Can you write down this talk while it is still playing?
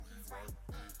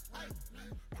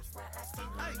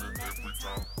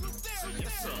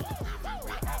Yes, sir.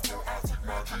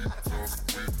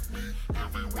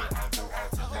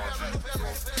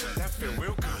 That feel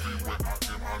real good.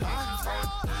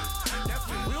 That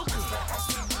feel real good.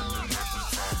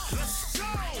 Let's go.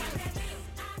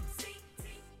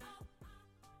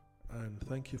 And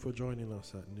thank you for joining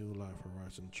us at New Life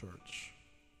Horizon Church.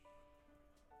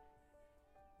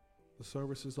 The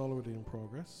service is already in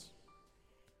progress.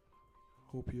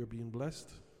 Hope you're being blessed.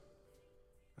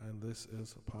 And this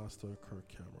is Pastor KIRK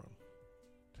Cameron.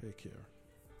 Take care.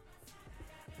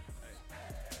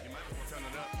 You might as well turn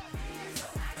it up.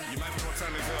 You might as well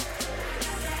turn it up.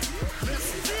 Let's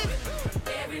get it.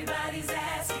 Everybody's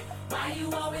asking why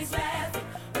you always laughing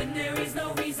when there is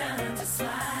no reason to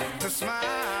smile. To smile.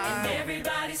 And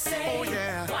everybody's saying, oh,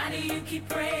 yeah. Why do you keep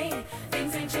praying?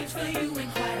 Things ain't changed for you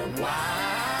in quite a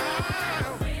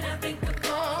while. When I think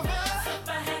of all the stuff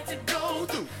I had to go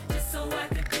through just so I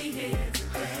could be here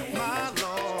today. My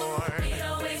Lord. It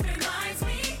always reminds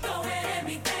me, go ahead and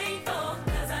be thankful,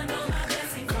 cause I know my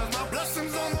blessing. Cause my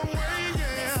blessing's on the way, yeah.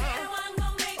 They said I wasn't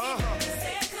gonna make it, they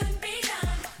said it couldn't be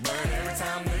done. But every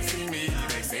time they see me,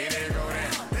 they say they go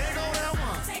down. They go down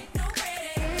one. Take no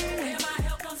credit, where my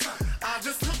help comes from. I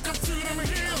just look up to them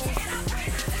hills. And I pray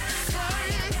to God.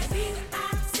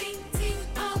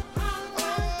 B-I-C-T-O-O.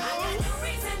 I got no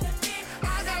reason to fear.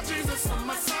 I got Jesus on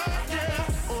my side,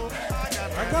 yeah. Oh,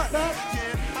 I got that.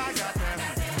 Yeah, I got that.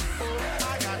 Oh,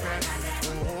 I got that.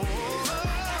 Oh,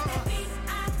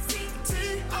 B-I-C-T-O-O.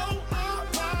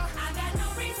 I got no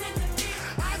reason to fear.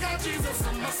 I got Jesus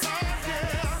on my side,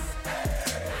 yeah.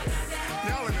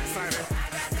 Y'all ain't excited.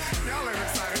 Y'all ain't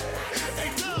excited.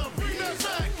 Hey, Dub, bring that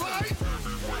back, right?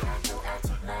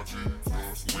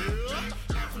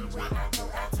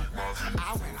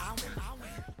 I win.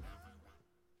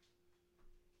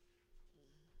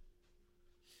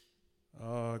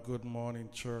 Good morning,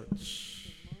 church.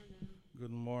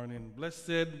 Good morning.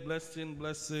 Blessing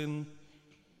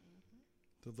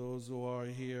to those who are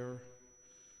here.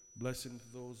 Blessing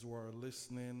to those who are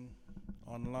listening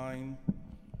online.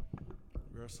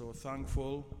 We are so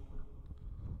thankful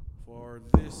for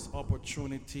this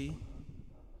opportunity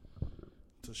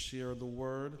to share the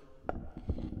word,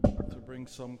 to bring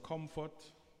some comfort.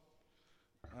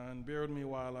 And bear with me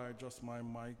while I adjust my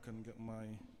mic and get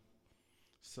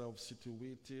myself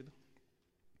situated.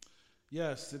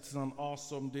 Yes, it's an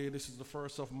awesome day. This is the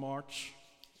 1st of March,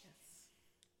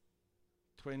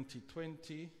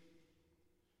 2020.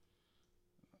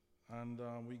 And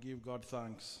we give God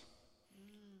thanks.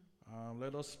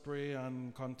 Let us pray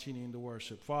and continue in the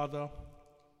worship. Father,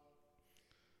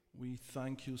 we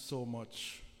thank you so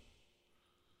much.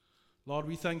 Lord,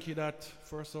 we thank you that,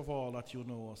 first of all, that you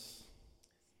know us.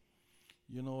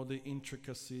 You know the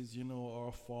intricacies, you know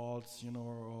our faults, you know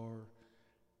our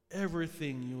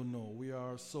everything you know. We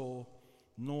are so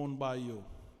known by you.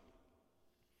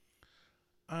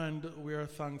 And we are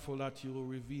thankful that you will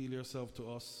reveal yourself to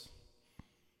us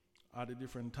at a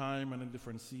different time and a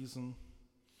different season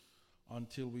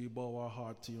until we bow our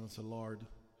heart to you and say, Lord,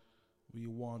 we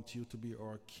want you to be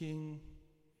our King,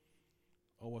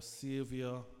 our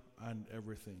Savior, and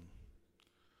everything.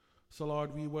 So,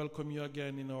 Lord, we welcome you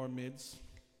again in our midst.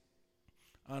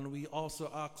 And we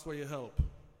also ask for your help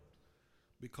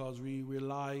because we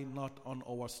rely not on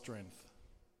our strength.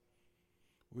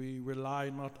 We rely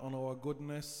not on our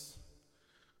goodness.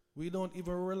 We don't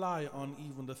even rely on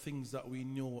even the things that we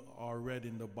know are read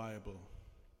in the Bible.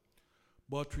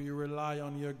 But we rely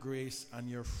on your grace and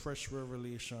your fresh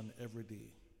revelation every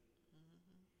day.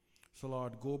 So,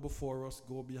 Lord, go before us,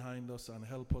 go behind us, and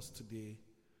help us today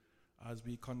as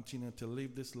we continue to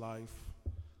live this life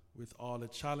with all the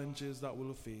challenges that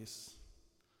we'll face.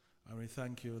 And we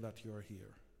thank you that you are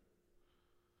here.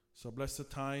 So bless the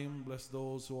time, bless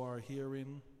those who are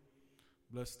hearing,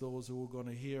 bless those who are going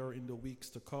to hear in the weeks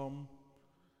to come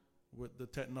with the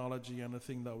technology and the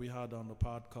thing that we had on the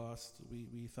podcast.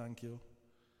 We thank you.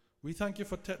 We thank you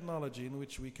for technology in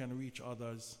which we can reach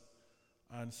others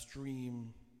and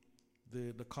stream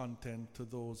the content to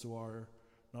those who are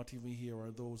not even here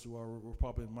or those who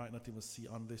probably might not even see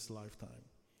on this lifetime.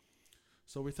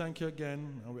 So we thank you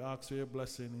again and we ask for your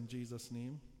blessing in Jesus'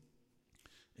 name.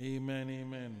 Amen,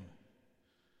 amen.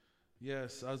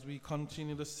 Yes, as we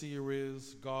continue the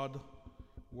series, God,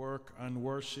 Work, and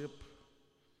Worship,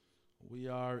 we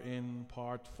are in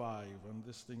part 5, and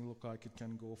this thing looks like it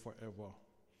can go forever.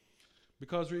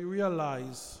 Because we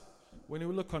realize when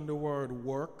we look on the word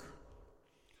work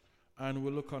and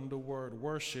we look on the word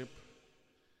worship,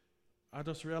 I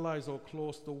just realized how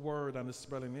close the word and the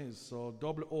spelling is. So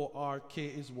W-O-R-K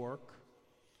is work,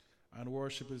 and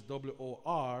worship is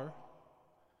W-O-R-S-H-I-P.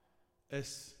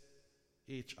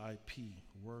 HIP,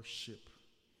 worship.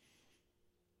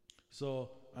 So,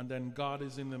 and then God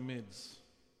is in the midst.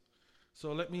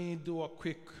 So let me do a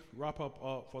quick wrap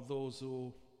up for those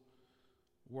who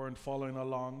weren't following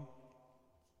along.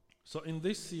 So in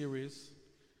this series,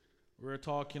 we're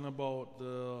talking about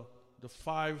the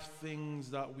 5 things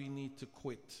that we need to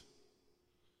quit.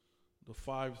 The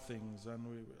 5 things, and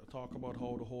we talk about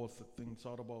how the whole thing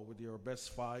started about with your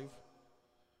best 5.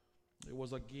 It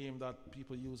was a game that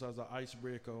people use as an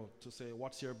icebreaker to say,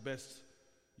 what's your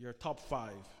top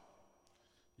 5?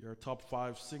 Your top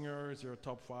 5 singers, your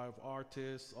top 5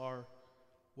 artists, or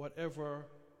whatever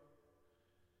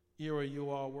era you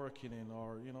are working in,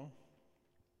 or, you know.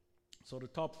 So the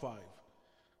top 5.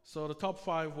 So the top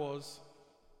 5 was,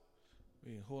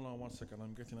 wait, hold on 1 second,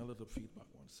 I'm getting a little feedback,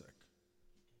 1 sec.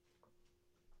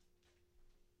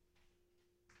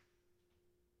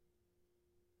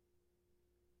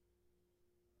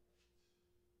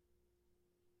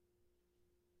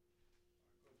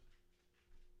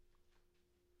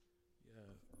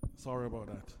 Sorry about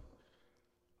that.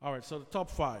 All right, so the top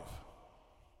 5.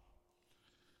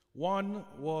 1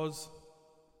 was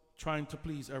trying to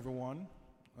please everyone,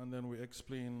 and then we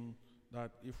explain that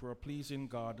if we're pleasing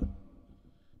God,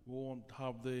 we won't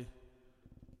have the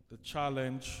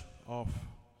challenge of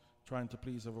trying to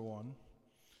please everyone.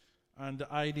 And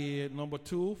the idea number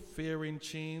 2, fearing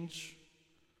change,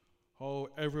 how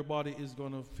everybody is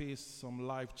going to face some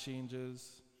life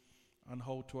changes and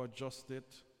how to adjust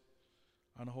it.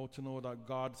 And how to know that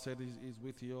God said is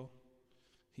with you.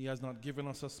 He has not given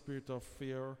us a spirit of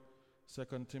fear,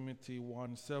 2 Timothy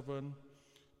 1:7,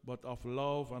 but of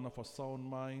love and of a sound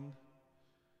mind.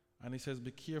 And he says,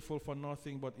 be careful for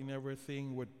nothing, but in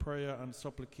everything with prayer and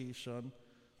supplication.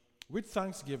 With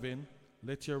thanksgiving,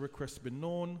 let your requests be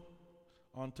known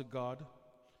unto God.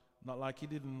 Not like he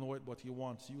didn't know it, but he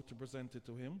wants you to present it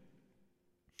to him.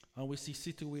 And we see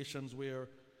situations where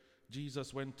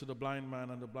Jesus went to the blind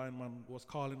man, and the blind man was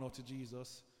calling out to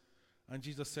Jesus. And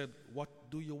Jesus said, what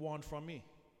do you want from me?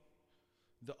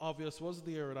 The obvious was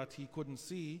there that he couldn't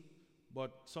see,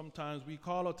 but sometimes we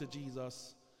call out to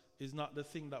Jesus is not the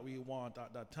thing that we want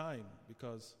at that time,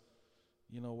 because,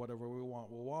 you know, whatever we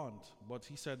want. But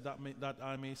he said that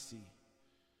I may see.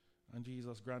 And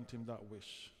Jesus granted him that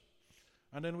wish.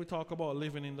 And then we talk about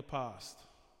living in the past.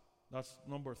 That's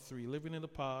number 3, living in the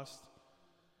past.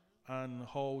 And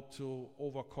how to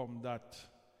overcome that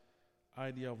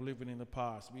idea of living in the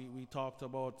past. We talked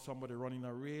about somebody running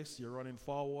a race, you're running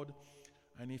forward,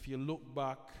 and if you look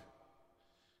back,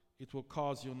 it will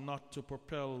cause you not to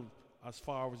propel as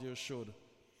far as you should,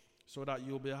 so that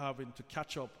you'll be having to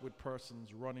catch up with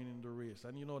persons running in the race.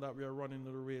 And you know that we are running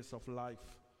the race of life,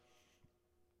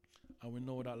 and we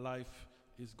know that life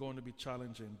is going to be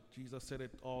challenging. Jesus said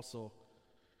it also,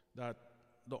 that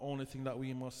the only thing that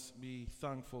we must be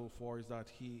thankful for is that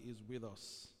he is with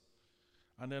us.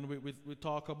 And then we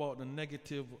talk about the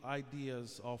negative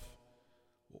ideas of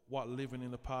what living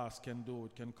in the past can do.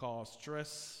 It can cause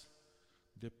stress,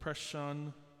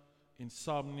 depression,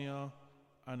 insomnia,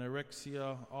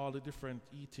 anorexia, all the different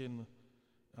eating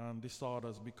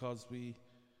disorders, because we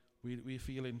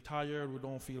feeling tired, we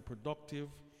don't feel productive,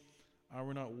 and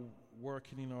we're not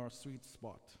working in our sweet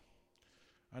spot.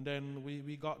 And then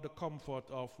we got the comfort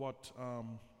of what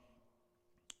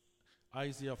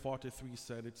Isaiah 43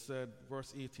 said. It said,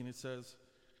 verse 18, it says,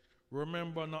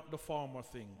 remember not the former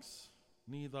things,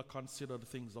 neither consider the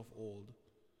things of old.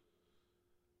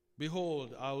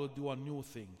 Behold, I will do a new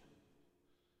thing.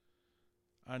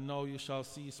 And now you shall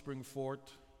see spring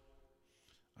forth,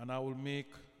 and I will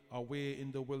make a way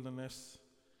in the wilderness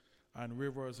and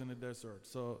rivers in the desert.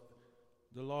 So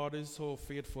the Lord is so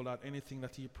faithful that anything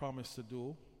that he promised to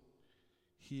do,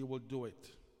 he will do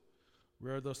it.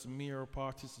 We're just mere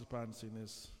participants in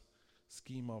his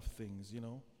scheme of things, you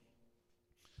know.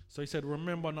 So he said,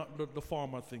 remember not the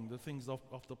former thing, the things of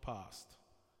the past,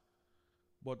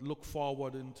 but look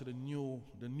forward into the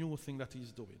new thing that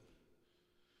he's doing.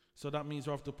 So that means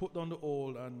you have to put down the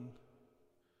old and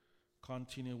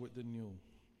continue with the new.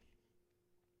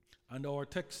 And our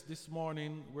text this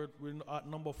morning, we're at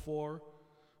number 4,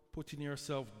 putting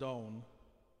yourself down.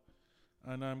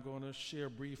 And I'm going to share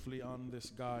briefly on this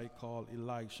guy called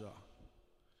Elijah.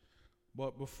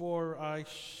 But before I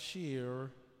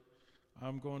share,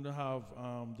 I'm going to have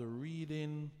the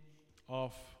reading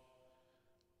of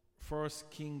 1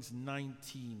 Kings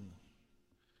 19.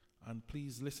 And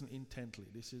please listen intently.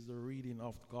 This is the reading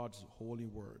of God's holy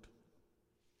word.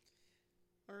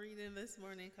 Our reading this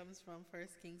morning comes from 1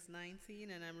 Kings 19,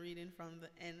 and I'm reading from the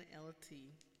NLT.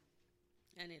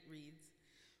 And it reads,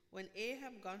 when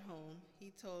Ahab got home,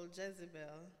 he told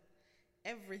Jezebel,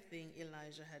 everything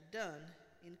Elijah had done,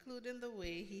 including the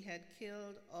way he had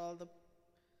killed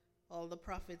all the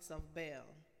prophets of Baal.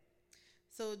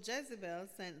 So Jezebel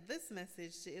sent this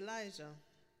message to Elijah: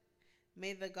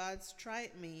 "May the gods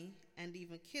strike me and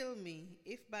even kill me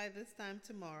if by this time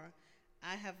tomorrow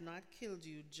I have not killed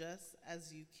you just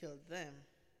as you killed them."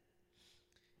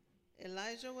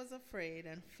 Elijah was afraid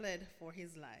and fled for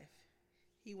his life.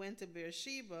 He went to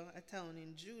Beersheba, a town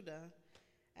in Judah,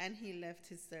 and he left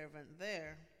his servant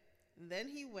there. Then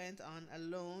he went on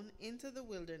alone into the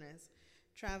wilderness,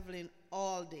 traveling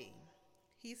all day.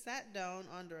 He sat down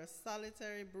under a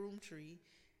solitary broom tree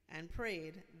and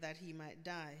prayed that he might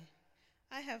die.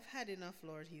 "I have had enough,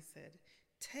 Lord," he said.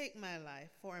 "Take my life,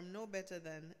 for I am no better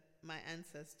than my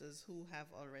ancestors who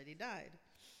have already died."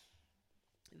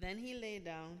 Then he lay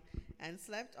down and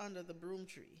slept under the broom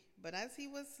tree. But as he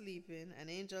was sleeping, an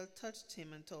angel touched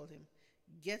him and told him,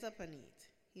 "Get up and eat."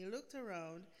 He looked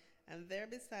around, and there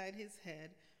beside his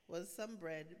head was some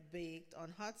bread baked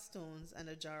on hot stones and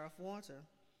a jar of water.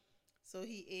 So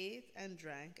he ate and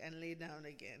drank and lay down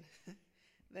again.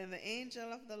 Then the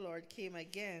angel of the Lord came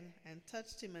again and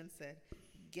touched him and said,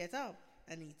 "Get up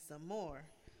and eat some more,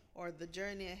 or the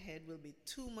journey ahead will be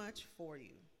too much for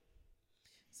you."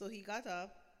 So he got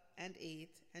up and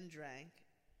ate and drank,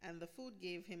 and the food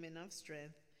gave him enough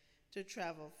strength to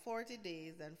travel 40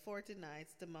 days and 40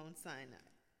 nights to Mount Sinai,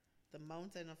 the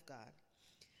mountain of God.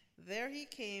 There he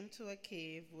came to a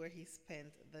cave where he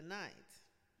spent the night.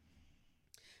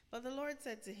 But the Lord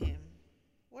said to him,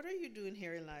 "What are you doing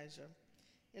here, Elijah?"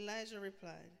 Elijah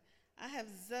replied, "I have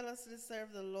zealously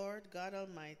served the Lord God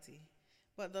Almighty,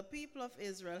 but the people of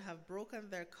Israel have broken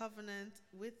their covenant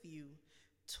with you,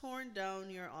 torn down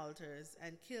your altars,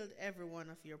 and killed every one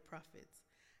of your prophets.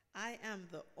 I am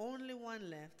the only one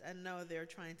left, and now they're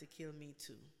trying to kill me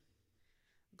too.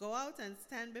 Go out and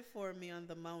stand before me on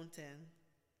the mountain,"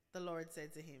 the Lord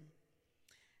said to him.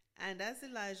 And as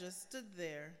Elijah stood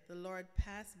there, the Lord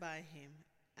passed by him,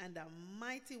 and a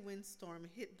mighty windstorm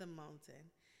hit the mountain.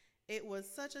 It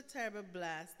was such a terrible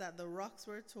blast that the rocks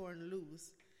were torn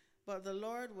loose, but the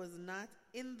Lord was not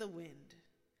in the wind.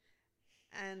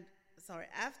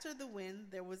 After the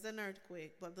wind, there was an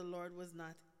earthquake, but the Lord was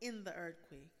not in the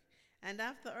earthquake. And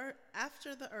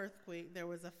after the earthquake, there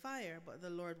was a fire, but the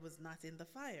Lord was not in the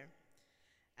fire.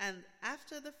 And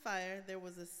after the fire, there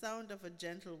was a sound of a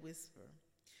gentle whisper.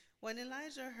 When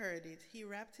Elijah heard it, he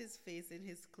wrapped his face in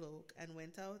his cloak and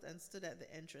went out and stood at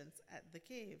the entrance of the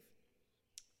cave.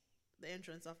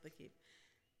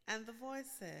 And the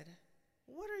voice said,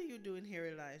 "What are you doing here,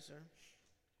 Elijah?"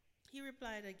 He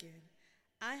replied again,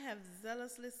 "I have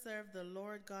zealously served the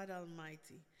Lord God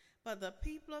Almighty, but the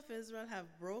people of Israel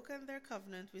have broken their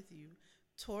covenant with you,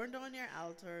 torn down your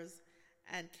altars,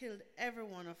 and killed every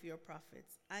one of your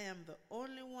prophets. I am the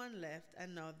only one left,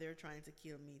 and now they're trying to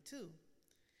kill me too."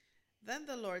 Then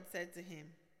the Lord said to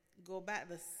him, "Go back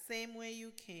the same way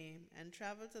you came and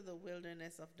travel to the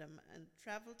wilderness of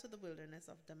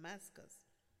Damascus.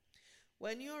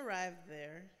 When you arrive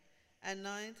there,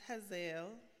 anoint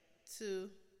Hazael to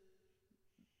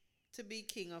be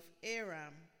king of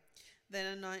Aram.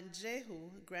 Then anoint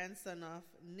Jehu, grandson of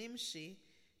Nimshi,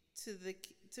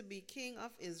 to be king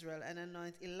of Israel, and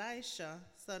anoint Elisha,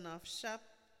 son of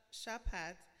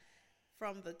Shaphat,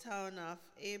 from the town of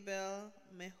Abel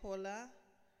Meholah,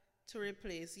 to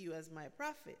replace you as my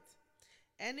prophet.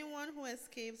 Anyone who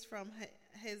escapes from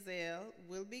Hazael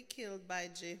will be killed by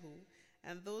Jehu,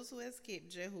 and those who escape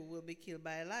Jehu will be killed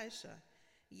by Elisha.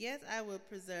 Yet I will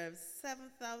preserve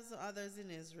 7,000 others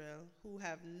in Israel who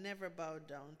have never bowed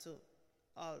down to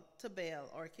Baal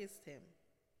or kissed him."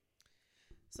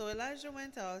 So Elijah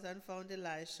went out and found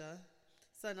Elisha,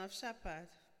 son of Shaphat,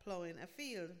 plowing a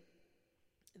field.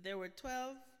 There were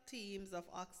 12 teams of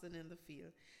oxen in the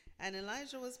field, and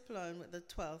Elisha was plowing with the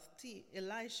 12th team.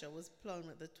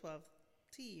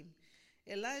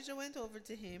 Elijah went over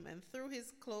to him and threw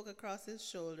his cloak across his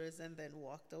shoulders and then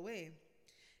walked away.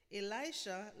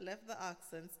 Elisha left the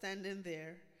oxen standing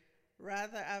there,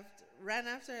 ran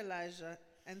after Elijah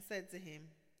and said to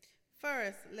him,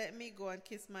 "First, let me go and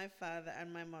kiss my father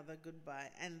and my mother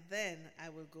goodbye, and then I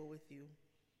will go with you."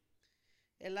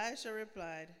 Elisha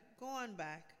replied, "Go on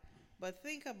back, but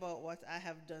think about what I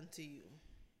have done to you."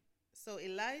 So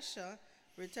Elisha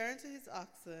returned to his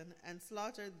oxen and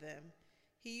slaughtered them.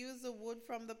 He used the wood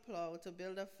from the plow to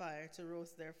build a fire to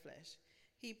roast their flesh.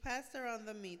 He passed around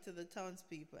the meat to the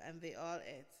townspeople, and they all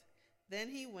ate. Then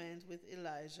he went with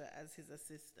Elijah as his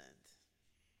assistant.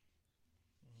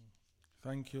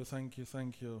 Thank you, thank you,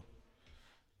 thank you.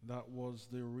 That was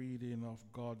the reading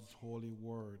of God's holy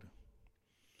word.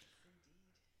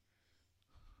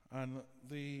 And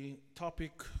the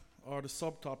topic or the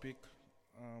subtopic,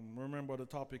 remember the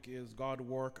topic is God,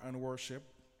 work, and worship.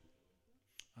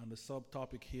 And the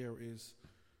subtopic here is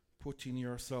putting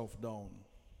yourself down.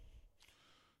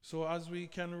 So as we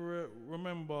can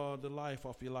remember the life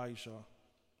of Elijah,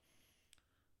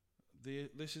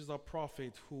 this is a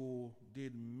prophet who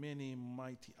did many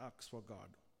mighty acts for God.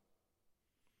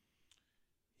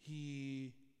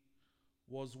 He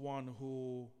was one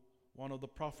of the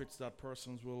prophets that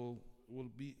persons will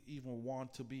be even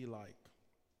want to be like.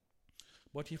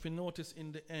 But if you notice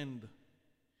in the end,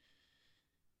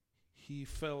 he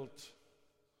felt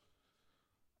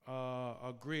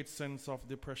a great sense of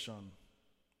depression.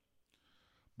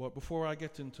 But before I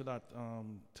get into that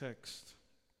text,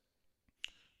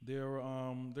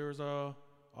 there's a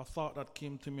thought that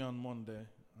came to me on Monday,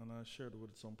 and I shared it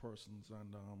with some persons,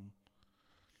 and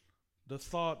the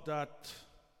thought that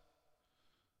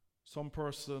some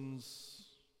persons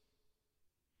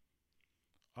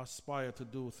aspire to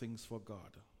do things for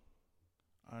God,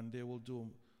 and they will do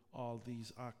all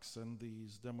these acts and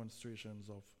these demonstrations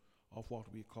of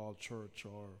what we call church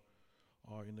or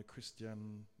in the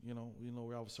Christian, we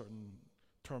have certain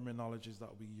terminologies that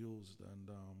we used, and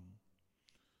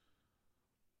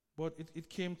but it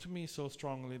came to me so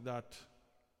strongly that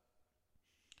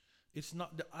it's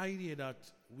not the idea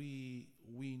that we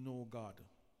know God,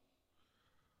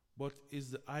 but it's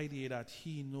the idea that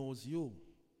He knows you.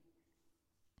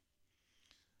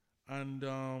 And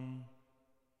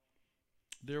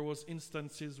there was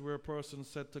instances where a person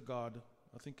said to God,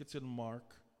 I think it's in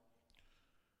Mark,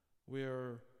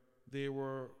 where they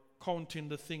were counting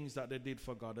the things that they did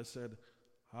for God. They said,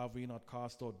 have we not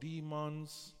cast out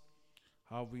demons?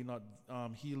 Have we not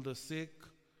healed the sick?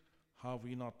 Have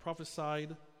we not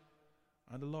prophesied?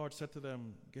 And the Lord said to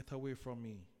them, get away from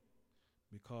me,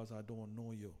 because I don't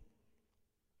know you.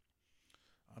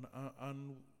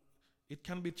 And it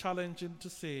can be challenging to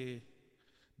say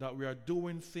that we are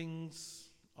doing things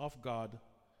of God,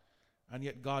 and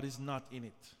yet God is not in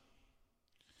it.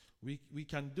 We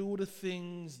can do the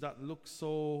things that look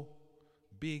so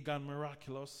big and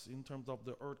miraculous in terms of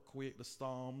the earthquake, the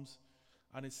storms,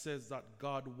 and it says that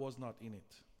God was not in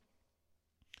it.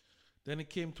 Then it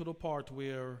came to the part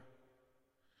where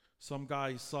some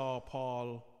guys saw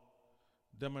Paul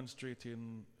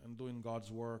demonstrating and doing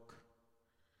God's work,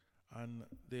 and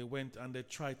they went and they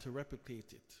tried to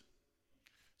replicate it.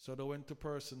 So they went to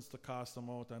persons to cast them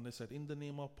out, and they said, in the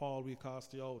name of Paul we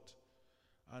cast you out.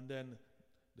 And then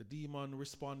the demon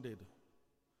responded,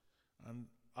 and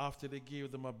after they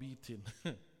gave them a beating,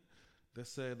 they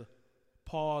said,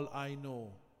 Paul I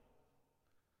know,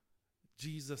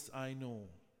 Jesus I know,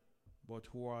 but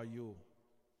who are you?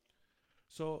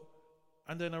 So,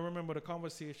 and then I remember the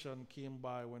conversation came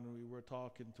by when we were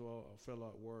talking to a fellow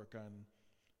at work, and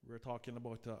we were talking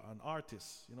about an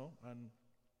artist, and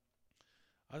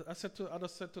I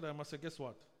just said to them, I said, guess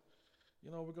what?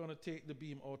 We're going to take the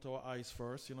beam out of our eyes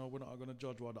first. We're not going to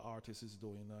judge what the artist is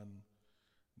doing, and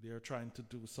they're trying to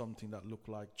do something that look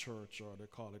like church, or they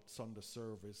call it Sunday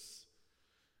service.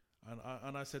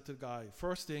 And I said to the guy,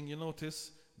 first thing you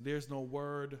notice, there's no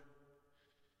word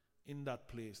in that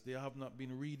place. They have not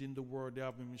been reading the word. They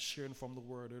haven't been sharing from the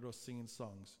word. They're just singing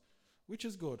songs, which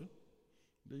is good.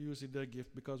 They're using their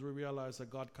gift, because we realize that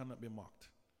God cannot be mocked.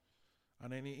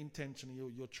 And any intention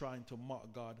you're trying to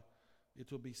mock God,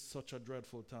 it will be such a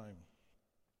dreadful time.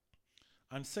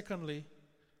 And secondly,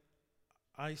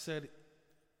 I said,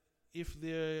 if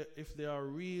they are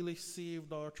really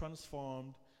saved or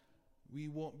transformed, we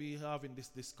won't be having this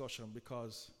discussion,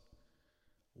 because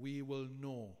we will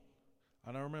know.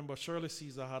 And I remember Shirley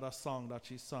Caesar had a song that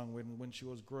she sang when she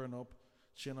was growing up.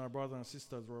 She and her brothers and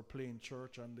sisters were playing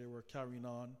church, and they were carrying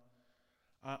on.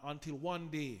 Until one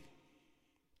day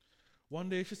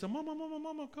she said,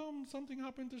 Mama, come, something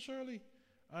happened to Shirley.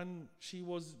 And she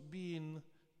was being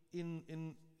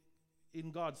in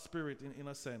God's spirit in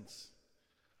a sense.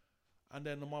 And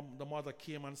then the mother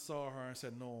came and saw her and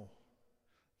said, no,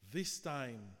 this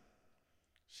time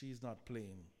she's not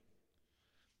playing.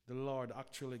 The Lord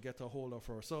actually get a hold of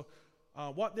her. So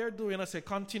what they're doing, I say,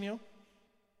 continue.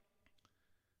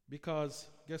 Because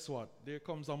guess what? There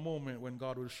comes a moment when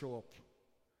God will show up.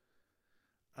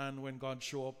 And when God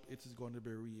show up, it is going to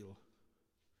be real.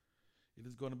 It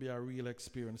is going to be a real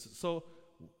experience. So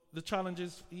the challenge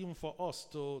is even for us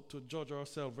to judge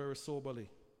ourselves very soberly.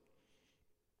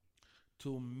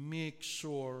 To make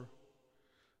sure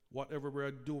whatever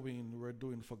we're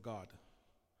doing for God.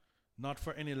 Not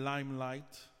for any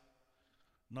limelight.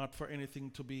 Not for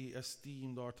anything to be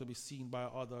esteemed or to be seen by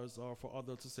others, or for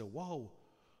others to say, wow,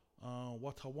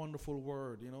 what a wonderful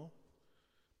word,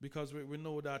 Because we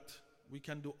know that we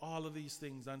can do all of these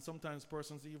things, and sometimes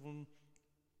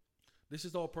this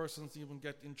is how persons even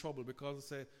get in trouble, because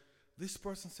they say, this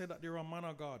person said that they're a man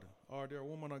of God, or they're a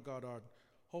woman of God, or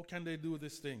how can they do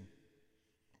this thing?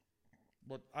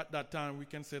 But at that time, we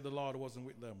can say the Lord wasn't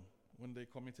with them when they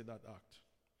committed that act.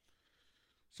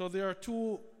 So there are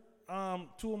two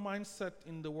mindsets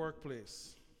in the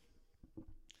workplace.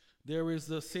 There is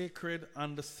the sacred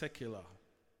and the secular.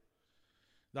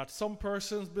 That some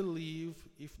persons believe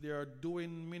if they are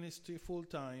doing ministry full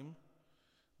time,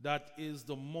 that is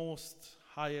the most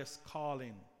highest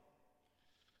calling.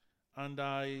 And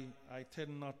I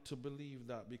tend not to believe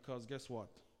that, because guess what?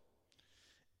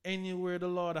 Anywhere the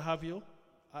Lord have you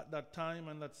at that time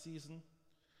and that season,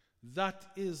 that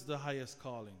is the highest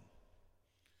calling.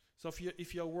 So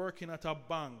if you're working at a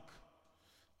bank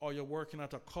or you're working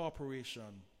at a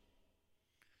corporation,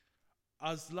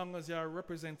 as long as you are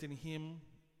representing Him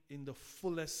in the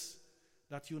fullest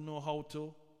that you know how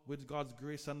to, with God's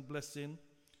grace and blessing,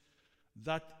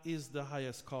 that is the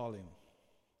highest calling.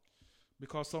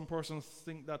 Because some persons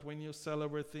think that when you sell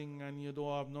everything and you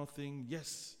don't have nothing,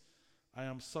 yes, I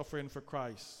am suffering for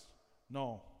Christ.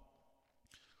 No.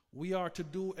 We are to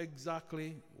do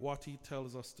exactly what He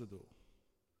tells us to do.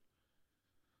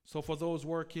 So for those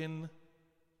working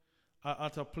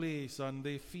at a place and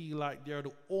they feel like they're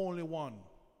the only one,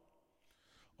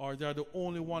 or they're the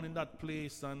only one in that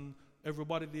place and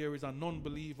everybody there is a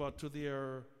non-believer to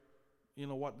their,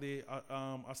 what they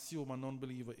assume a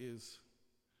non-believer is.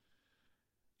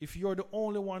 If you're the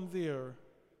only one there,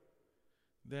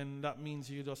 then that means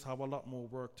you just have a lot more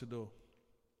work to do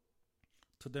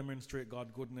to demonstrate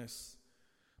God's goodness.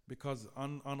 Because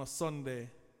on a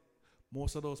Sunday,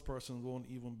 most of those persons won't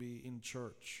even be in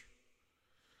church.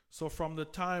 So from the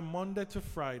time Monday to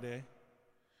Friday,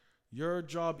 your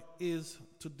job is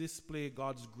to display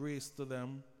God's grace to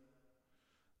them.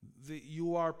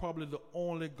 You are probably the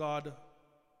only God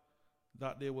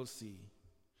that they will see.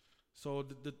 So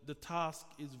the task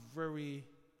is very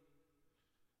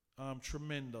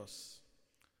tremendous,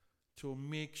 to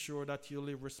make sure that you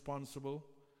live responsible,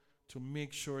 to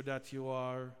make sure that you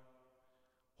are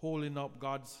holding up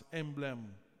God's emblem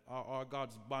or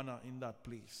God's banner in that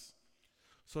place,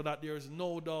 so that there is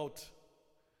no doubt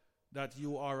that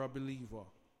you are a believer.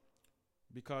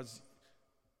 Because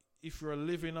if you're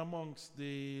living amongst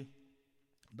the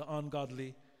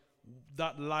ungodly,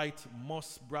 that light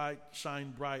must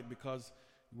shine bright, because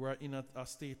we're in a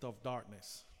state of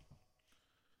darkness.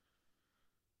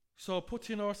 So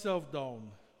putting ourselves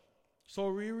down.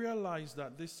 So we realize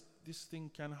that this thing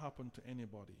can happen to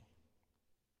anybody.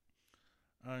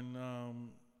 And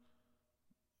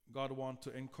God wants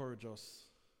to encourage us.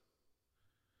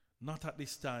 Not at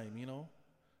this time,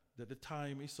 that the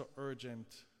time is so urgent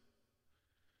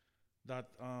that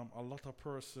a lot of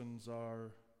persons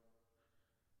are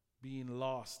being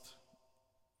lost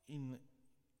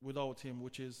without Him,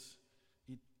 which is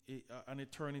an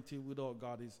eternity without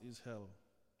God is hell.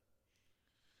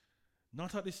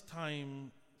 Not at this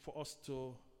time for us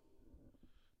to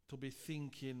be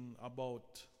thinking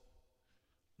about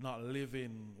not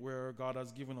living where God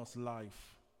has given us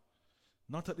life.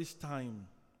 Not at this time.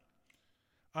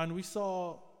 And we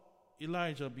saw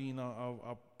Elijah being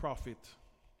a prophet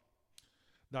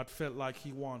that felt like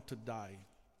he wanted to die,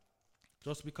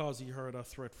 just because he heard a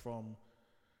threat from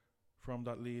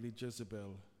that lady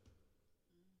Jezebel.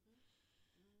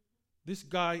 This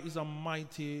guy is a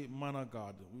mighty man of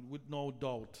God, with no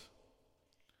doubt.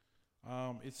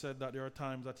 It said that there are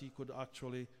times that he could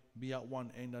actually be at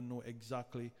one end and know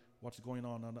exactly what's going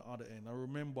on the other end. I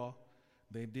remember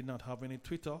they did not have any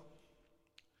Twitter.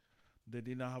 They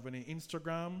did not have any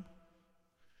Instagram.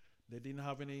 They didn't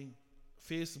have any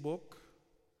Facebook.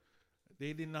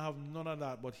 They didn't have none of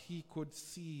that, but he could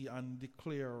see and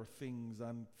declare things,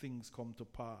 and things come to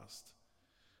pass,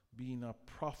 being a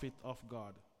prophet of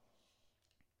God.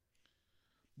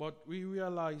 But we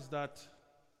realize that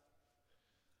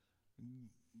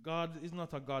God is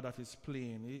not a God that is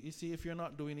playing. You see, if you're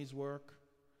not doing His work,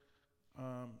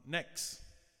 next.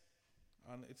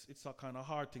 And it's a kind of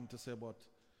hard thing to say, but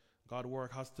God's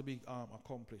work has to be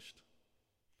accomplished.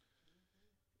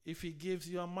 If He gives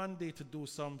you a mandate to do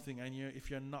something, and if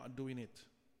you're not doing it,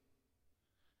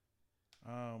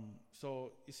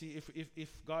 so you see,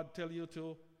 if God tell you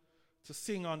to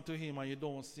sing unto Him and you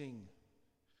don't sing,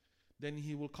 then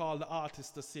He will call the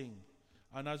artist to sing.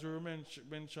 And as we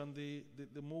mentioned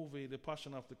the movie, The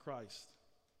Passion of the Christ,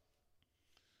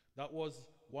 that was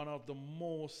one of the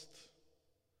most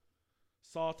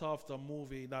sought after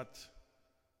movie that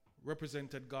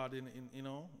represented God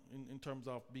in terms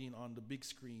of being on the big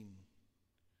screen.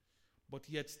 but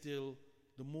yet still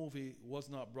the movie was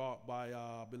not brought by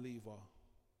a believer.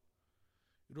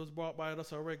 It was brought by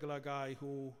just a regular guy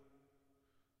who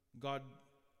God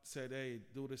said, hey,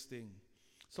 do this thing.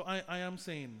 So I am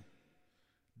saying,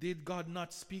 did God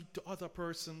not speak to other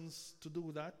persons to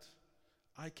do that?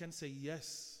 I can say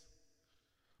yes.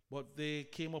 But they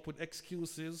came up with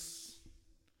excuses.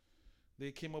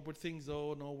 They came up with things,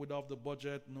 oh, no, we don't have the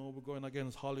budget. No, we're going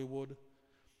against Hollywood.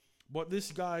 But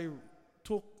this guy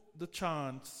took the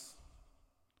chance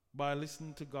by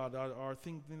listening to God or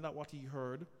thinking that what he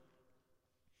heard,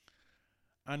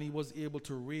 and he was able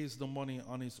to raise the money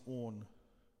on his own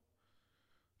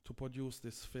to produce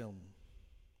this film.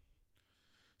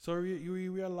 So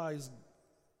you realize,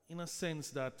 in a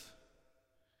sense, that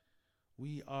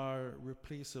we are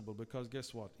replaceable, because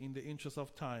guess what? In the interest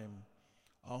of time,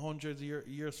 100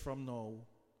 years from now,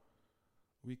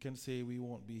 we can say we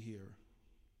won't be here.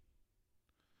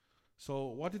 So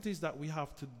what it is that we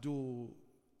have to do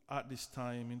at this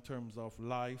time in terms of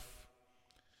life,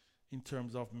 in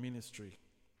terms of ministry,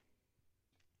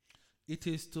 it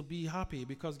is to be happy,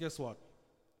 because guess what?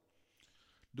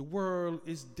 The world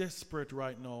is desperate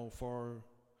right now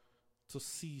to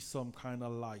see some kind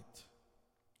of light.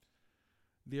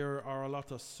 There are a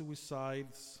lot of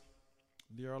suicides.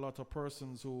 There are a lot of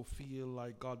persons who feel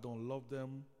like God don't love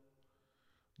them.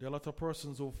 There are a lot of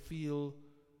persons who feel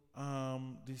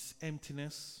this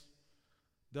emptiness.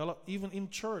 There are even in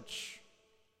church.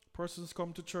 Persons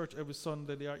come to church every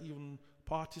Sunday. They are even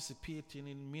participating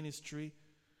in ministry.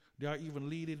 They are even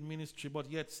leading ministry, but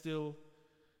yet still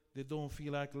they don't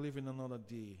feel like living another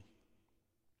day.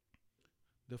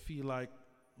 They feel like,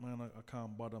 man, I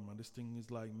can't bother, man. This thing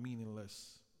is like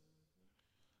meaningless.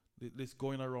 This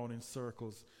going around in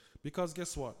circles. Because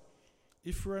guess what?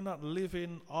 If we're not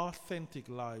living authentic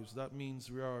lives, that means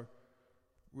we are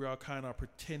kind of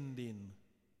pretending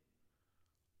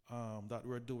that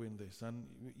we're doing this. And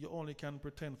you only can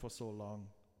pretend for so long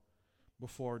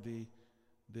before the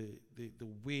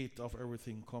weight of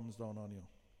everything comes down on you.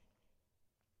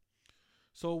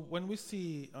 So when we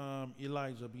see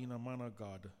Elijah being a man of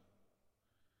God,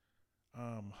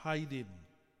 hiding,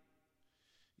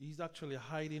 he's actually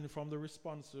hiding from the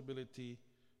responsibility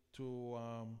to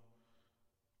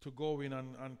go in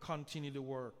and continue the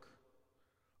work,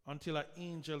 until an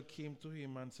angel came to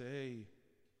him and said, hey,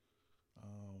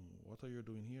 what are you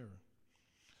doing here?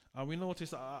 And we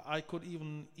notice I could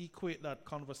even equate that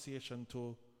conversation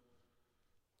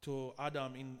to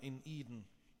Adam in Eden,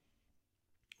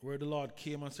 where the Lord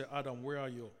came and said, Adam, where are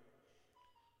you?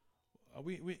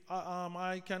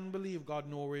 I can believe God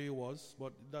knew where he was,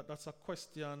 but that's a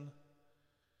question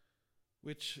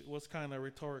which was kind of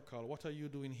rhetorical. What are you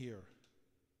doing here?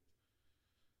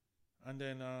 And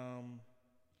then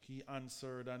he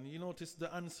answered, and you notice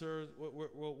the answer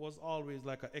was always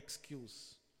like an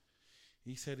excuse.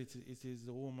 He said, it is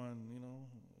the woman,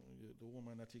 the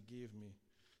woman that he gave me.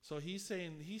 So he's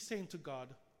saying to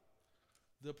God,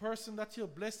 the person that you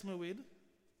blessed me with,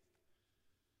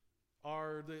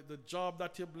 or the job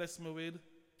that you blessed me with,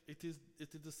 it is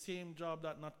the same job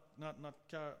that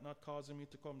not causing me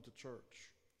to come to church.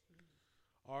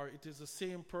 Or it is the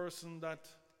same person that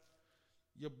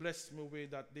you blessed me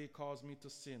with that they caused me to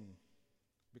sin,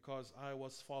 because I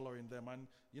was following them. And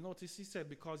you notice he said,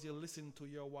 because you listened to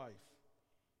your wife,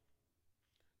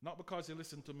 not because you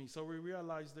listened to me. So we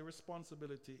realize the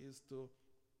responsibility is to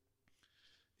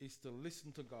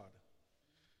listen to God.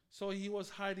 So he was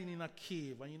hiding in a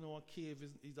cave, and a cave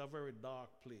is a very dark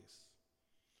place.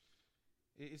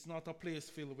 It's not a place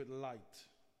filled with light.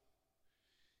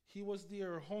 He was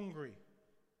there hungry,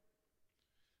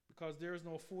 because there is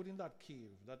no food in that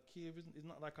cave. That cave is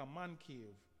not like a man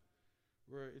cave,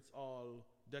 where it's all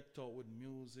decked out with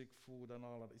music, food, and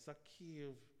all that. It's a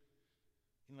cave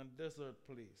in a desert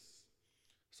place.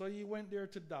 So he went there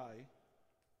to die,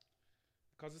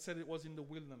 because he said it was in the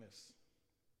wilderness.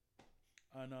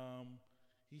 And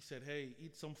he said, hey,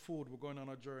 eat some food, we're going on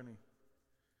a journey.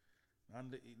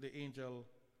 And the angel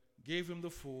gave him the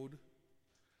food,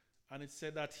 and it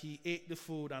said that he ate the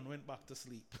food and went back to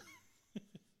sleep.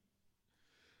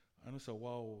 And we said,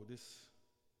 wow,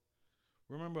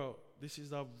 remember, this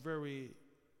is a very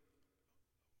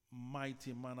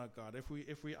mighty man of God.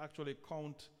 If we actually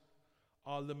count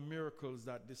all the miracles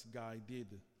that this guy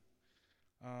did,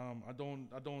 I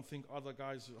don't think other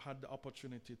guys had the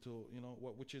opportunity to,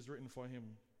 which is written for him.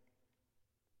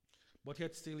 But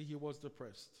yet still he was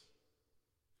depressed.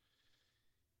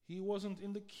 He wasn't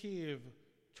in the cave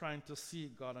trying to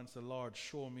seek God and say, Lord,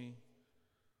 show me,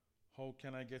 how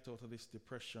can I get out of this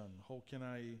depression? How can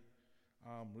I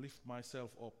lift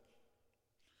myself up?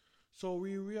 So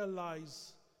we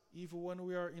realize even when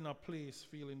we are in a place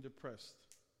feeling depressed,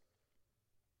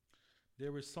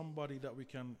 there is somebody that we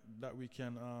can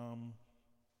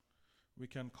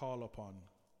call upon.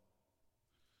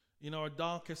 In our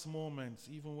darkest moments,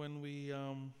 even when we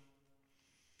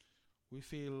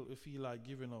feel like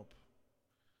giving up,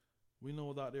 we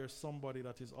know that there's somebody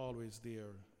that is always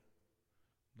there.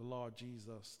 The Lord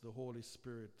Jesus, the Holy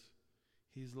Spirit,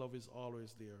 His love is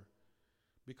always there.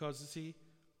 Because you see,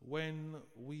 when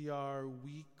we are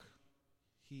weak,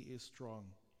 He is strong.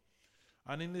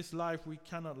 And in this life, we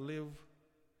cannot live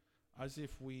as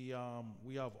if we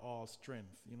have all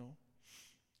strength, you know.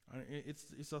 And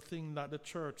it's a thing that the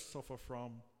church suffer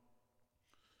from,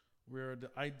 where the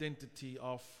identity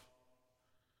of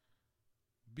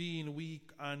being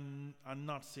weak and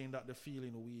not saying that they're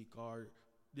feeling weak, or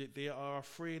they are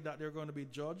afraid that they're going to be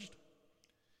judged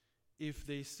if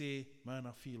they say, man,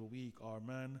 I feel weak, or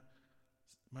man,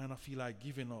 I feel like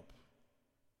giving up.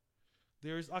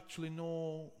 There is actually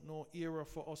no era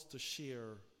for us to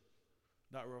share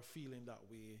that we're feeling that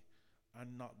way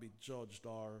and not be judged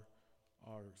or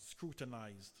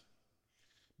scrutinized.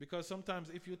 Because sometimes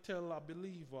if you tell a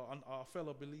believer, a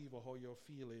fellow believer, how you're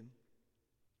feeling,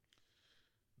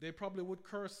 they probably would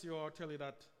curse you or tell you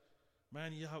that,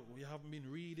 man, you haven't been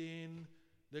reading.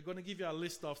 They're going to give you a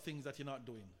list of things that you're not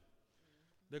doing.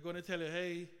 They're going to tell you,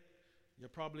 hey, you're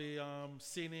probably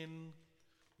sinning.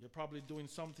 You're probably doing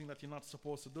something that you're not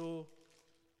supposed to do.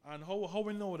 And how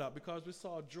we know that? Because we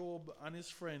saw Job and his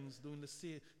friends doing the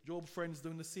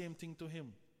same thing to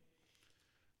him.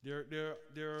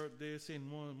 They're saying,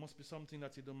 well, it must be something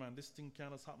that you do, man. This thing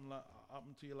can't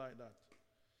happen to you like that.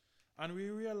 And we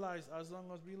realize as long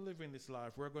as we live in this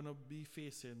life, we're going to be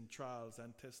facing trials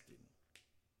and testing.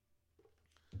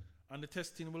 And the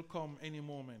testing will come any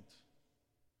moment.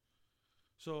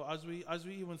 So as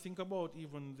we even think about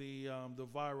even the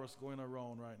virus going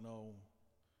around right now,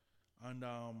 and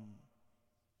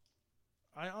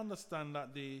I understand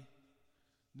that the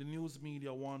news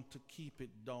media want to keep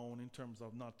it down in terms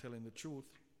of not telling the truth,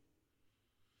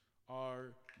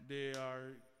 or they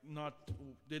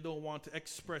don't want to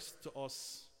express to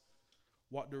us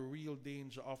what the real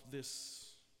danger of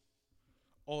this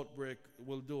outbreak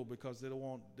will do, because they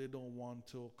don't want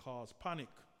to cause panic.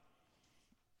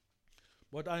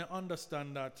 But I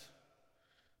understand that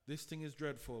this thing is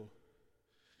dreadful.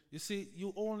 You see,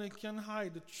 you only can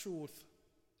hide the truth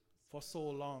for so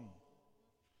long.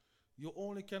 You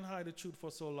only can hide the truth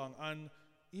for so long. And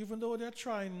even though they're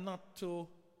trying not to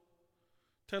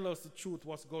tell us the truth,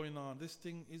 what's going on, this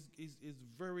thing is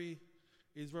very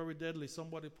deadly.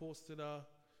 Somebody posted a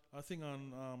thing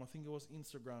on, I think it was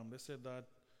Instagram. They said that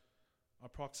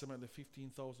approximately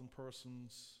 15,000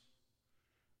 persons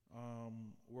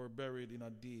were buried in a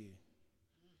day,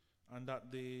 and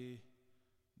that the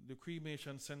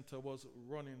cremation center was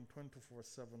running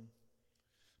 24/7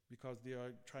 because they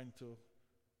are trying to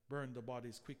burn the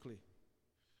bodies quickly.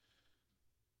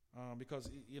 Because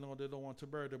they don't want to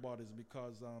bury the bodies,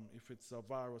 because if it's a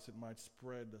virus, it might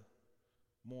spread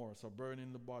more. So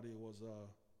burning the body was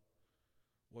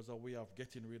a way of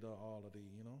getting rid of all of the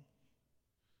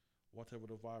whatever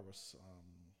the virus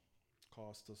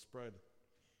caused to spread.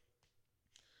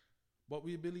 But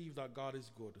we believe that God is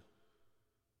good,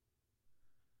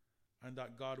 and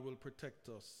that God will protect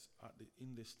us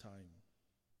in this time.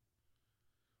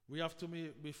 We have to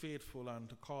be faithful and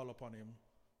to call upon Him,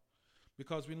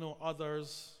 because we know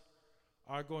others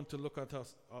are going to look at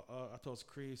us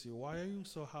crazy. Why are you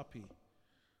so happy?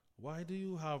 Why do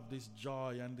you have this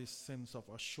joy and this sense of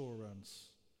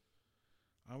assurance?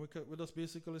 And we just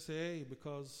basically say, hey,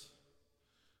 because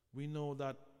we know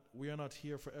that we are not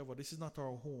here forever. This is not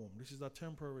our home. This is a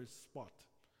temporary spot.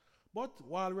 But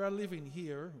while we are living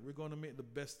here, we're going to make the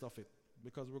best of it,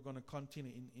 because we're going to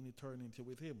continue in eternity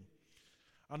with Him.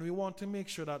 And we want to make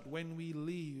sure that when we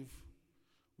leave,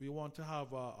 we want to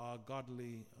have a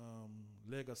godly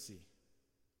legacy.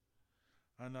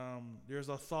 And there's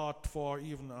a thought for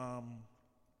even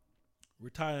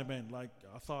retirement. Like,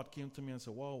 a thought came to me and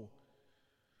said, wow,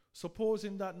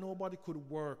 supposing that nobody could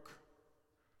work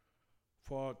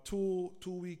for two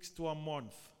weeks to a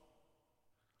month,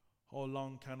 how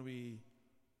long can we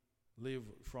live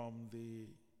from the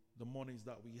monies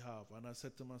that we have? And I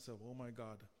said to myself, oh my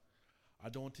God, I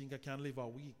don't think I can live a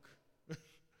week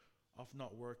of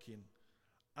not working.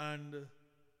 And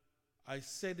I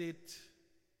said it,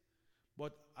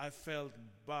 but I felt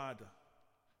bad.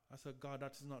 I said, God,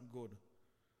 that is not good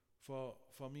for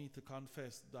me to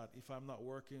confess that if I'm not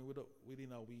working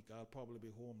within a week, I'll probably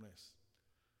be homeless.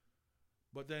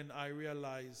 But then I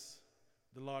realized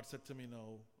the Lord said to me,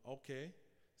 no, okay,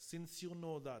 since you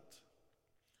know that,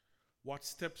 What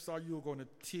steps are you going to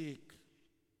take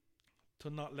to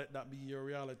not let that be your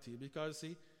reality? Because,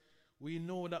 see, we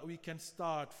know that we can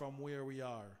start from where we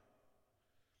are.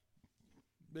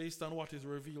 Based on what is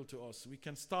revealed to us, we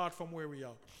can start from where we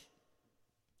are.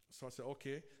 So I say,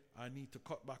 okay, I need to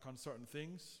cut back on certain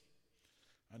things.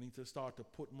 I need to start to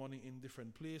put money in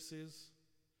different places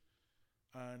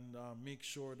and make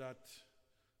sure that,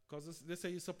 because they say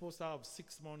you're supposed to have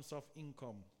 6 months of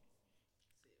income.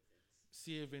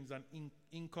 Savings and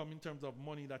income in terms of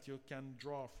money that you can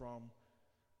draw from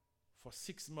for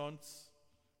 6 months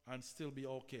and still be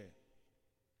okay.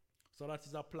 So that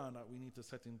is a plan that we need to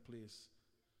set in place,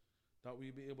 that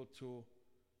we be able to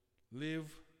live.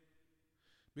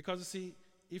 Because you see,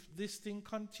 if this thing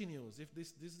continues, if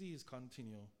this disease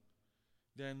continue,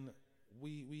 then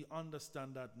we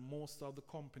understand that most of the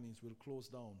companies will close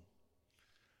down.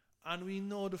 And we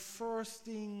know the first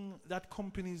thing that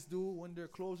companies do when they're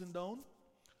closing down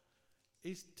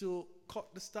is to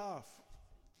cut the staff.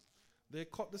 They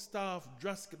cut the staff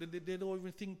drastically. They don't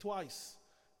even think twice.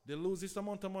 They lose this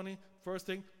amount of money. First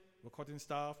thing, we're cutting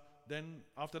staff. Then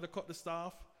after they cut the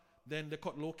staff, then they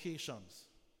cut locations.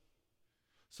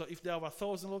 So if they have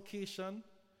 1,000 locations,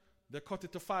 they cut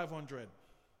it to 500.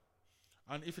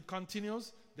 And if it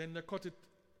continues, then they cut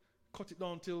it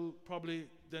down till probably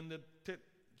then they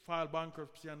file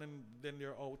bankruptcy, and then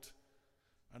they're out.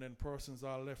 And then persons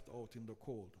are left out in the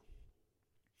cold.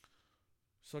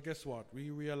 So guess what? We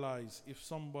realize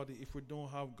if we don't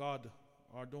have God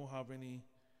or don't have any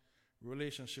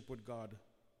relationship with God,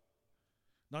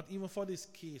 not even for this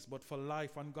case, but for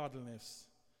life and godliness,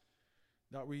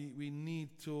 that we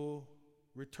need to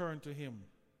return to Him.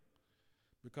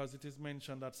 Because it is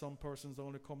mentioned that some persons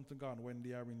only come to God when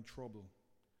they are in trouble.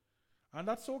 And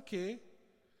that's okay.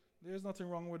 There's nothing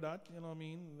wrong with that, you know what I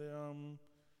mean?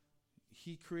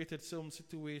 He created some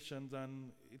situations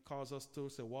and it caused us to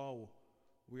say, wow,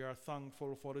 we are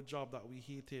thankful for the job that we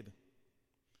hated.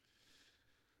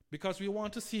 Because we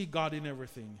want to see God in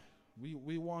everything.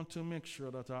 We want to make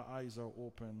sure that our eyes are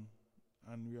open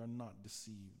and we are not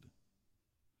deceived.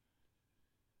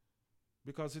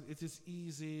 Because it is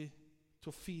easy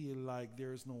to feel like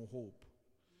there is no hope.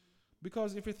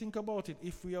 Because if you think about it,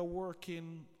 if we are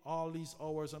working all these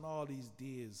hours and all these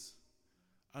days,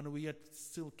 and we yet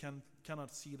still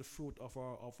cannot see the fruit of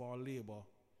our labor,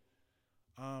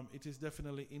 it is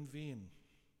definitely in vain.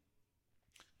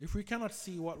 If we cannot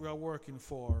see what we are working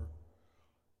for,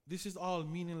 this is all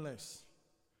meaningless.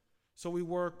 So we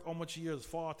work how much years?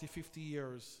 40, 50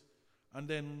 years, and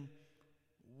then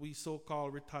we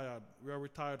so-called retired. We are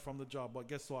retired from the job, but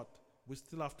guess what? We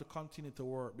still have to continue to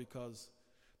work because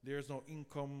there's no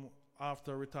income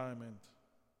after retirement.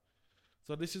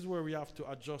 So this is where we have to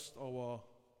adjust our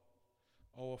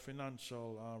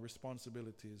financial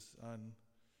responsibilities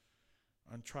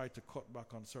and try to cut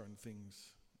back on certain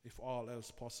things, if all else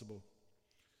possible.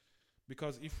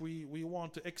 Because if we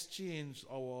want to exchange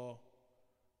our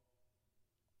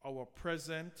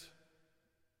present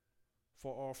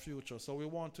for our future, so we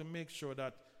want to make sure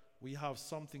that we have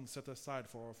something set aside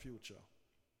for our future.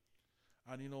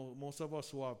 And you know, most of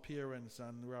us who are parents,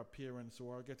 and we are parents who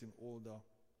are getting older,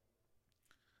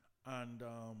 and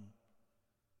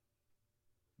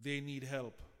they need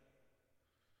help.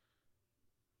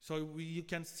 So you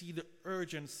can see the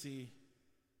urgency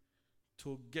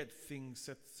to get things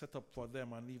set up for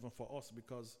them and even for us,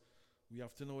 because we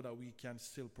have to know that we can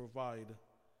still provide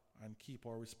and keep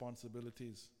our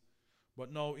responsibilities.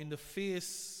 But now, in the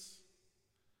face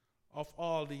of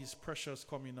all these pressures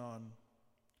coming on,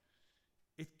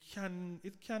 it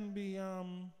can be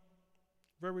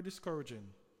very discouraging.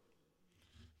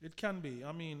 It can be.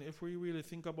 I mean, if we really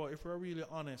think about, if we're really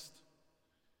honest,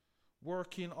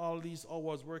 working all these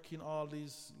hours, working all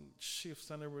these shifts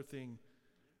and everything,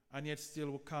 and yet still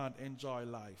we can't enjoy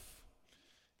life.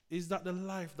 Is that the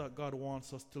life that God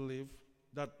wants us to live?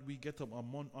 That we get up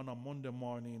on a Monday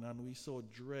morning and we so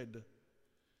dread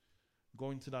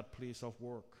going to that place of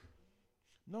work?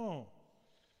 No.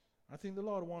 I think the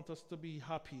Lord wants us to be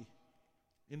happy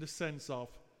in the sense of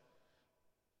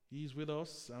He's with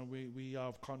us and we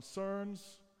have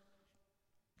concerns,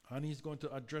 and He's going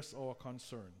to address our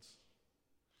concerns.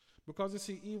 Because you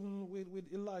see, even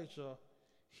with Elijah,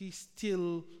 He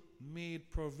still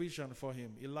made provision for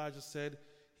him. Elijah said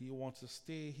he wants to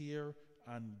stay here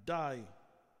and die.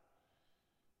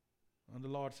 And the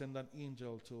Lord sent an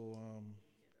angel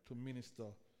to minister.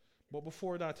 But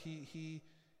before that, he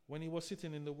when he was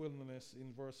sitting in the wilderness,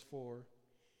 in verse 4,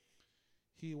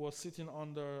 he was sitting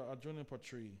under a juniper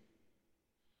tree.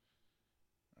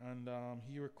 And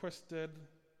he requested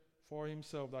for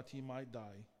himself that he might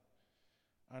die,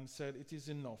 and said, "It is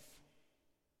enough.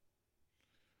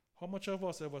 How much of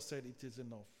us ever said it is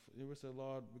enough? You will say,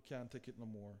 Lord, we can't take it no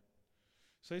more.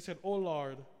 So he said, oh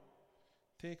Lord,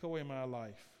 take away my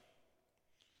life.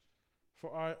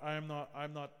 For I'm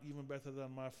not even better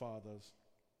than my fathers.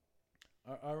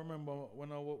 I remember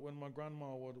when my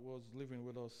grandma was living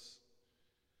with us,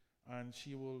 and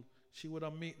she would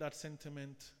have made that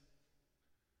sentiment,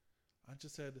 and she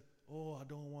said, oh, I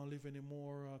don't want to live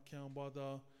anymore, I can't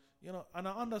bother. You know, and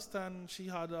I understand she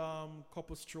had a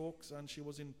couple strokes and she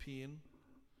was in pain.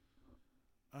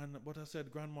 But I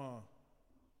said, Grandma,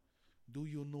 do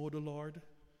you know the Lord?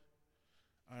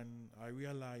 And I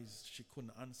realized she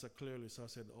couldn't answer clearly, so I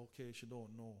said, okay, she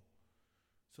don't know.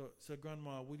 So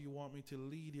Grandma, would you want me to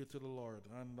lead you to the Lord?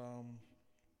 And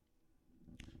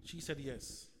she said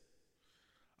yes.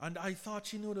 And I thought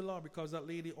she knew the Lord because that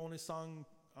lady only sang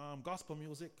gospel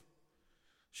music.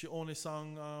 She only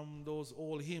sang those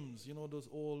old hymns, you know, those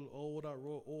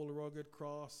old rugged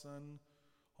cross and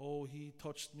oh, he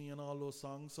touched me and all those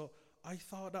songs. So I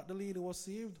thought that the lady was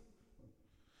saved.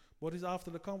 But it's after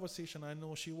the conversation I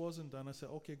know she wasn't. And I said,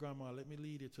 okay, Grandma, let me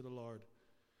lead you to the Lord.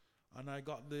 And I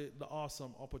got the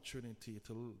awesome opportunity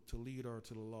to lead her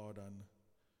to the Lord. And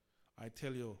I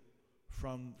tell you,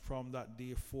 from that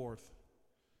day forth,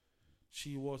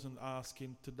 she wasn't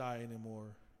asking to die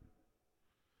anymore.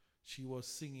 She was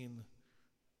singing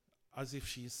as if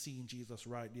she's seen Jesus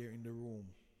right there in the room.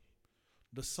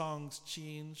 The songs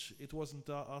changed. It wasn't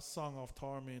a song of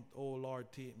torment, oh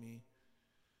Lord, take me.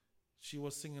 She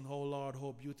was singing, oh Lord,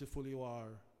 how beautiful you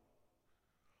are.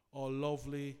 Oh,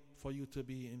 lovely for you to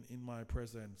be in my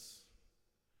presence.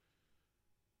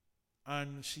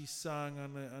 And she sang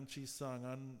and she sang.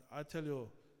 And I tell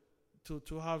you,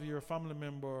 to have your family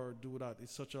member do that is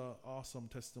such an awesome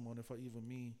testimony for even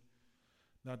me.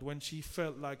 That when she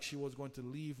felt like she was going to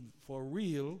leave for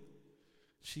real,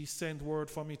 she sent word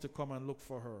for me to come and look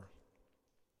for her.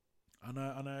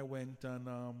 And I went and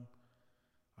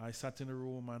I sat in the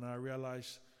room and I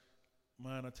realized,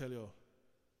 man, I tell you,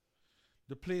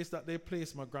 the place that they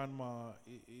placed my grandma,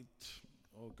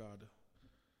 oh God,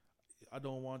 I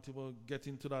don't want to get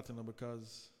into that, you know,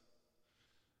 because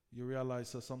you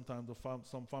realize that sometimes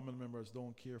some family members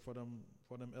don't care for them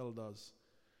elders.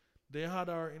 They had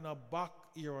her in a back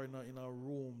here in a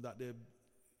room that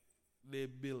they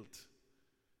built.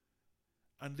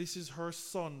 And this is her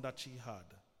son that she had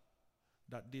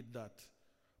that did that.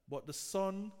 But the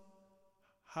son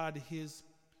had his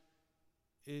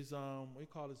what you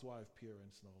call his wife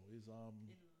parents now?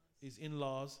 His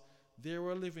in-laws. They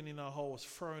were living in a house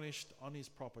furnished on his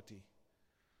property.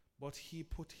 But he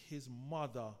put his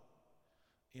mother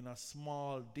in a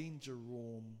small danger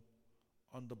room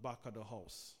on the back of the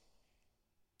house.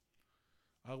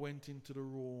 I went into the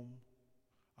room.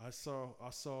 I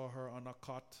saw her on a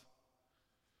cot.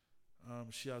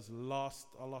 She has lost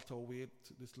a lot of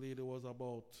weight. This lady was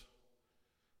about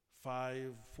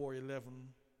 4'11",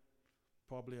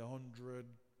 probably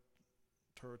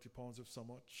 130 pounds if so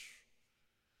much.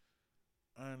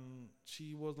 And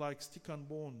she was like stick and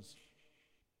bones.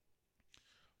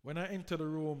 When I entered the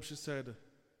room, she said,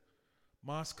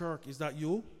 Mas KIRK, is that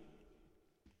you?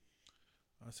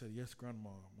 I said, yes, Grandma,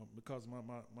 because my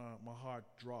heart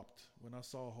dropped when I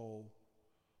saw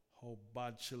how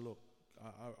bad she looked.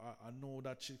 I know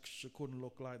that she couldn't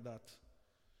look like that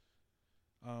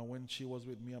when she was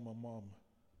with me and my mom.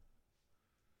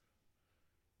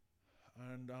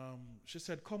 And she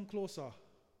said, come closer.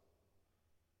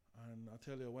 And I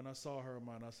tell you, when I saw her,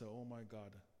 man, I said, oh my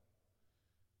God.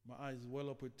 My eyes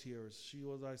well up with tears. She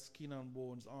was like skin and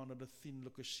bones under the thin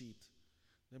little sheet.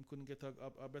 Them couldn't get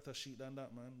a better sheet than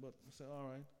that, man. But I said, all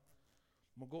right.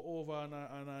 I'm going to go over and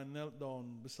I knelt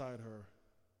down beside her.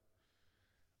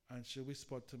 And she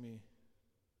whispered to me,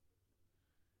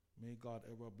 may God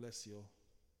ever bless you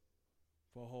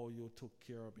for how you took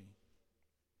care of me.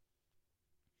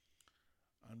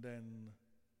 And then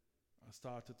I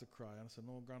started to cry. And I said,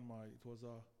 no, Grandma, it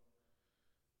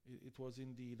was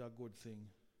indeed a good thing.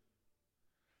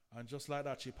 And just like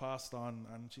that, she passed on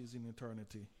and she's in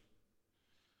eternity.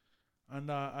 And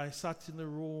I sat in the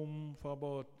room for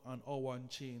about an hour and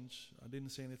change. I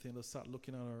didn't say anything, I sat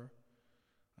looking at her.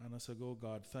 And I said, oh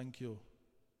God, thank you.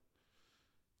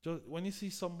 Just when you see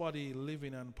somebody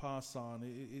living and pass on,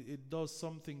 it does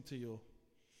something to you.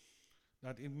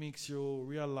 That it makes you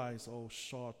realize how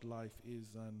short life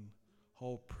is and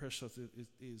how precious it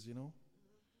is, you know.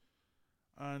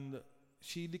 And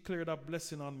she declared a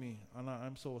blessing on me. And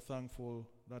I'm so thankful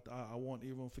that I won't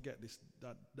even forget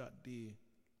that day.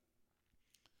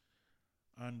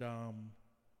 And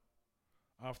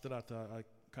after that, I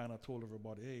kind of told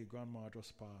everybody, hey, Grandma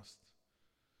just passed.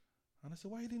 And I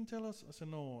said, why you didn't tell us? I said,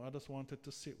 no, I just wanted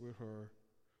to sit with her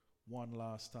one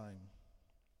last time.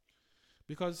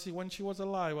 Because see, when she was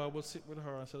alive, I would sit with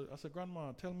her. I said,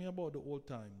 Grandma, tell me about the old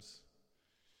times.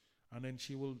 And then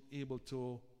she will able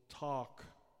to talk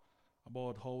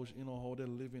about how how they're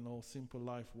living, how simple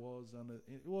life was, and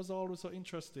it was always so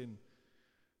interesting.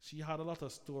 She had a lot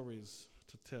of stories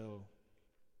to tell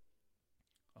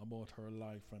about her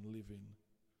life and living.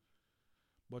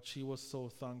 But she was so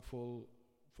thankful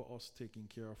for us taking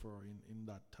care of her in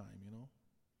that time,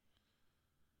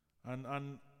 And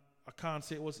I can't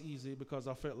say it was easy because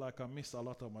I felt like I missed a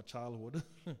lot of my childhood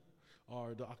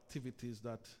or the activities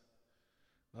that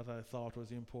I thought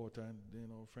was important.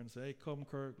 Friends say, hey, come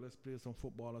Kirk, let's play some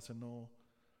football. I said, no,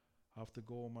 I have to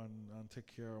go home and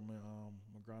take care of my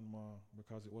grandma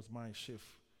because it was my shift.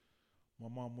 My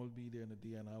mom will be there in the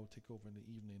day and I will take over in the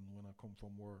evening when I come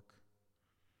from work.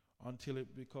 Until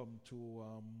it become too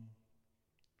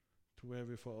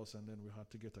heavy for us, and then we had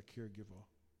to get a caregiver.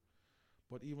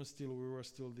 But even still, we were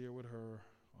still there with her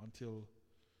until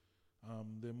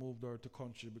they moved her to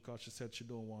country because she said she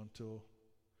don't want to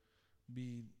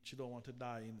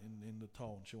die in the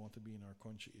town. She wanted to be in our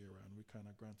country area, and we kind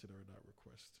of granted her that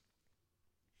request.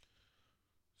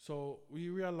 So we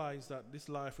realized that this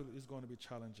life is going to be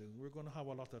challenging. We're going to have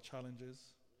a lot of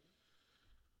challenges.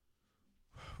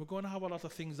 We're going to have a lot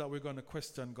of things that we're going to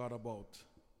question God about.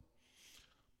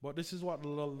 But this is what the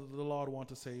Lord wants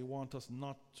to say. He wants us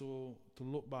not to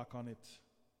look back on it.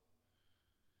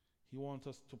 He wants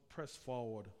us to press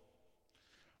forward.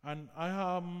 And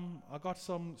I got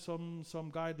some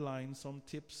guidelines, some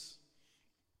tips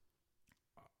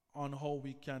on how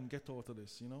we can get out of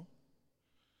this,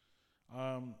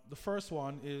 The first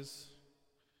one is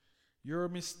your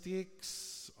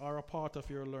mistakes are a part of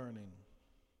your learning.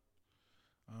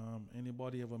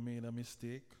 Anybody ever made a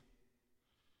mistake?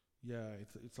 Yeah,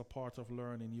 it's a part of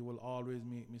learning. You will always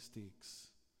make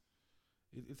mistakes.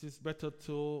 It is better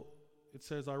it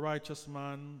says a righteous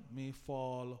man may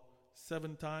fall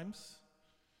 7 times,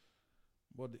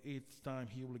 but the 8th time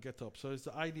he will get up. So it's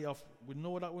the idea of we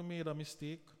know that we made a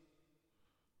mistake,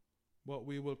 but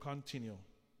we will continue.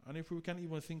 And if we can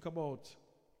even think about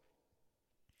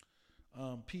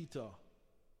Peter,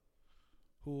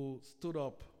 who stood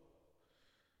up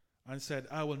and said,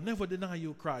 I will never deny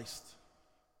you, Christ.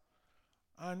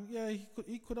 And yeah,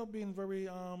 he could have been very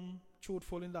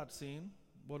truthful in that scene,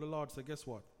 but the Lord said, guess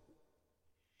what?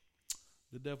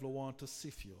 The devil wants to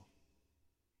sift you.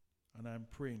 And I'm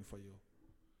praying for you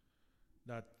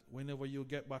that whenever you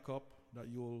get back up, that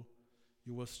you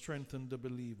will strengthen the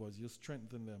believers, you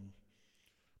strengthen them.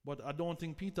 But I don't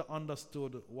think Peter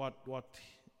understood what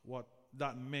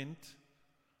that meant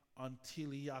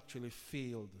until he actually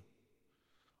failed.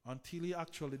 Until he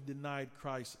actually denied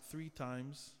Christ 3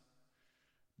 times,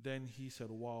 then he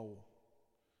said, wow,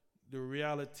 the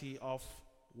reality of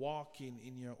walking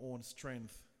in your own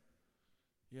strength,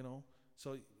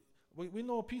 So we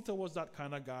know Peter was that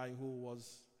kind of guy who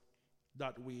was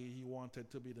that way. He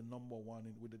wanted to be the number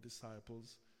one with the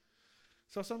disciples.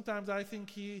 So sometimes I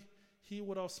think he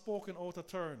would have spoken out of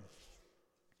turn.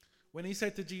 When he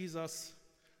said to Jesus,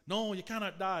 no, you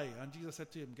cannot die. And Jesus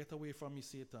said to him, get away from me,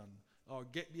 Satan. Or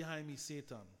get behind me,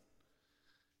 Satan.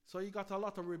 So he got a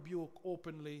lot of rebuke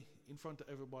openly in front of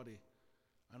everybody.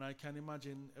 And I can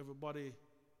imagine everybody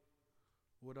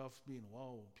would have been,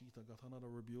 wow, Peter got another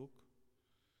rebuke.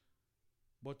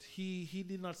 But he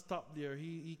did not stop there.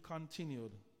 He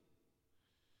continued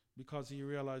because he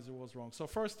realized it was wrong. So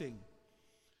first thing,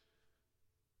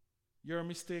 your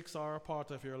mistakes are a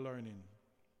part of your learning.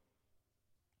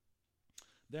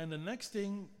 Then the next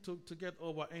thing to get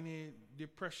over any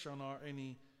depression or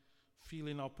any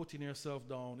feeling of putting yourself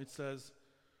down, it says,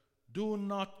 do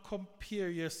not compare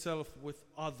yourself with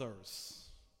others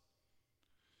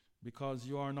because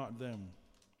you are not them.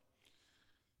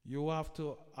 You have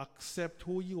to accept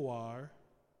who you are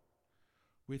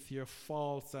with your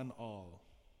faults and all.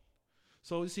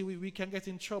 So you see, we can get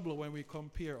in trouble when we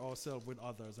compare ourselves with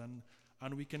others,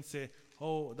 and we can say,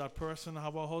 oh, that person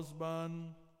have a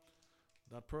husband,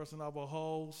 that person have a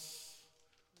house,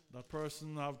 that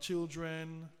person have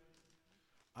children,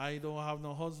 I don't have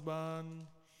no husband,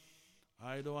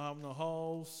 I don't have no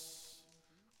house,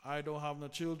 I don't have no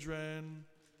children.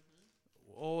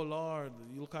 Oh Lord,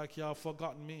 you look like you have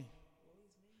forgotten me.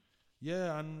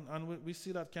 Yeah, and we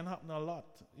see that can happen a lot.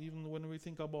 Even when we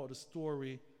think about the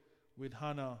story with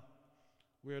Hannah,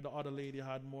 where the other lady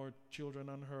had more children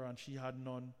than her and she had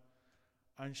none.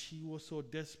 And she was so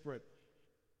desperate.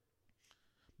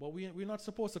 But we're not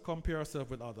supposed to compare ourselves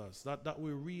with others. That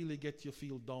will really get you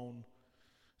feel down.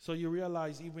 So you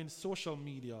realize even social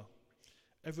media,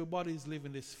 Everybody's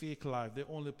living this fake life. They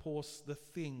only post the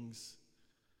things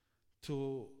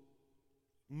to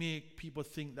make people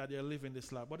think that they're living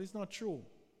this life. But it's not true.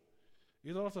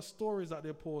 A lot of stories that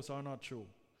they post are not true.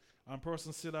 And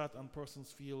persons see that and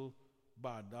persons feel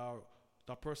bad.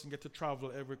 That person get to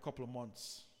travel every couple of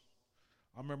months.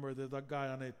 I remember there's a guy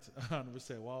on it and we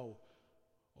say, wow,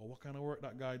 what kind of work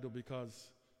that guy do? Because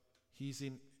he's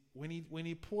in, when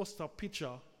he posts a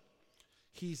picture,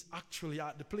 he's actually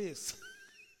at the place.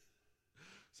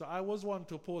 So I was one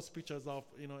to post pictures of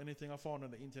anything I found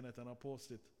on the internet, and I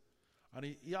post it. And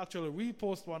he actually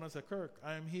reposted one and said, "KIRK,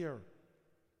 I am here."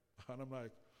 And I'm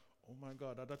like, oh my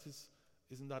God,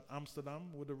 isn't that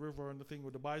Amsterdam with the river and the thing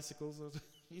with the bicycles?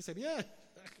 He said, yeah.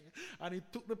 And he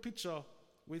took the picture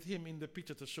with him in the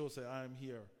picture to show, say, I am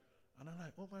here. And I'm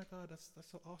like, oh my God, that's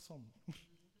so awesome.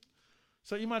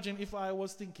 So imagine if I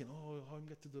was thinking, how I'm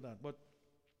get to do that. But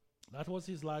that was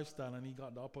his lifestyle, and he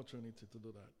got the opportunity to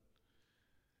do that.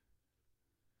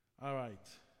 All right.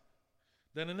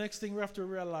 Then the next thing we have to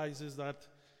realize is that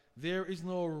there is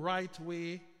no right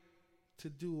way to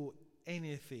do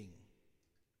anything.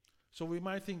 So we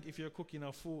might think if you're cooking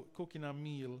a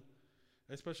meal,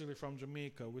 especially from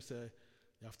Jamaica, we say,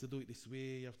 you have to do it this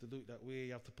way, you have to do it that way,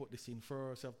 you have to put this in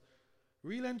first.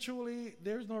 Really and truly,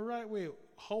 there's no right way.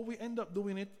 How we end up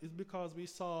doing it is because we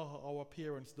saw our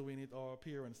parents doing it. Our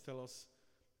parents tell us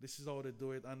this is how they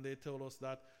do it, and they tell us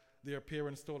that their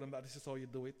parents told them that this is how you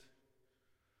do it.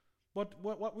 But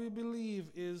what we believe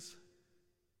is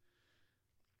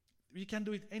we can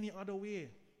do it any other way.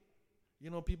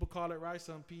 People call it rice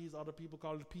and peas, other people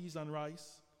call it peas and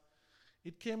rice.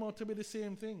 It came out to be the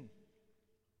same thing.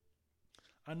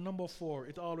 And number 4,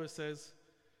 it always says,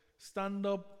 stand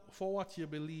up for what you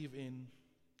believe in,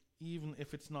 even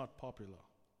if it's not popular.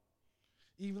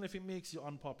 Even if it makes you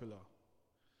unpopular.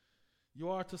 You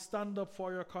are to stand up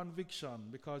for your conviction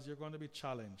because you're going to be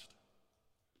challenged.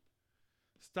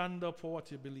 Stand up for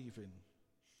what you believe in.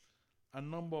 And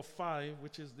number 5,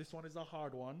 this one is a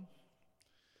hard one.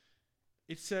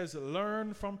 It says,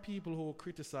 learn from people who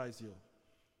criticize you.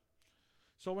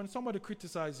 So when somebody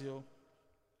criticizes you,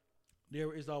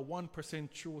 there is a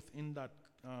 1% truth in that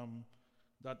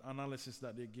analysis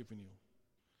that they're giving you.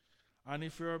 And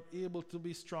if you're able to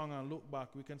be strong and look back,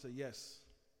 we can say, yes,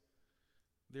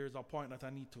 there's a point that I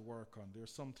need to work on.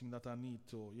 There's something that I need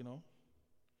to,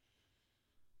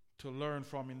 to learn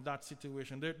from in that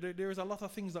situation. There's a lot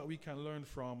of things that we can learn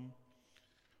from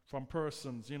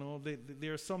persons.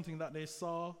 There's something that they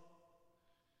saw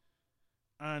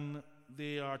and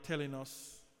they are telling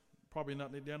us, probably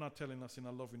not, they're not telling us in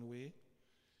a loving way.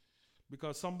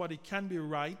 Because somebody can be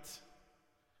right,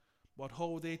 but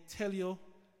how they tell you,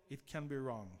 it can be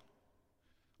wrong.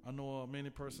 I know many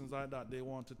persons like that, they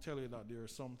want to tell you that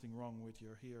there's something wrong with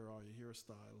your hair or your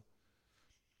hairstyle.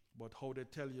 But how they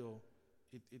tell you,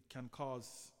 it can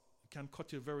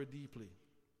cut you very deeply.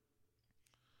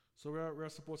 So we're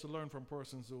supposed to learn from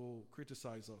persons who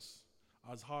criticize us.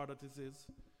 As hard as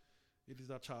it is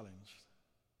a challenge.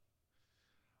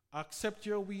 Accept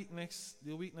your weaknesses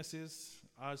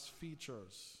as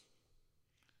features.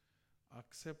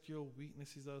 Accept your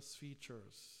weaknesses as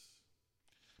features.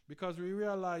 Because we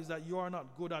realize that you are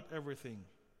not good at everything.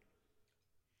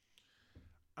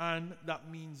 And that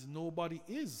means nobody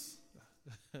is.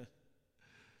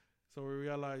 So we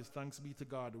realize, thanks be to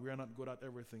God, we are not good at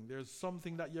everything. There's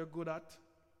something that you're good at,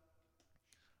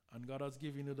 and God has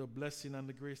given you the blessing and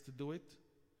the grace to do it.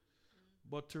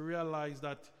 But to realize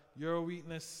that your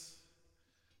weakness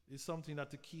is something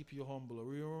that to keep you humble.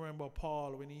 We remember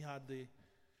Paul when he had the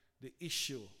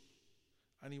issue,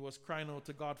 and he was crying out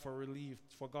to God for relief,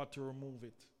 for God to remove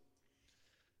it.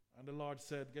 And the Lord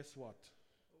said, guess what?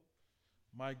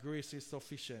 My grace is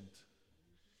sufficient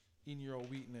in your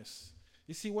weakness.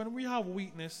 You see, when we have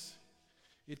weakness,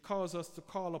 it calls us to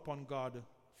call upon God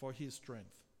for his strength.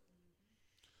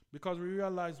 Because we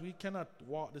realize we cannot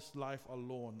walk this life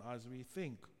alone as we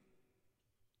think.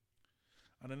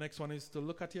 And the next one is to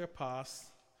look at your past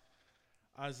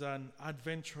as an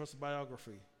adventurous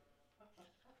biography.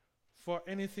 For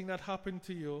anything that happened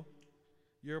to you,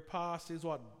 your past is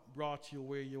what brought you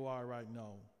where you are right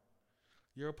now.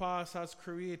 Your past has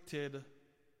created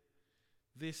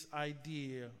this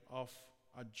idea of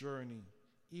a journey,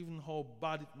 even how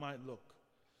bad it might look.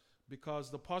 Because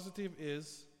the positive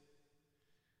is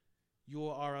you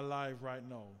are alive right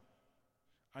now,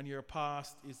 and your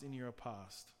past is in your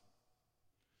past.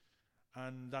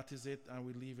 And that is it, and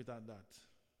we leave it at that.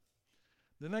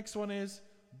 The next one is,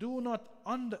 do not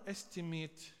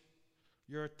underestimate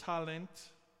your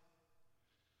talent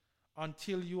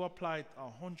until you apply it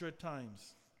 100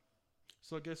 times.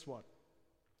 So guess what?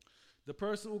 The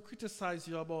person who criticizes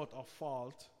you about a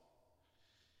fault,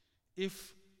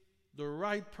 if the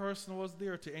right person was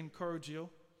there to encourage you,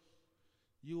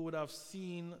 you would have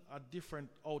seen a different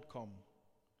outcome.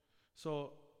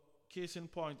 So, case in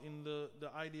point, in the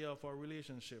idea of a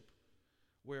relationship,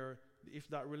 where if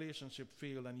that relationship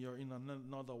failed and you're in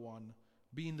another one,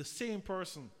 being the same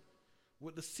person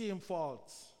with the same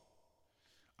faults,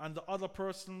 and the other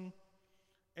person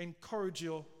encourage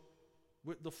you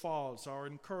with the faults or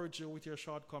encourage you with your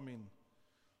shortcoming,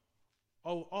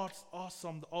 how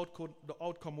awesome the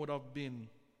outcome would have been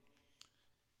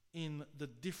in the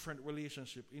different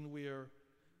relationship, in where,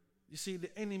 you see, the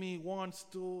enemy wants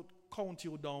to count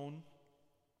you down,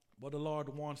 but the Lord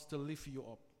wants to lift you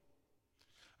up.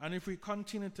 And if we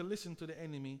continue to listen to the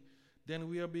enemy, then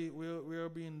we're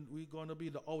going to be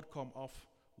the outcome of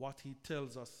what he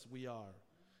tells us we are.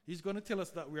 He's going to tell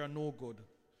us that we are no good,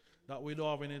 that we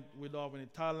don't have any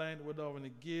talent, we don't have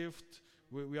any gift,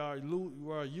 we are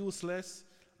useless.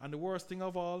 And the worst thing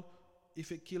of all,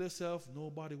 if you kill yourself,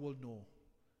 nobody will know.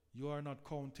 You are not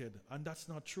counted. And that's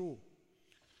not true.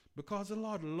 Because the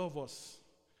Lord loves us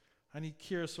and he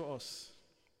cares for us.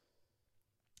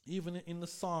 Even in the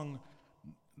song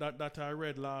that I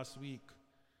read last week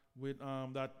with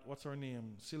that, what's her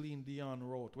name, Celine Dion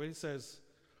wrote, where it says,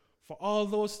 for all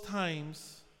those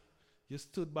times you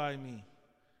stood by me,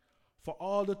 for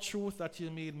all the truth that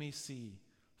you made me see,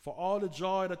 for all the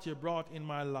joy that you brought in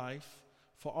my life,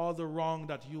 for all the wrong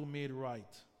that you made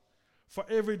right, for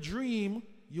every dream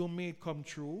you made come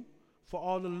true, for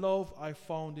all the love I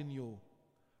found in you.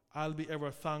 I'll be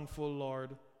ever thankful,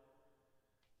 Lord,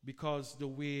 because the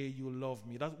way you love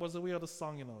me. That was the way of the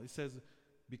song, you know. It says,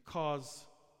 because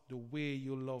the way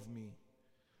you love me.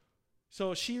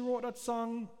 So she wrote that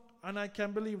song, and I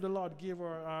can believe the Lord gave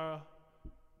her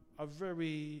a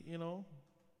very,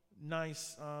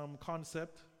 nice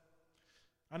concept.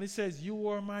 And it says, you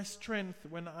were my strength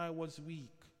when I was weak.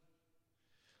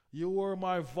 You were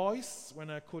my voice when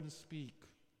I couldn't speak.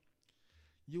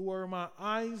 You were my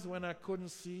eyes when I couldn't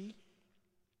see.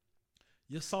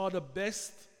 You saw the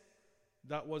best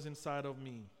that was inside of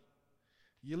me.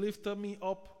 You lifted me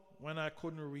up when I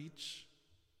couldn't reach.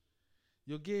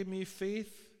 You gave me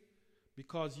faith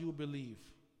because you believe.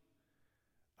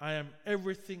 I am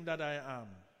everything that I am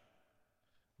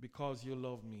because you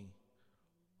love me.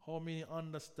 How many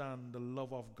understand the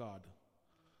love of God?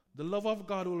 The love of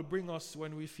God will bring us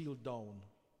when we feel down.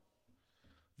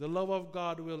 The love of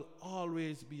God will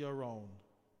always be around.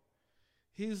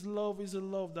 His love is a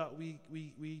love that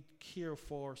we care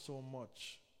for so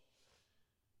much.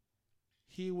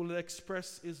 He will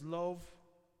express his love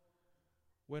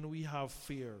when we have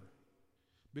fear.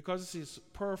 Because his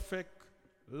perfect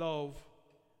love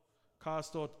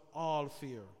casts out all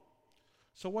fear.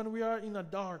 So when we are in a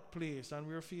dark place and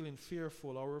we're feeling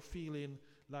fearful, or we're feeling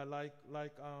like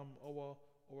our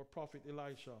prophet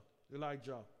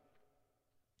Elijah,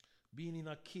 being in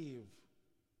a cave,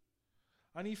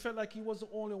 and he felt like he was the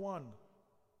only one.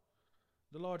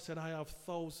 The Lord said, I have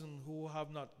thousands who have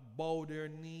not bowed their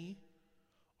knee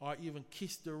or even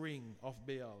kissed the ring of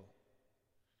Baal.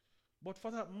 But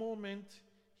for that moment,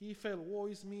 he felt, woe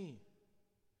is me.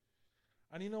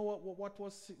 And you know what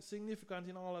was significant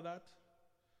in all of that?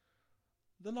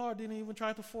 The Lord didn't even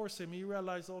try to force him. He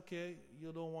realized, okay,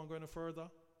 you don't want to go any further.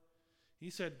 He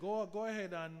said, go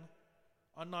ahead and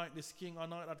anoint this king,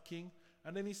 anoint that king.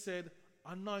 And then he said,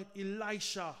 anoint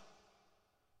Elisha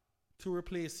to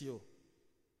replace you.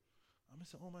 I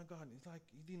said, oh my God, it's like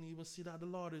he didn't even see that the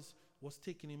Lord was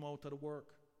taking him out of the work.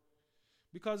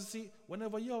 Because you see,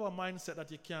 whenever you have a mindset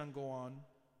that you can't go on,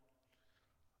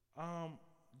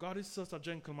 God is such a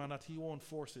gentleman that he won't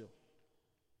force you.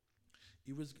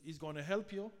 He's going to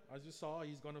help you, as you saw.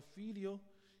 He's going to feed you.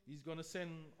 He's going to send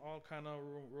all kind of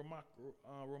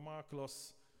remarkable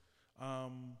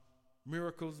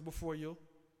miracles before you.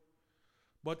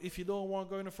 But if you don't want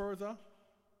to go any further,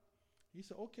 he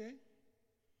said, okay.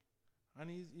 And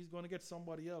he's going to get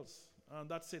somebody else. And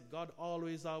that's it. God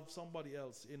always have somebody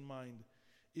else in mind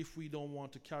if we don't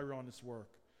want to carry on this work.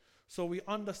 So we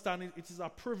understand it is a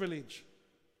privilege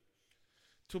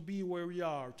to be where we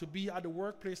are, to be at the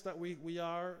workplace that we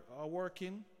are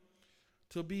working,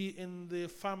 to be in the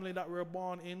family that we're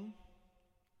born in,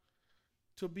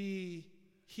 to be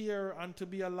here and to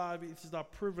be alive. It is a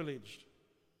privilege.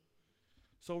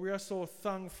 So we are so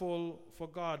thankful for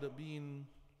God being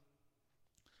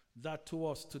that to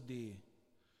us today.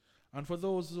 And for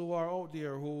those who are out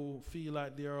there who feel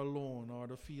like they are alone or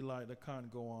they feel like they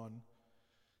can't go on,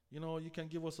 you can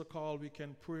give us a call. We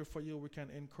can pray for you. We can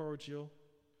encourage you.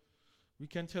 We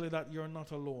can tell you that you're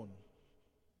not alone.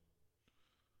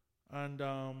 And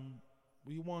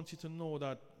we want you to know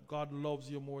that God loves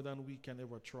you more than we can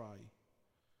ever try.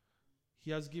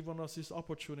 He has given us this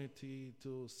opportunity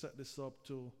to set this up,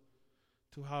 to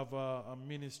have a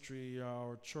ministry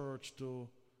or church, to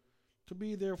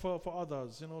be there for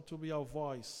others, to be a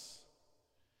voice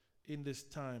in this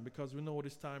time, because we know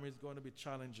this time is going to be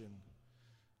challenging.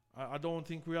 I don't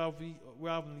think we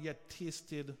haven't yet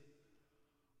tasted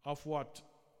of what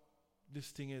this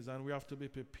thing is, and we have to be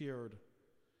prepared.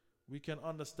 We can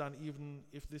understand even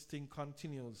if this thing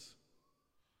continues,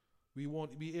 we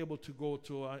won't be able to go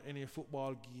to any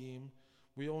football game.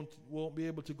 We won't be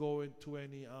able to go into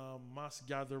any mass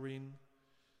gathering.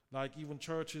 Like even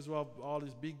churches will have all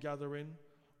this big gathering.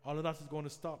 All of that is going to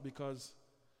stop, because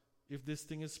if this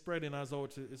thing is spreading as how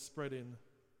it is spreading,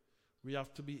 we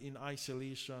have to be in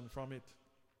isolation from it.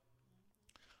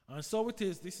 And so it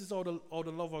is. This is how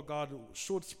the love of God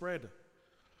should spread.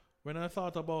 When I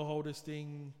thought about how this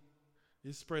thing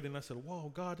is spreading, I said,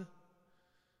 wow, God,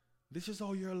 this is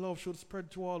how your love should spread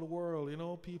to all the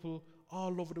world. People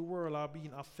all over the world are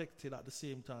being affected at the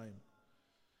same time.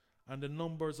 And the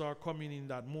numbers are coming in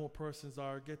that more persons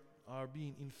are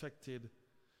being infected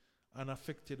and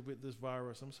affected with this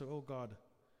virus. I'm saying, oh God,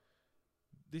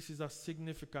 this is a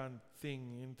significant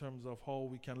thing in terms of how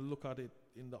we can look at it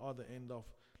in the other end of,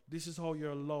 this is how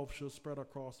your love should spread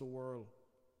across the world.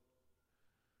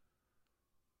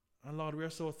 And Lord, we are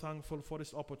so thankful for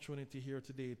this opportunity here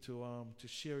today to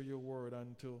share your word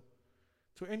and to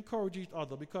encourage each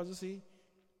other, because you see,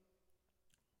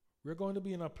 we're going to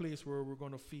be in a place where we're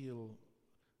going to feel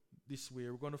this way.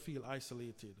 We're going to feel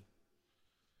isolated.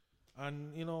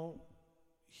 And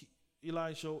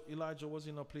Elijah was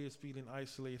in a place feeling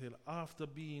isolated after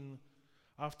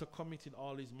committing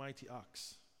all these mighty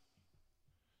acts.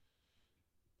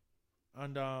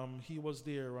 And he was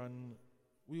there, and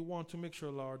we want to make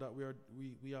sure, Lord, that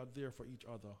we are there for each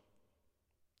other,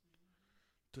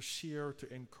 to share,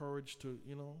 to encourage, to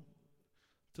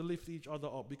lift each other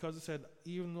up. Because it said,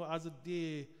 even though as the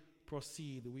day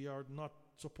proceed, we are not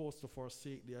supposed to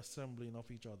forsake the assembling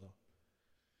of each other.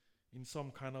 In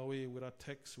some kind of way, with a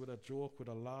text, with a joke, with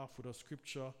a laugh, with a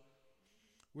scripture,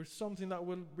 with something that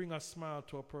will bring a smile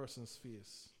to a person's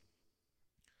face.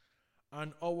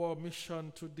 And our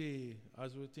mission today,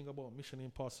 as we think about Mission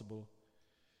Impossible,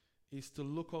 is to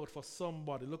look out for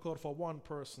somebody, look out for one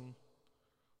person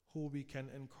who we can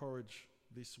encourage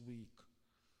this week.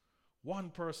 One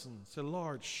person. Say,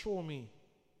 Lord, show me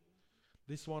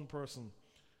this one person.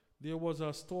 There was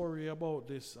a story about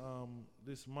this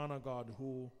man of God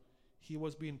who he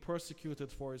was being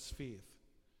persecuted for his faith.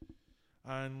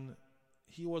 And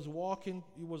he was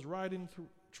riding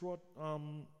through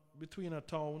between a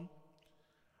town,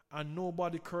 and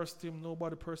nobody cursed him,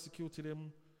 nobody persecuted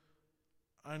him.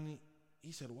 And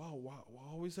he said, wow,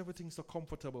 how is everything so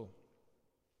comfortable?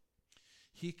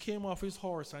 He came off his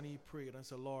horse and he prayed and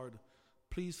said, Lord,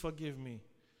 please forgive me,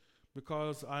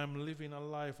 because I'm living a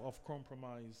life of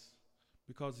compromise,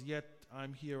 because yet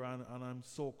I'm here and I'm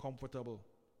so comfortable.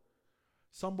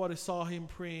 Somebody saw him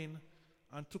praying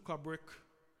and took a brick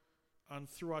and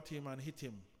threw at him and hit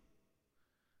him.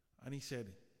 And he said,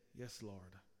 yes,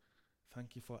 Lord,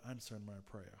 thank you for answering my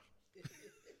prayer.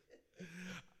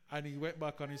 And he went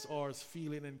back on his horse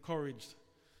feeling encouraged,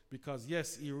 because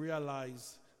yes, he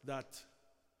realized that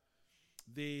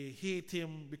they hate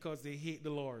him because they hate the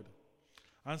Lord.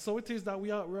 And so it is that we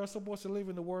are supposed to live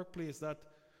in the workplace that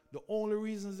the only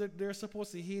reasons that they're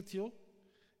supposed to hate you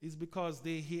is because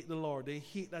they hate the Lord. They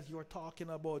hate that you're talking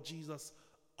about Jesus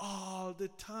all the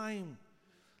time.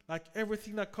 Like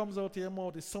everything that comes out of your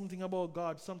mouth is something about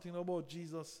God, something about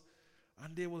Jesus,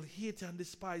 and they will hate you and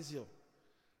despise you.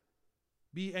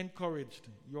 Be encouraged.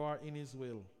 You are in His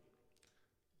will.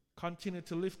 Continue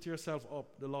to lift yourself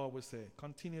up, the Lord will say.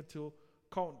 Continue to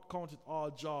count it all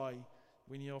joy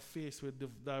when you're faced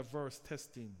with diverse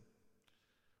testing.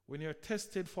 When you're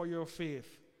tested for your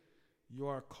faith, you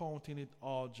are counting it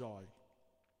all joy.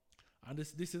 And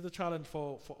this is the challenge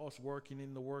for us working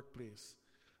in the workplace.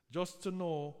 Just to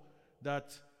know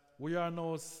that we are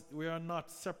not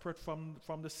separate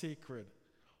from the sacred.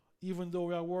 Even though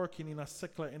we are working in a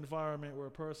secular environment where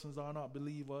persons are not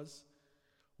believers,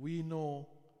 we know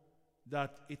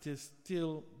that it is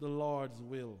still the Lord's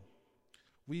will.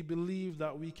 We believe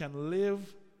that we can live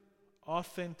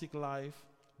authentic life,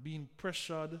 being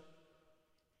pressured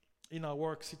in a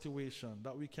work situation,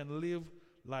 that we can live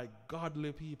like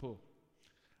godly people,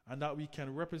 and that we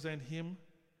can represent Him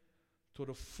to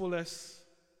the fullest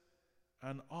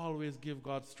and always give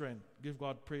God strength, give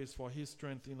God praise for His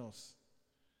strength in us.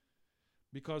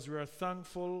 Because we are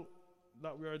thankful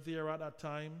that we are there at that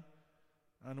time,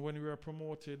 And when we are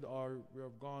promoted or we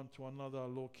have gone to another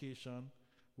location,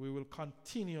 we will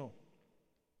continue.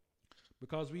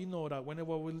 Because we know that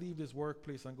whenever we leave this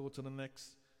workplace and go to the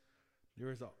next, there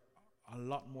is a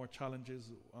lot more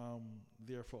challenges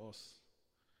there for us.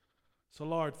 So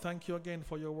Lord, thank you again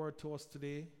for your word to us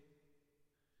today.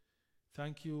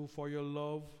 Thank you for your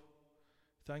love.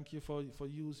 Thank you for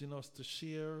using us to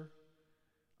share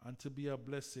and to be a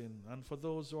blessing. And for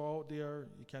those who are out there,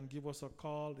 you can give us a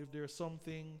call if there's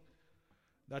something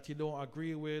that you don't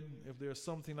agree with, if there's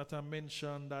something that I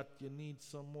mentioned that you need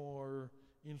some more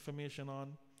information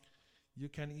on. You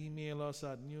can email us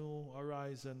at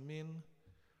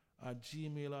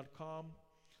newhorizonmin@gmail.com.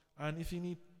 And if you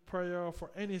need prayer for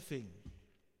anything,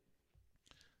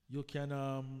 you can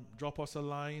drop us a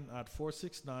line at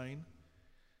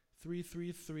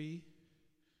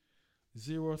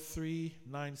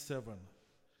 469-333-0397.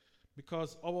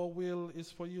 Because our will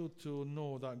is for you to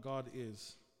know that God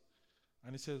is.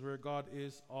 And it says where God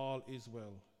is, all is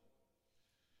well.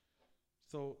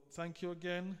 So thank you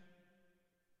again.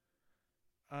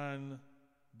 And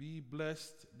be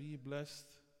blessed,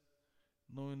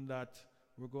 knowing that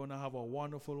we're going to have a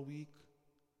wonderful week.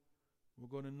 We're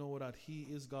going to know that He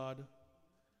is God.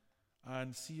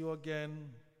 And see you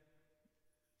again.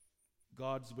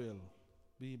 God's will.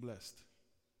 Be blessed.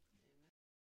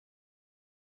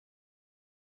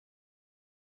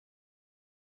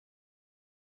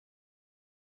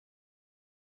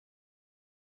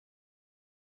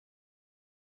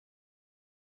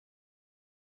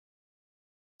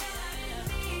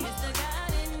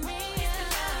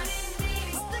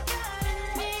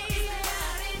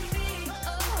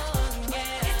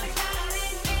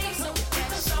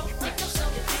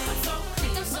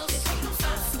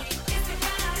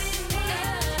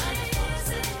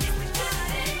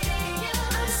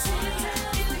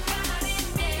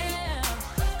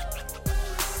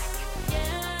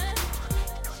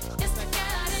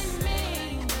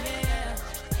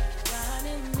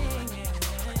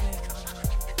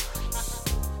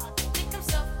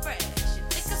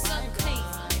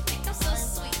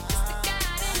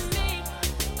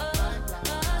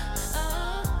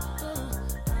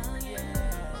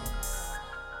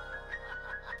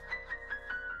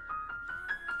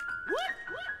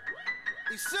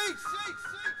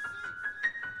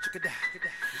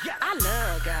 I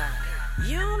love God.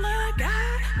 You love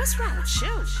God? What's wrong with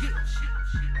you?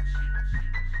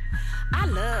 I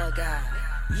love God.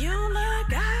 You love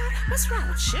God? What's wrong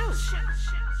with you?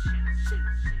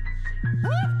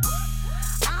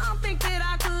 I don't think that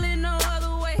I could live no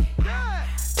other way.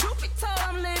 Truth be told,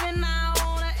 I'm living now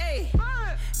on an A.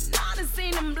 Now I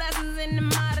seen them blessings in the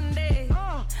modern day.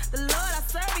 The Lord I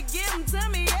serve, He give them to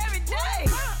me every day.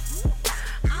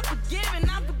 I'm forgiven,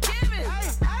 I'm forgiven.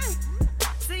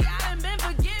 See, I done been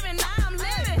forgiven, now I'm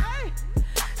living.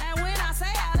 And when I say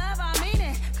I love, I mean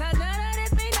it. Cause none of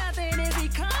this be nothing if He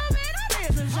come in a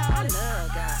different shot. I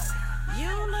love God.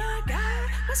 You love God?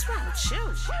 What's wrong with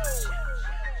you?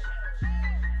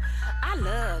 I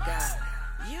love God.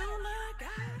 You love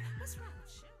God? What's wrong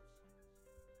with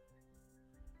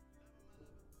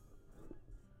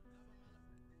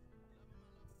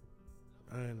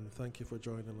you? And thank you for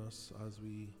joining us as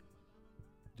we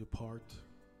depart.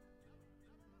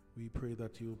 We pray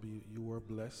that you were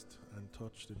blessed and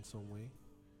touched in some way.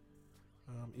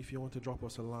 If you want to drop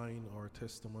us a line or a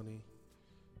testimony,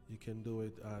 you can do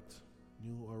it at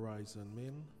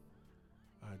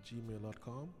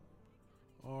newhorizonmin@gmail.com.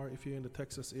 Or if you're in the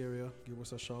Texas area, give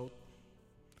us a shout.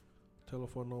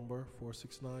 Telephone number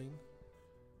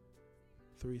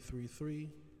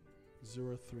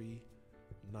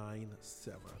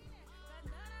 469-333-0397.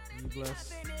 Be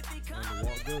blessed and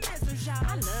walk good. I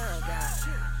love God.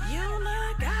 You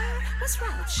love God? What's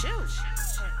wrong with you?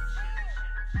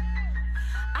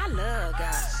 I love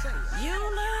God.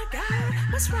 You love God?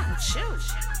 What's wrong with you?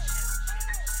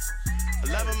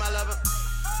 Love him, I love him.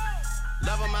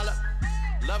 Love him, I love him.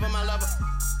 Love him, I love him.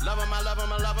 Love him, I love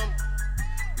him, I love him.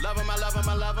 Love him, I love him,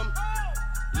 I love him.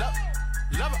 Love him,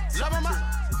 love him, love him,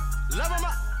 love him, love him,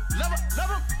 love him, love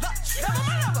him.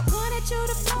 Wanted you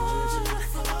to fall.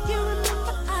 You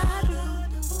remember I do.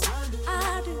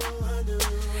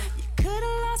 You could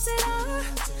have lost it all.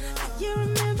 You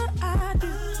remember I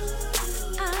do.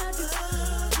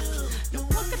 No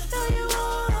one can throw you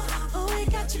off. Oh, we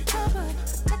got you covered.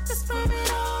 Protect us from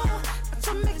it all. That's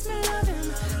what makes me love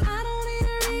him. I don't need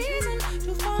a reason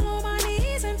to fall on my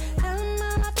knees and tell him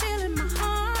how I feel in my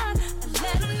heart. And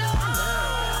let him know I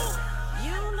love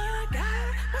you. Love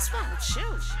God. What's wrong with you?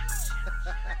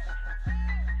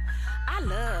 I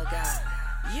love God.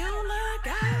 You love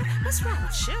God. What's wrong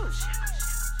with you?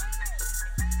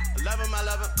 love him, I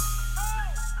love him.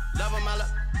 Love him, I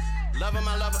love him. Love him,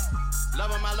 I love him.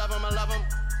 Love him, I love him, I love him.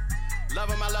 Love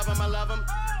him, I love him, I love him.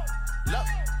 Love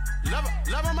him, love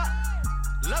him, love him,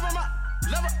 love him,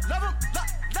 love him, love him,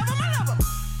 love him, I love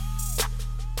him.